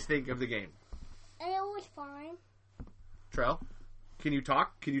you guys think of the game? It was fine. Trell, can you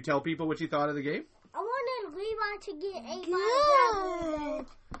talk? Can you tell people what you thought of the game? I wanted Levi to get 8 by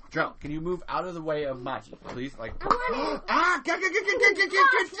Trell, can you move out of the way of Maji, please? Like, I wanted. ah, Why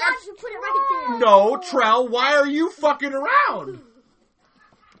you put it right there? no, Trell, why are you fucking around?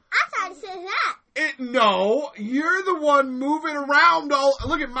 I thought it said that. No, you're the one moving around all...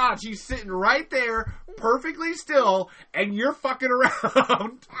 Look at Mach, he's sitting right there, perfectly still, and you're fucking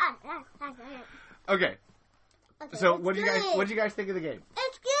around. Okay, so what do you guys think of the game?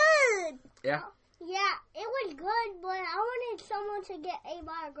 It's good. Yeah? Yeah, it was good, but I wanted someone to get 8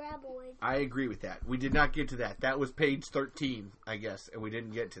 by a Graboid. I agree with that. We did not get to that. That was page 13, I guess, and we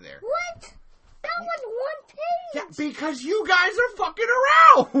didn't get to there. What? That was one page. Yeah, because you guys are fucking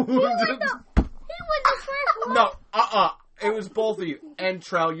around! He was the first one. No, it was both of you. And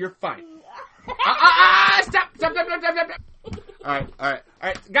Trell, you're fine. Stop. All right.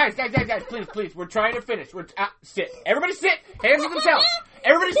 Guys, please. We're trying to finish. Sit. Everybody sit. Hands to themselves.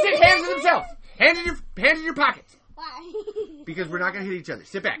 Everybody sit. Hands to themselves. Hands in your pockets. Why? Because we're not going to hit each other.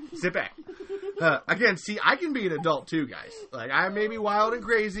 Sit back. Again, see, I can be an adult too, guys. Like, I may be wild and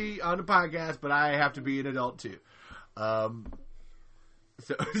crazy on the podcast, but I have to be an adult too.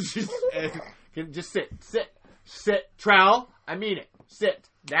 So, just sit. Trowel, I mean it. Sit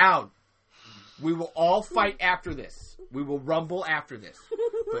down. We will all fight after this. We will rumble after this.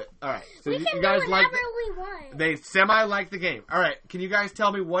 But all right, so We you can guys do like whatever we want. they semi like the game. All right, can you guys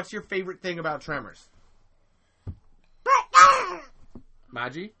tell me what's your favorite thing about Tremors?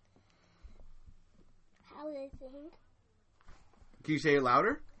 Maji, How they think. can you say it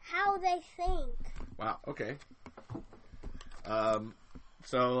louder? How they think. Wow. Okay.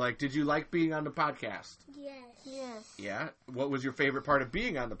 So like, did you like being on the podcast? Yes. Yes. Yeah. What was your favorite part of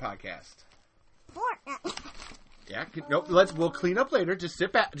being on the podcast? Fortnite. Yeah. Nope. We'll clean up later. Just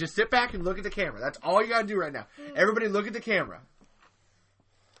sit back. Just sit back and look at the camera. That's all you gotta do right now. Everybody, look at the camera.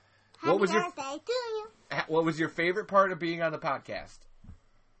 Happy What was your birthday to you. What was your favorite part of being on the podcast?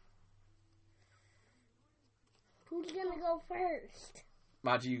 Who's gonna go first?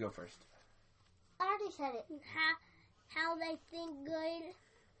 Maji, you go first. I already said it. How they think good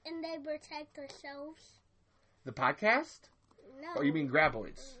and they protect themselves. The podcast? No. Oh, you mean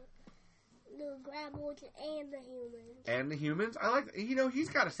Graboids the Graboids and the humans? and the humans? I like. He's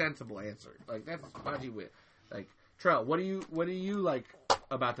got a sensible answer. Like that's Maji with. Like Trell, what do you like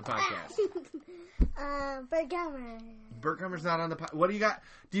about the podcast? Berghammer. Bert Gummer's not on the podcast. What do you got?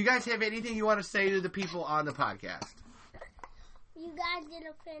 Do you guys have anything you want to say to the people on the podcast? You guys did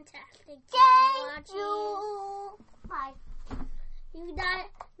a fantastic job Thank watching. you. Bye. You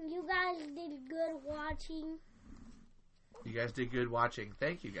guys did good watching. You guys did good watching.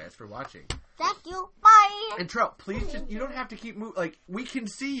 Thank you guys for watching. Thank you. Bye. And Trell, please just, you don't have to keep moving. Like, we can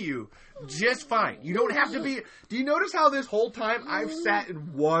see you just fine. You don't have to be. Do you notice how this whole time I've sat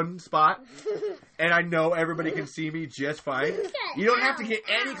in one spot and I know everybody can see me just fine? You don't have to get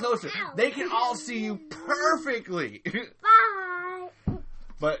any closer. They can all see you perfectly. Bye.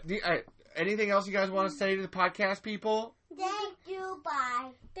 But anything else you guys want to say to the podcast people? Thank you. Bye.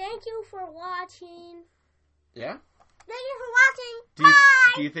 Thank you for watching. Yeah? Thank you for watching.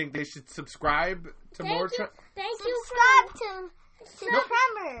 Bye. Do you think they should subscribe to more? Thank you Subscribe for to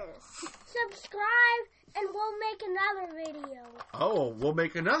Tremors. subscribe, and we'll make another video. Oh, we'll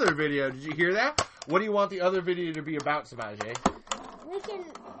make another video. Did you hear that? What do you want the other video to be about, Samaje? We can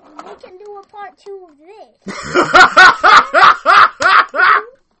do a part 2 of this.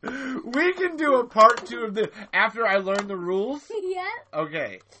 We can do a part 2 of this after I learn the rules. Yeah.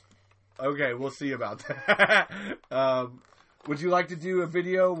 Okay, we'll see about that. Would you like to do a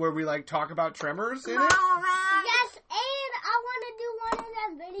video where we talk about Tremors in it? Yes, and I want to do one of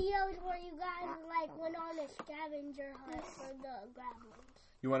them videos where you guys went on a scavenger hunt for the Graboids.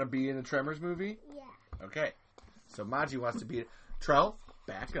 You want to be in a Tremors movie? Yeah. Okay. So Maji wants to be Trell,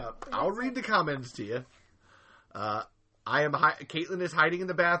 back up. I'll read the comments to you. Caitlin is hiding in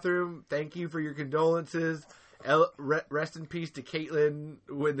the bathroom. Thank you for your condolences. Rest in peace to Caitlin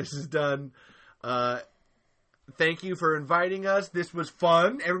when this is done. Thank you for inviting us. This was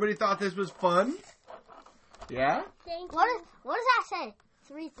fun. Everybody thought this was fun. Yeah? Thank you. What does that say?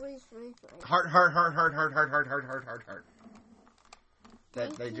 3, 3, 3, 3. Heart.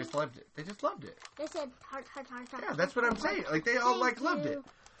 They just loved it. They just loved it. They said heart. Yeah, that's what I'm saying. They all loved it.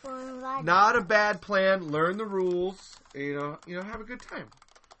 For Not a bad plan. Learn the rules. Have a good time.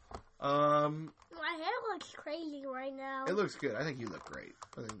 My hair looks crazy right now. It looks good. I think you look great.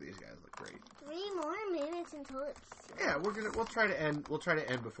 I think these guys look great. 3 more minutes until it's. Yeah, we'll try to end. We'll try to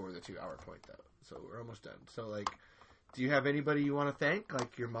end before the 2-hour point though. So we're almost done. So do you have anybody you want to thank?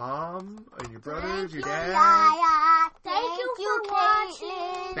 Like your mom and your brothers, your dad? Yaya. Thank you for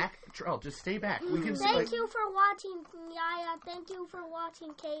watching. Back, Charles. Just stay back. We can. Thank you for watching, Yaya. Thank you for watching,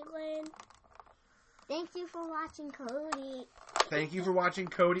 Caitlin. Thank you for watching, Cody. Thank you for watching,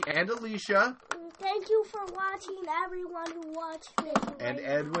 Cody and Alicia. Thank you for watching, everyone who watched this. And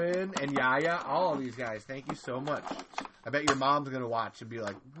Edwin and Yaya, all of these guys. Thank you so much. I bet your mom's gonna watch and be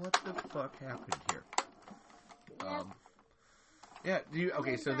like, "What the fuck happened here?" Yep. Yeah.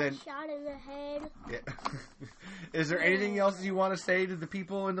 Okay. So then, shot in the head. yeah. Is there anything else you want to say to the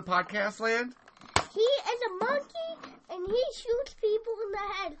people in the podcast land? He is a monkey, and he shoots people in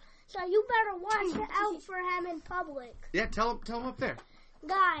the head. So you better watch out for him in public. Yeah. Tell him up there.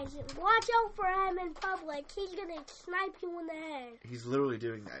 Guys, watch out for him in public. He's gonna snipe you in the head. He's literally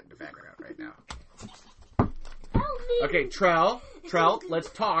doing that in the background right now. Help me. Okay, Trell, let's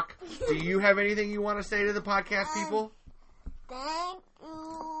talk. Do you have anything you want to say to the podcast people? Thank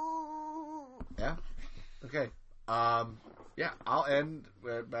you. Yeah? Okay. Yeah, I'll end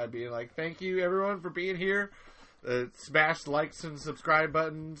by being like, thank you everyone for being here. Smash likes and subscribe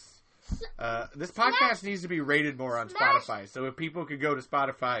buttons. This podcast needs to be rated more on Spotify. So if people could go to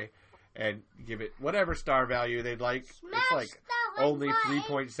Spotify and give it whatever star value they'd like. It's only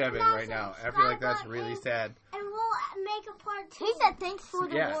 3.7 right now. I feel like that's really sad. And we'll make a part 2. He said thanks for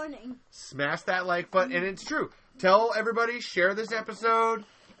the Yeah. warning. Smash that like button, and it's true. Tell everybody, share this episode,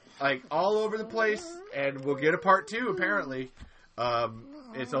 like all over the place, and we'll get a part 2. Apparently,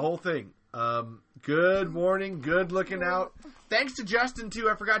 it's a whole thing. Good morning, good looking out. Thanks to Justin too.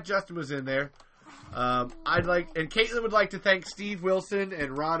 I forgot Justin was in there. And Caitlin would like to thank Steve Wilson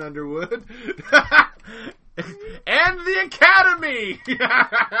and Ron Underwood. And the Academy!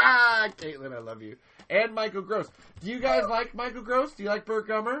 Caitlin, I love you. And Michael Gross. Do you guys like Michael Gross? Do you like Burt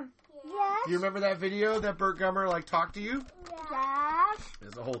Gummer? Yes. Do you remember that video that Burt Gummer talked to you? Yes.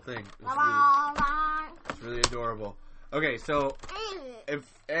 It's a whole thing. It's really adorable. Okay, so if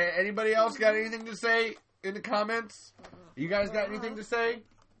anybody else got anything to say in the comments, you guys got anything to say?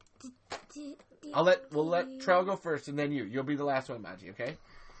 We'll let Trell go first, and then you. You'll be the last one, Maji. Okay?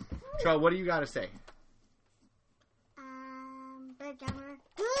 Trell, what do you got to say?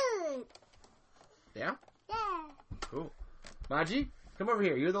 Good. Yeah. Yeah. Cool. Maji, come over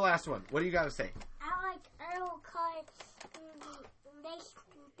here. You're the last one. What do you got to say? I like Earl because they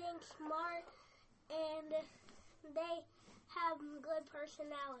think smart and they have good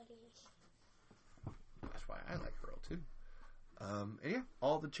personalities. That's why I like Earl too. And yeah,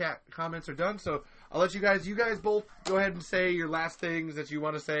 all the chat comments are done. So I'll let you guys both go ahead and say your last things that you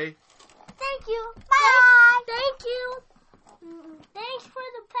want to say. Thank you. Bye. Thank you. Thanks for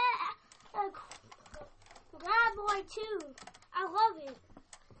the pet. Graboid too. I love it.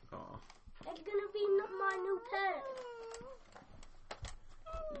 Aw. It's gonna be my new pet.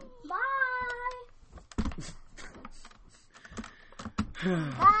 Bye.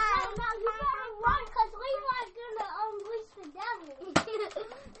 Bye.